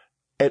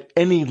at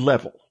any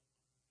level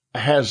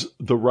has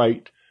the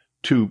right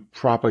to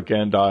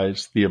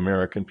propagandize the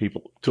American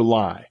people, to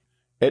lie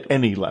at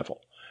any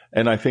level.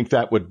 And I think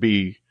that would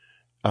be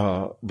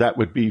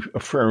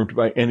affirmed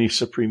by any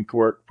Supreme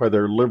Court,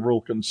 whether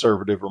liberal,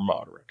 conservative, or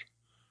moderate.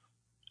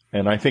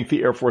 And I think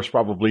the Air Force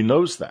probably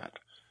knows that,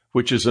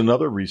 which is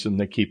another reason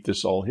they keep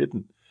this all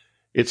hidden.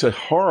 It's a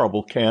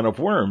horrible can of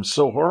worms,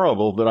 so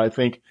horrible that I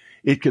think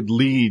it could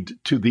lead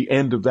to the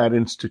end of that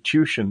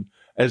institution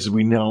as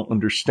we now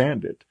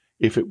understand it,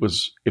 if it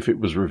was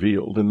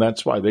revealed. And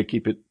that's why they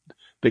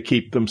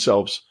keep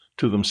themselves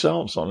to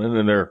themselves on it.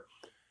 And there are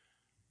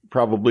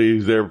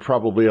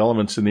probably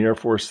elements in the Air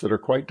Force that are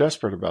quite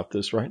desperate about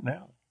this right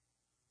now.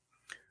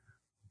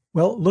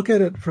 Well, look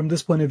at it from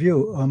this point of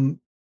view.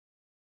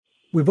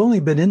 We've only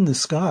been in the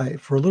sky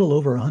for a little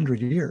over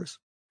 100 years.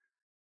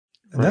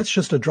 And that's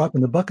just a drop in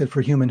the bucket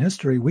for human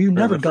history. We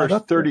never got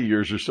up. 30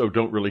 years or so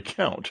don't really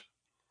count.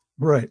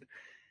 Right.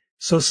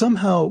 So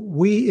somehow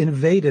we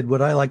invaded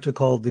what I like to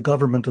call the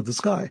government of the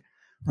sky,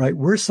 right?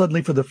 We're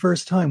suddenly, for the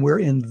first time, we're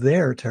in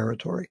their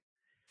territory.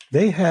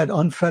 They had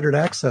unfettered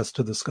access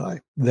to the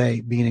sky,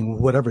 they meaning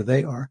whatever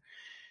they are.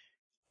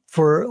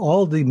 For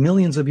all the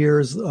millions of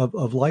years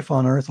of life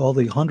on Earth, all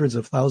the hundreds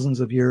of thousands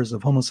of years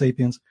of Homo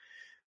sapiens,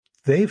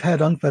 they've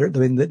had unfettered,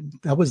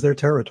 that was their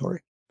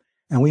territory.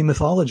 And we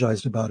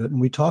mythologized about it, and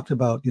we talked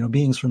about,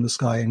 beings from the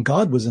sky, and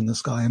God was in the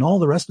sky, and all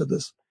the rest of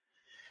this.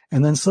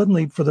 And then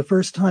suddenly, for the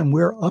first time,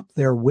 we're up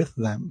there with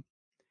them.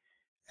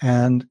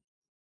 And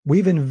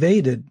we've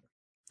invaded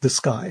the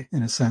sky,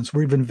 in a sense.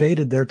 We've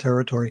invaded their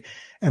territory.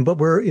 But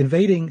we're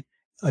invading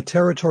a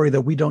territory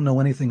that we don't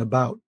know anything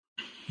about.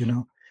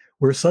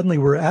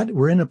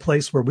 We're in a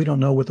place where we don't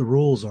know what the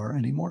rules are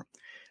anymore.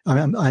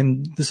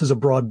 This is a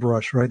broad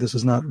brush, right? This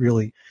is not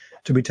really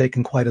to be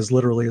taken quite as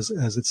literally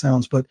as it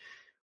sounds. But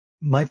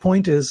my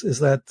point is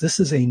that this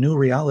is a new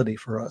reality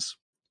for us.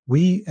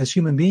 We, as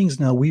human beings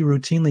now, we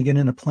routinely get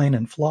in a plane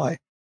and fly,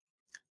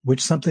 which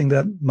is something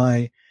that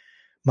my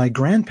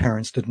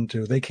grandparents didn't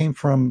do. They came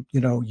from,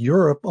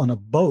 Europe on a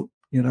boat,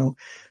 they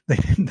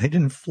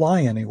didn't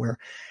fly anywhere.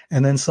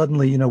 And then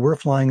suddenly, we're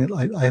flying.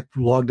 I have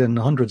logged in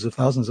hundreds of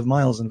thousands of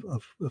miles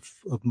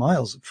of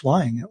miles of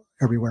flying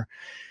everywhere.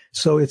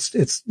 So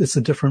it's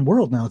a different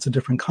world now. It's a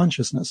different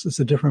consciousness.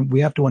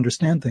 We have to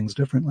understand things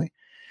differently.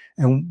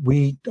 And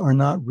we are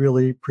not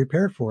really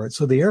prepared for it.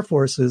 So the Air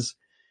Force is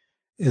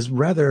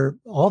rather,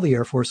 all the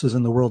Air Forces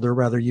in the world are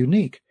rather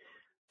unique.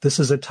 This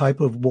is a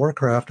type of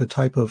warcraft, a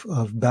type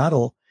of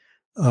battle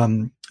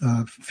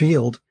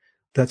field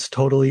that's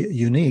totally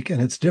unique, and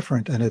it's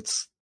different. And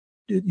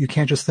you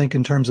can't just think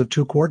in terms of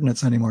two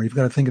coordinates anymore. You've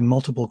got to think in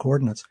multiple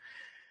coordinates.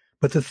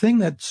 But the thing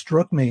that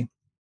struck me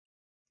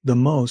the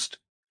most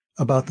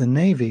about the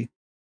Navy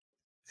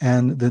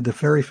and the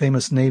very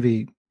famous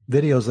Navy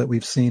videos that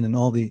we've seen and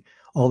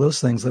all those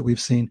things that we've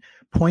seen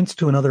points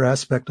to another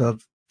aspect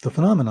of the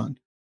phenomenon,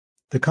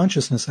 the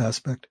consciousness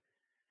aspect.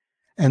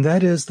 And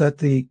that is that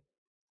the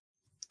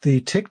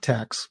tic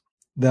tacs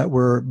that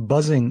were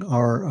buzzing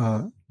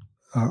our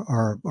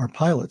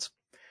pilots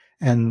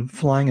and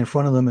flying in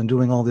front of them and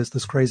doing all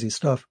this crazy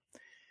stuff,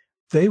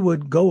 they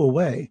would go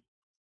away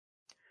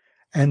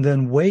and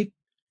then wait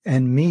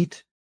and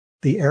meet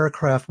the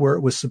aircraft where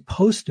it was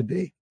supposed to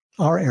be,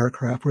 our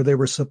aircraft, where they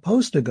were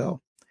supposed to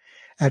go,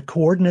 at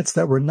coordinates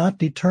that were not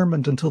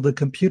determined until the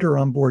computer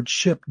on board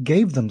ship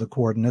gave them the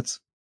coordinates.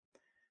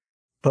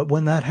 But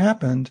when that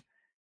happened,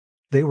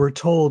 they were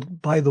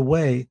told, by the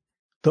way,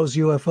 those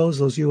UFOs,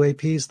 those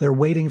UAPs, they're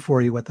waiting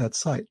for you at that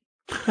site.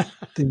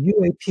 The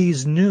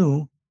UAPs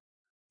knew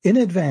in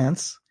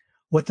advance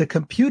what the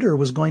computer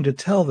was going to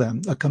tell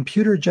them, a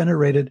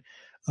computer-generated,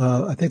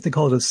 I think they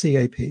call it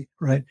a CAP,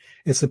 right?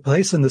 It's a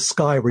place in the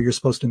sky where you're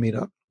supposed to meet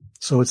up.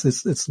 So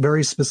it's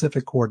very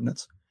specific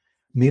coordinates.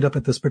 Meet up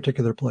at this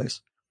particular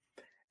place.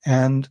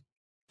 And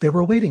they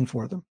were waiting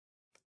for them.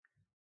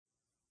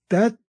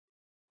 That,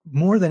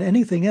 more than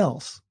anything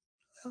else,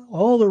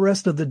 all the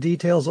rest of the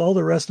details, all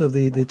the rest of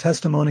the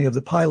testimony of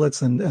the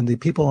pilots and the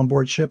people on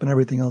board ship and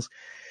everything else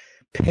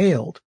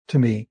paled to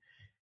me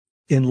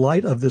in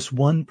light of this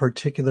one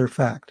particular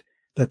fact,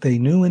 that they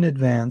knew in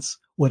advance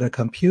what a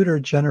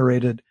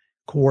computer-generated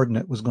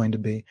coordinate was going to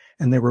be,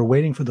 and they were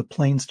waiting for the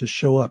planes to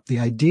show up. The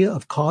idea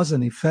of cause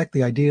and effect,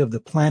 the idea of the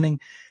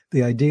planning,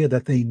 the idea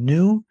that they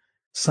knew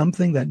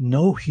something that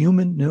no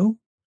human knew,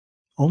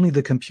 only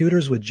the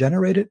computers would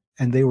generate it,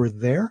 and they were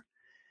there,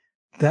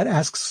 that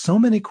asks so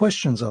many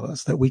questions of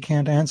us that we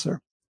can't answer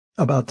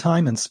about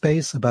time and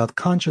space, about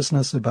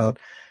consciousness, about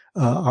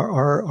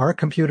our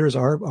computers,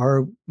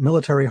 our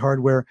military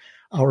hardware,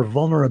 our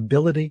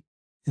vulnerability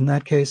in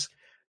that case.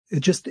 It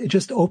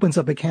just opens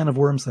up a can of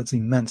worms that's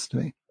immense to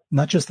me.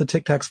 Not just the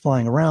Tic Tacs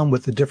flying around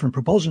with the different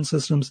propulsion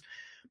systems,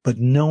 but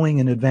knowing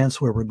in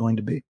advance where we're going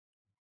to be.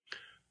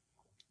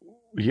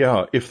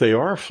 Yeah, if they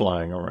are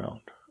flying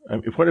around. I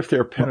mean, what if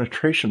they're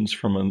penetrations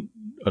from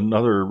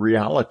another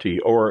reality,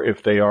 or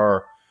if they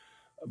are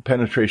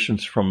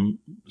penetrations from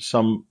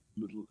some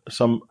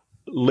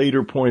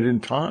later point in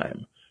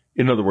time?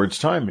 In other words,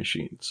 time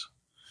machines.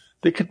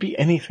 They could be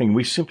anything.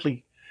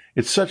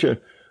 It's such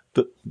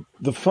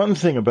the fun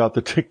thing about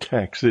the Tic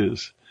Tacs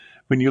is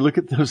when you look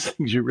at those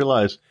things, you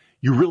realize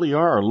you really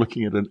are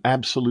looking at an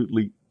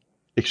absolutely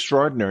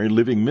extraordinary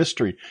living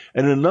mystery.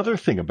 And another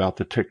thing about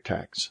the Tic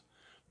Tacs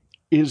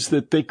is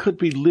that they could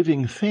be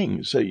living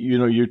things.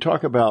 You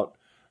talk about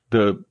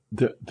the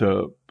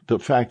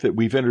fact that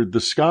we've entered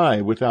the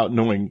sky without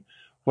knowing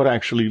what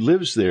actually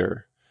lives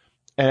there.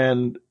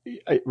 And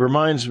it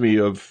reminds me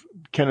of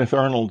Kenneth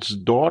Arnold's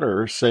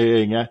daughter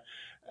saying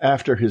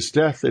after his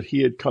death that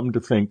he had come to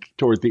think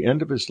toward the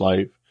end of his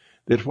life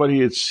that what he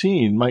had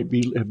seen might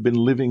have been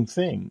living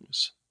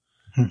things,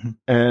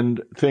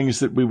 and things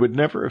that we would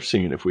never have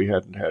seen if we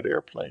hadn't had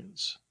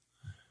airplanes.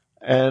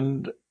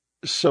 And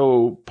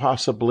so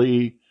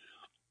possibly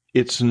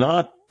it's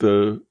not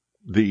so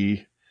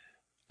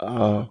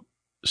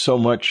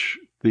much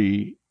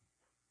the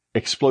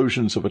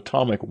explosions of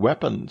atomic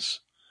weapons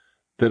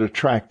that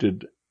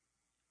attracted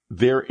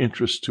their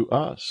interest to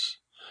us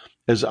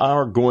as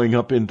our going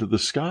up into the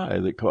sky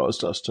that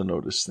caused us to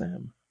notice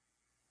them.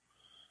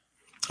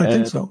 I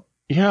think so.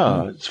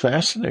 Yeah, it's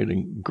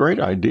fascinating. Great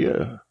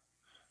idea,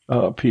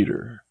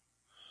 Peter.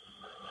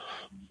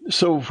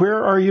 So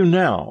where are you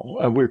now?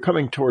 We're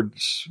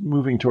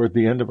moving toward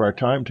the end of our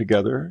time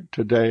together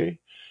today,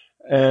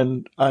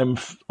 and I'm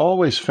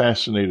always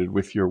fascinated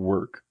with your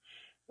work,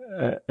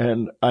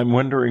 and I'm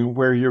wondering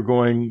where you're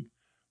going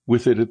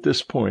with it at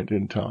this point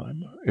in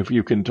time, if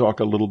you can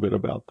talk a little bit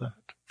about that.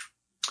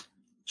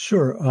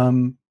 Sure.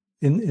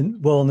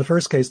 In the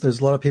first case, there's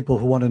a lot of people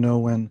who want to know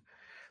when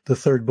the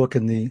third book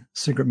in the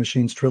Sekret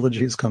Machines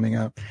trilogy is coming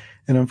out,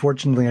 and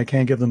unfortunately, I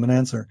can't give them an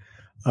answer.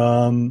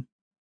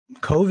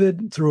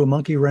 COVID threw a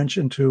monkey wrench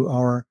into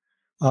our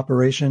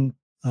operation.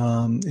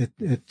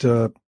 It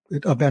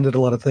upended a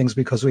lot of things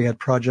because we had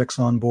projects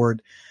on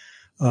board,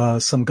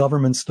 some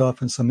government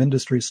stuff and some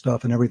industry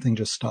stuff, and everything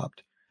just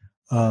stopped.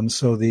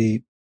 So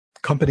the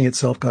company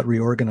itself got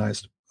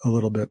reorganized a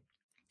little bit.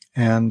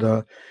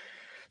 And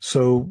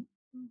so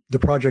the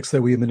projects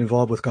that we have been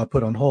involved with got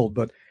put on hold.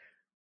 But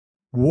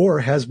War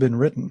has been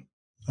written.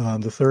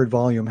 The third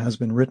volume has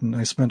been written.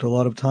 I spent a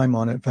lot of time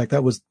on it. In fact,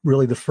 that was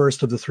really the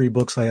first of the 3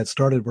 books I had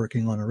started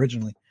working on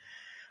originally.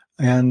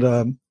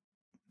 And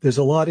there's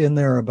a lot in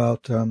there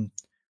about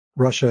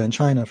Russia and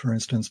China, for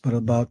instance, but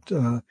about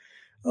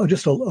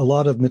just a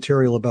lot of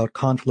material about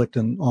conflict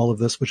and all of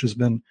this, which has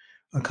been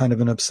a kind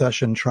of an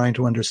obsession, trying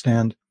to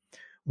understand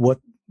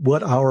what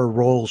our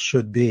role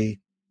should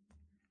be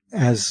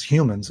as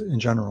humans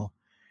in general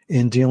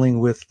in dealing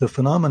with the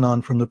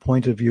phenomenon from the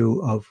point of view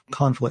of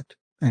conflict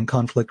and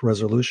conflict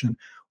resolution.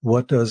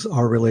 What does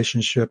our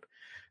relationship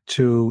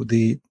to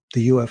the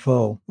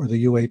UFO or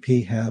the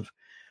UAP have?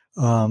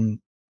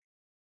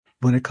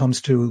 when it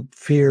comes to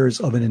fears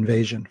of an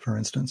invasion, for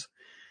instance.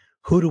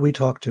 Who do we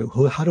talk to?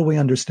 How do we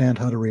understand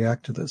how to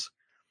react to this?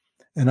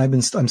 And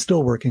I'm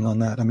still working on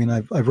that. I mean,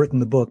 I've written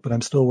the book, but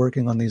I'm still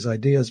working on these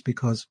ideas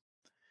because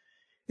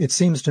it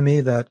seems to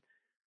me that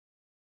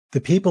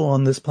the people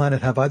on this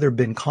planet have either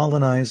been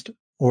colonized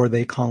or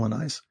they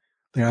colonize.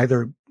 They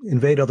either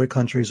invade other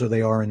countries or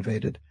they are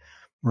invaded,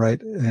 right?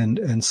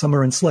 And some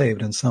are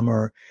enslaved and some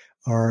are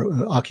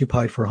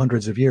occupied for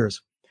hundreds of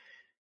years.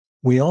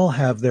 We all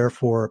have,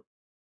 therefore,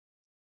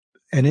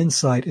 an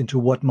insight into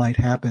what might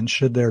happen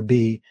should there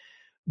be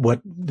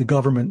what the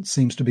government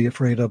seems to be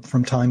afraid of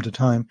from time to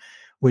time,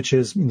 which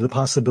is the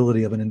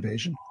possibility of an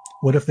invasion.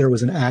 What if there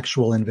was an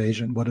actual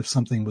invasion? What if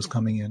something was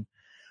coming in?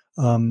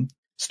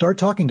 Start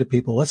talking to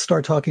people. Let's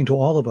start talking to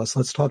all of us.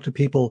 Let's talk to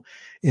people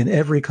in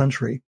every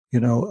country,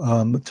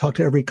 talk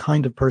to every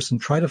kind of person.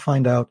 Try to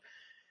find out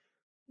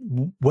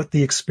what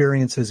the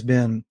experience has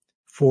been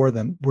for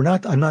them.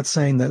 I'm not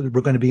saying that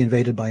we're going to be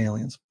invaded by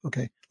aliens.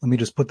 Okay. Let me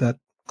just put that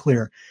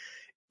clear.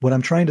 What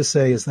I'm trying to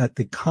say is that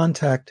the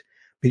contact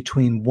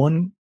between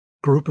one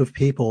group of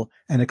people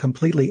and a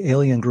completely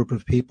alien group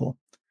of people,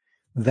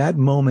 that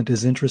moment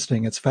is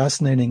interesting. It's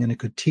fascinating, and it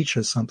could teach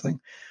us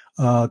something.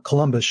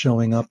 Columbus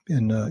showing up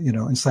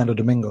in Santo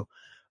Domingo,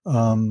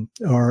 or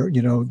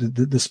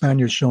the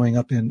Spaniards showing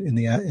up in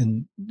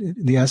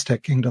the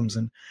Aztec kingdoms,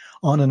 and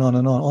on and on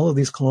and on. All of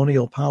these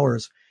colonial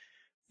powers,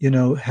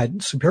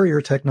 had superior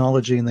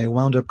technology, and they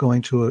wound up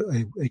going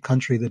to a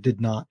country that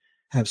did not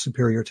have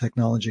superior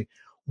technology.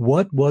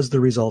 What was the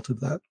result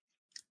of that?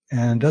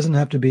 And it doesn't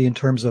have to be in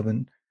terms of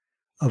a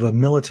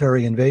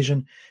military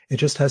invasion. It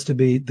just has to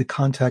be the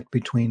contact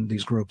between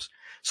these groups.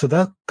 So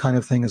that kind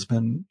of thing has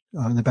been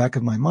in the back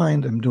of my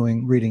mind. I'm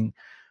reading,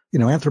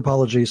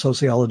 anthropology,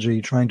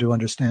 sociology, trying to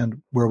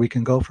understand where we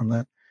can go from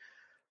that.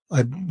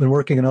 I've been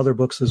working on other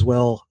books as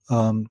well.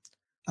 I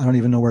don't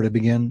even know where to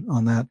begin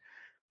on that,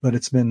 but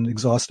it's been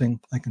exhausting.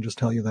 I can just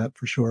tell you that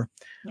for sure.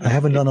 I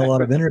haven't done a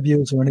lot of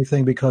interviews or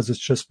anything because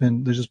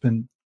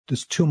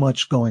there's too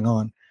much going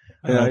on.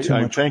 I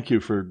thank you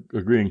for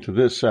agreeing to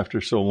this after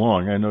so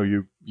long. I know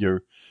you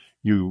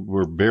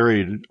were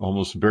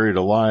almost buried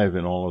alive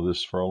in all of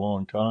this for a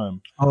long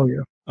time. Oh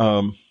yeah.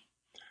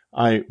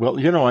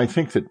 I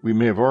think that we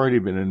may have already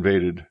been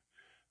invaded,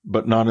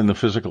 but not in the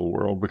physical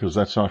world, because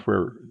that's not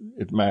where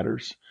it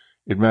matters.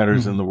 It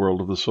matters in the world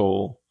of the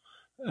soul.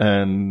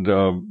 And,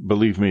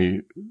 believe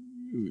me,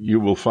 you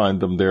will find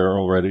them there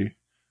already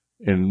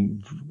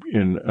and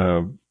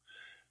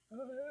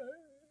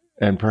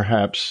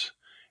perhaps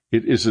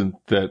it isn't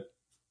that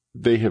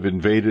they have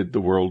invaded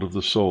the world of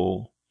the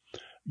soul,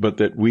 but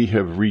that we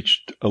have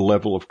reached a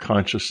level of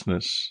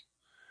consciousness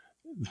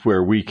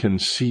where we can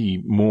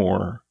see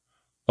more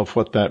of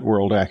what that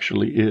world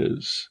actually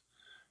is.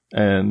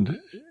 And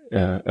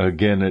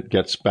again, it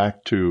gets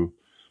back to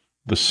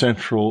the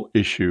central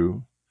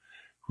issue,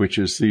 which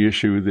is the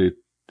issue that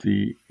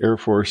the Air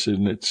Force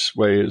in its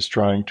way is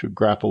trying to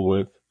grapple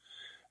with,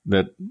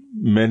 that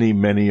many,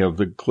 many of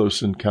the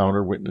close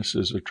encounter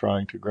witnesses are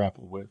trying to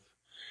grapple with.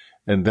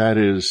 And that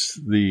is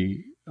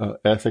the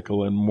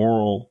ethical and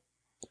moral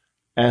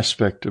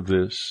aspect of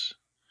this,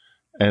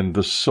 and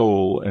the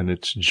soul and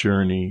its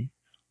journey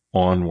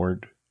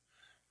onward,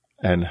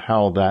 and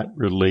how that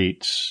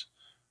relates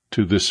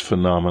to this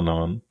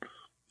phenomenon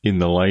in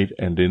the light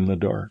and in the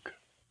dark.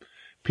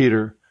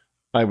 Peter,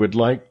 I would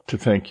like to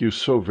thank you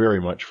so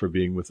very much for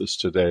being with us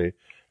today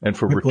and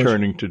for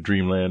returning to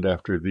Dreamland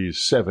after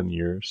these 7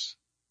 years.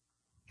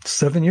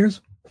 7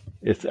 years?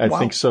 I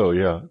think so,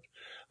 yeah.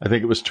 I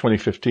think it was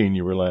 2015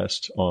 you were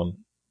last on.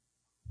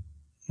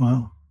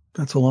 Wow,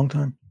 that's a long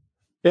time.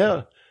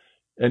 Yeah,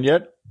 and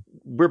yet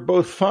we're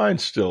both fine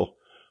still.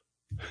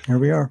 Here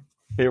we are.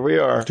 Here we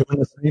are. Doing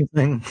the same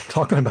thing,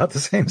 talking about the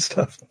same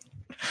stuff.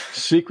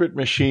 Sekret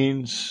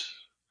Machines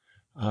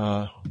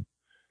to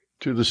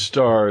the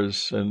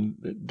stars. And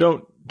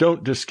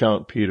don't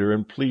discount Peter,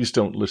 and please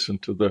don't listen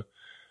to the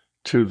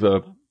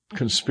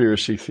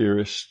conspiracy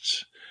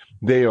theorists.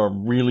 They are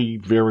really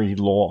very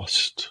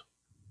lost.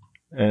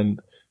 And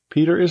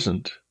Peter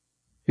isn't.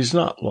 He's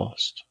not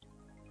lost.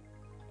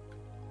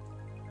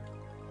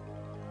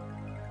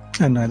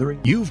 And neither are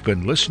you. You've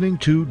been listening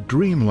to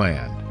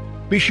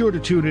Dreamland. Be sure to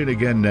tune in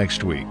again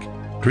next week.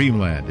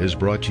 Dreamland is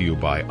brought to you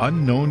by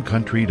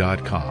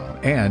UnknownCountry.com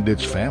and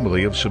its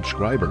family of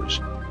subscribers.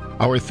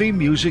 Our theme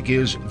music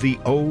is The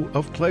O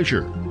of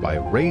Pleasure by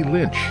Ray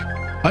Lynch.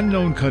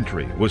 Unknown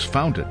Country was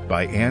founded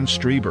by Ann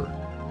Strieber.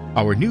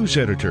 Our news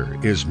editor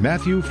is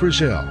Matthew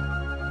Frizzell.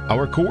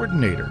 Our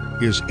coordinator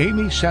is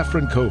Amy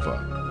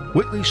Safrankova.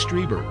 Whitley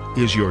Strieber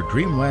is your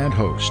Dreamland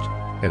host,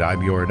 and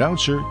I'm your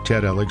announcer,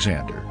 Ted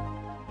Alexander.